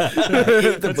demographics.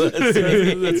 Eat the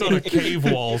pussy. That's on a cave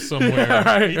wall somewhere.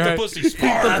 Right, Eat right. the pussy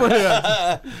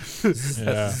spark.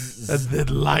 Yeah. And then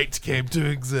light came to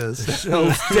exist. The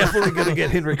show's definitely gonna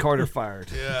get Henry Carter fired.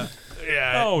 Yeah.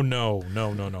 Oh no.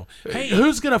 Hey,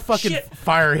 who's gonna fucking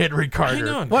fire Henry Carter? Hang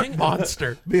on, what hang on.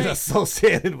 monster? Being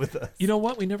associated with us. You know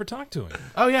what? We never talked to him.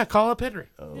 Oh yeah, call up Henry.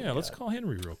 Yeah, let's call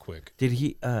Henry real quick. Did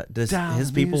he? Does Down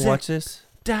his people music. watch this?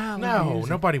 No,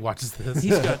 nobody watches this.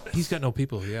 He's got no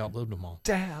people. He outlived them all.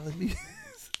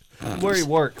 Where he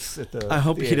works at the. I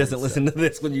hope he theater doesn't and listen to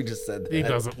this when you just said that. He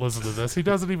doesn't listen to this. He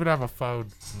doesn't even have a phone.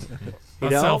 A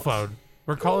don't? cell phone.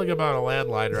 We're calling him on a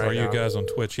landline right Are now. you guys on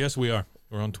Twitch? Yes, we are.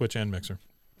 We're on Twitch and Mixer.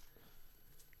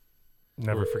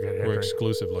 Never forget We're Henry.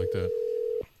 exclusive like that.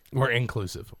 We're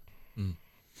inclusive.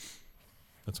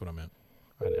 That's what I meant.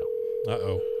 I know.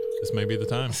 Uh-oh. This may be the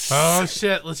time. Oh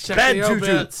shit! Let's check Bad the juju.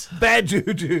 obits. Bad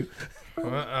juju.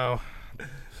 Uh-oh.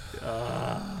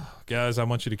 Guys, I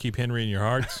want you to keep Henry in your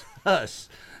hearts. Hush.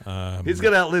 He's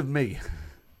gonna outlive me.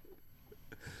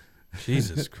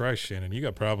 Jesus Christ, Shannon, you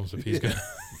got problems if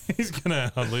he's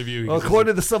gonna outlive you. Well,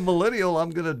 according to some millennial,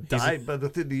 I'm gonna die by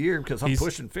within the year because I'm he's-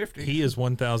 pushing 50. He is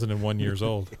 1,001 years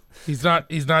old. He's not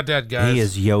dead, guys. He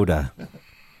is Yoda.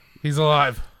 He's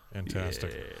alive.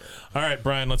 Fantastic. All right,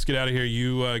 Brian, let's get out of here.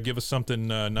 You give us something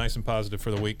nice and positive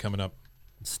for the week coming up.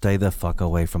 Stay the fuck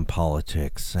away from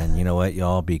politics. And you know what,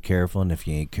 y'all? Be careful. And if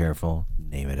you ain't careful,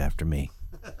 name it after me.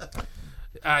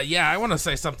 Yeah, I want to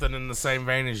say something in the same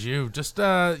vein as you. Just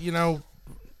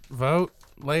vote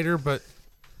later, but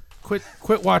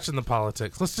quit watching the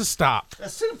politics. Let's just stop.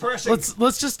 That's too depressing.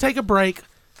 Let's just take a break.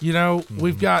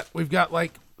 We've got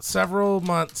like several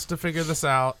months to figure this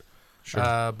out.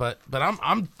 Sure. But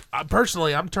I'm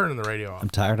personally turning the radio off. I'm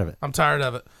tired of it. I'm tired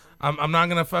of it. I'm not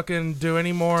gonna fucking do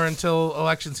any more until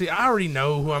election season. I already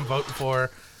know who I'm voting for.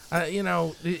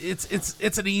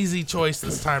 It's an easy choice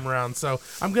this time around. So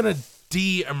I'm gonna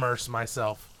de-immerse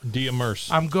myself.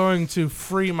 De-immerse. I'm going to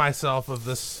free myself of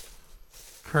this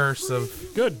curse of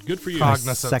good for you.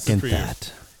 cognizance. Second Good for you.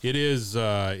 that. It is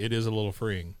a little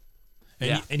freeing, and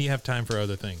Yeah. and you have time for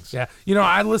other things. Yeah,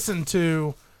 I listened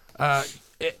to,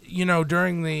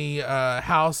 during the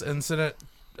House and Senate.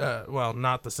 Well,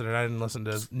 not the Senate. I didn't listen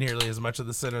to nearly as much of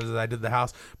the Senate as I did the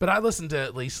House, but I listened to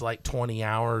at least like 20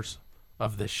 hours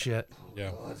of this shit.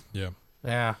 Yeah.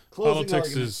 Yeah.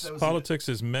 Politics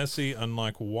is messy,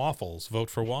 unlike waffles. Vote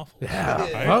for waffles. Yeah.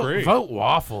 I agree. Vote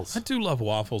waffles. I do love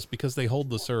waffles because they hold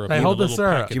the syrup. They in hold a the little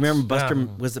syrup. packet. Do you remember Buster? Yeah.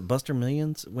 Was it Buster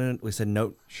Millions when we said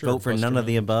no? Sure, vote for Buster none of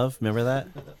the Millions. above. Remember that?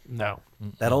 No.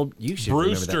 That old, you should remember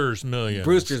that. Brewster's Millions.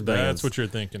 Brewster's Millions. That's what you're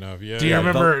thinking of. Yeah. Do you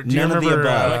remember? Do you None of the remember?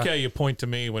 above. I like how you point to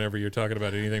me whenever you're talking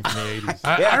about anything from the 80s.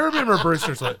 I remember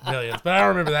Brewster's Millions, but I don't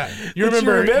remember that. You But you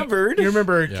remember? remembered. You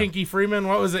remember Yeah. Kinky Freeman?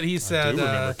 What was it? He I said. do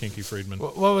remember Kinky Friedman.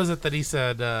 What was it that he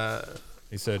said?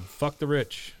 He said, "Fuck the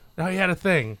rich." No, he had a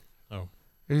thing. Oh.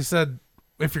 He said,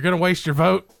 "If you're gonna waste your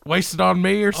vote, waste it on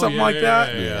me," or something like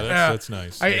that. Yeah, that's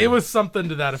nice. It was something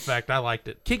to that effect. I liked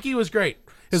it. Kinky was great.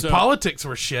 His So- politics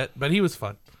were shit, but he was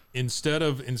fun. Instead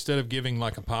of giving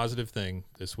like a positive thing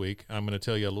this week, I'm going to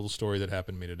tell you a little story that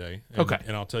happened to me today. And, Okay.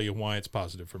 And I'll tell you why it's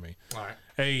positive for me. All right.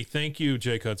 Hey, thank you,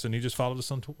 Jake Hudson. He just followed us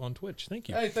on Twitch. Thank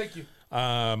you. Hey, thank you.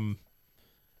 I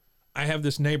have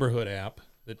this neighborhood app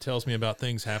that tells me about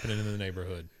things happening in the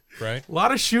neighborhood, right? A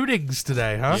lot of shootings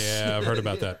today, huh? Yeah, I've heard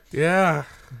about that. Yeah.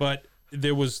 But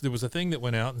there was a thing that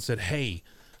went out and said, hey,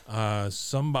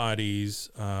 somebody's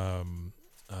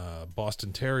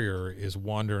Boston Terrier is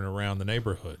wandering around the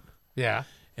neighborhood. Yeah.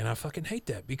 And I fucking hate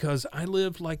that because I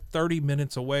live like 30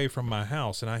 minutes away from my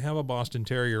house and I have a Boston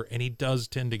Terrier and he does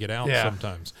tend to get out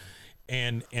sometimes.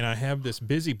 And I have this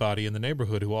busybody in the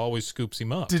neighborhood who always scoops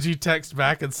him up. Did you text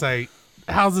back and say,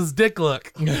 "How's his dick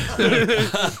look?"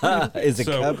 Is it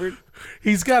covered?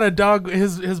 He's got a dog.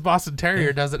 His Boston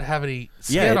Terrier doesn't have any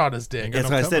skin on his dick. That's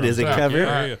what I said. Is it covered?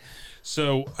 Yeah.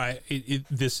 So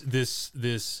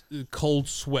this cold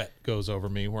sweat goes over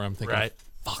me where I'm thinking, Right.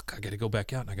 fuck, I got to go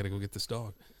back out and I got to go get this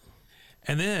dog.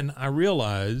 And then I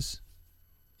realize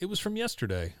it was from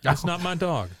yesterday. It's not my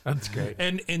dog. That's great.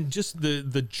 And just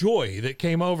the joy that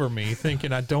came over me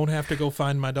thinking I don't have to go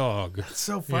find my dog. It's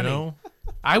so funny. You know?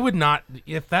 I would not,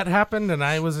 if that happened and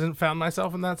I found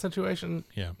myself in that situation.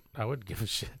 Yeah, I wouldn't give a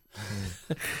shit.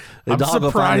 The dog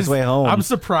will find his way home. I'm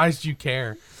surprised you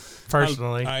care.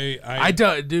 Personally, I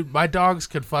don't, dude. My dogs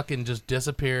could fucking just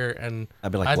disappear, and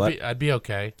I'd be like, what? I'd be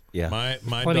okay. Yeah. My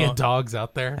Plenty of dogs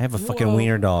out there. I have a fucking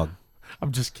wiener dog.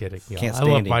 I'm just kidding. Y'all. Can't I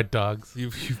stand love him. my dogs.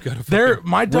 You've got a They're fucking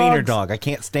my dogs. Wiener dog. I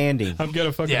can't stand him. I've got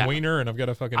a fucking Yeah. wiener and I've got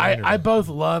a fucking wiener I dog. both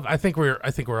love. I think we're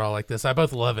all like this. I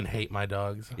both love and hate my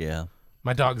dogs. Yeah.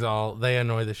 My dogs they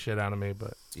annoy the shit out of me,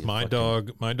 but My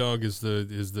dog is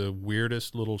the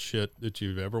weirdest little shit that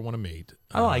you'd ever want to meet.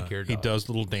 I like your dog. He does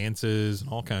little dances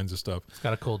and all kinds of stuff. He's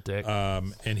got a cool dick.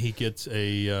 And he gets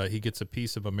a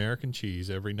piece of American cheese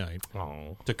every night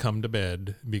to come to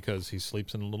bed because he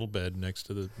sleeps in a little bed next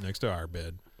to our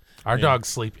bed. Our dogs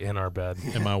sleep in our bed,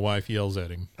 and my wife yells at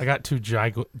him. I got two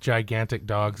gigantic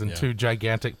dogs and Yeah. two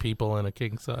gigantic people in a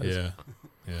king size. Yeah,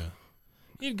 yeah.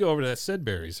 You'd go over to that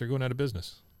Sedberry's. They're going out of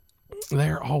business.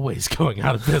 They're always going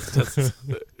out of business.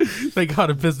 They go out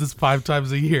of business 5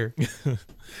 times a year.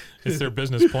 It's their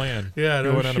business plan. Yeah,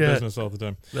 no going out shit. of business all the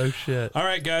time. No shit. All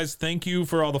right, guys. Thank you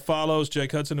for all the follows.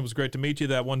 Jake Hudson, it was great to meet you.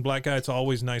 That one black guy, it's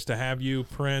always nice to have you.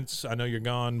 Prince, I know you're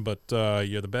gone, but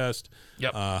you're the best.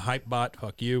 Yep. Hypebot,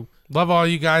 fuck you. Love all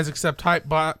you guys except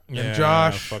Hypebot and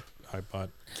Josh. Fuck Hypebot.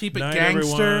 Keep it Night,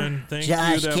 gangster. everyone. Thank you,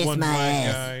 that one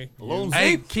black guy.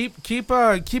 Hey, keep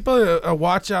a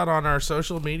watch out on our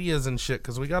social medias and shit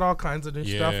because we got all kinds of new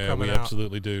stuff Yeah, coming we out.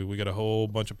 absolutely do. We got a whole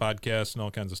bunch of podcasts and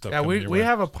all kinds of stuff. Yeah, coming we your way.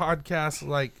 have a podcast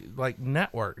like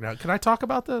network now. Can I talk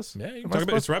about this? Yeah, you can Am I talk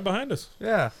about it's supposed- right behind us.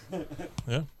 Yeah.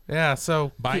 Yeah. Yeah.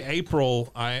 So By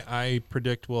April, I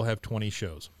predict we'll have 20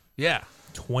 shows. Yeah.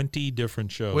 20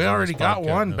 different shows. We on already this got podcast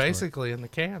one network. basically in the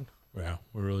can. Yeah,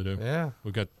 we really do. Yeah.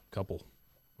 We got a couple.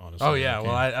 Honestly, Oh yeah. in the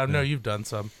Well, can. I know you've done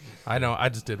some. I know. I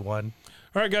just did one.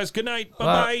 All right, guys. Good night.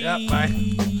 Bye-bye. Yeah, bye.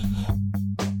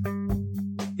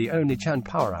 The Oni-chan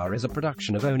Power Hour is a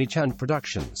production of Oni-chan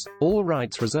Productions. All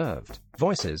rights reserved.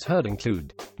 Voices heard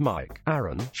include Mike,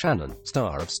 Aaron, Shannon,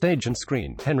 star of stage and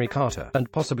screen, Henry Carter,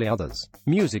 and possibly others.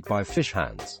 Music by Fish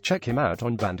Hands. Check him out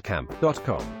on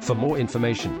bandcamp.com. For more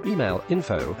information, email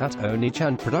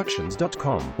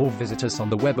info@onichanproductions.com or visit us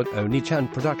on the web at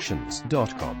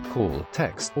onichanproductions.com. Call,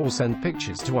 text, or send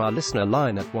pictures to our listener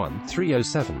line at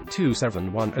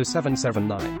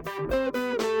 1-307-271-0779.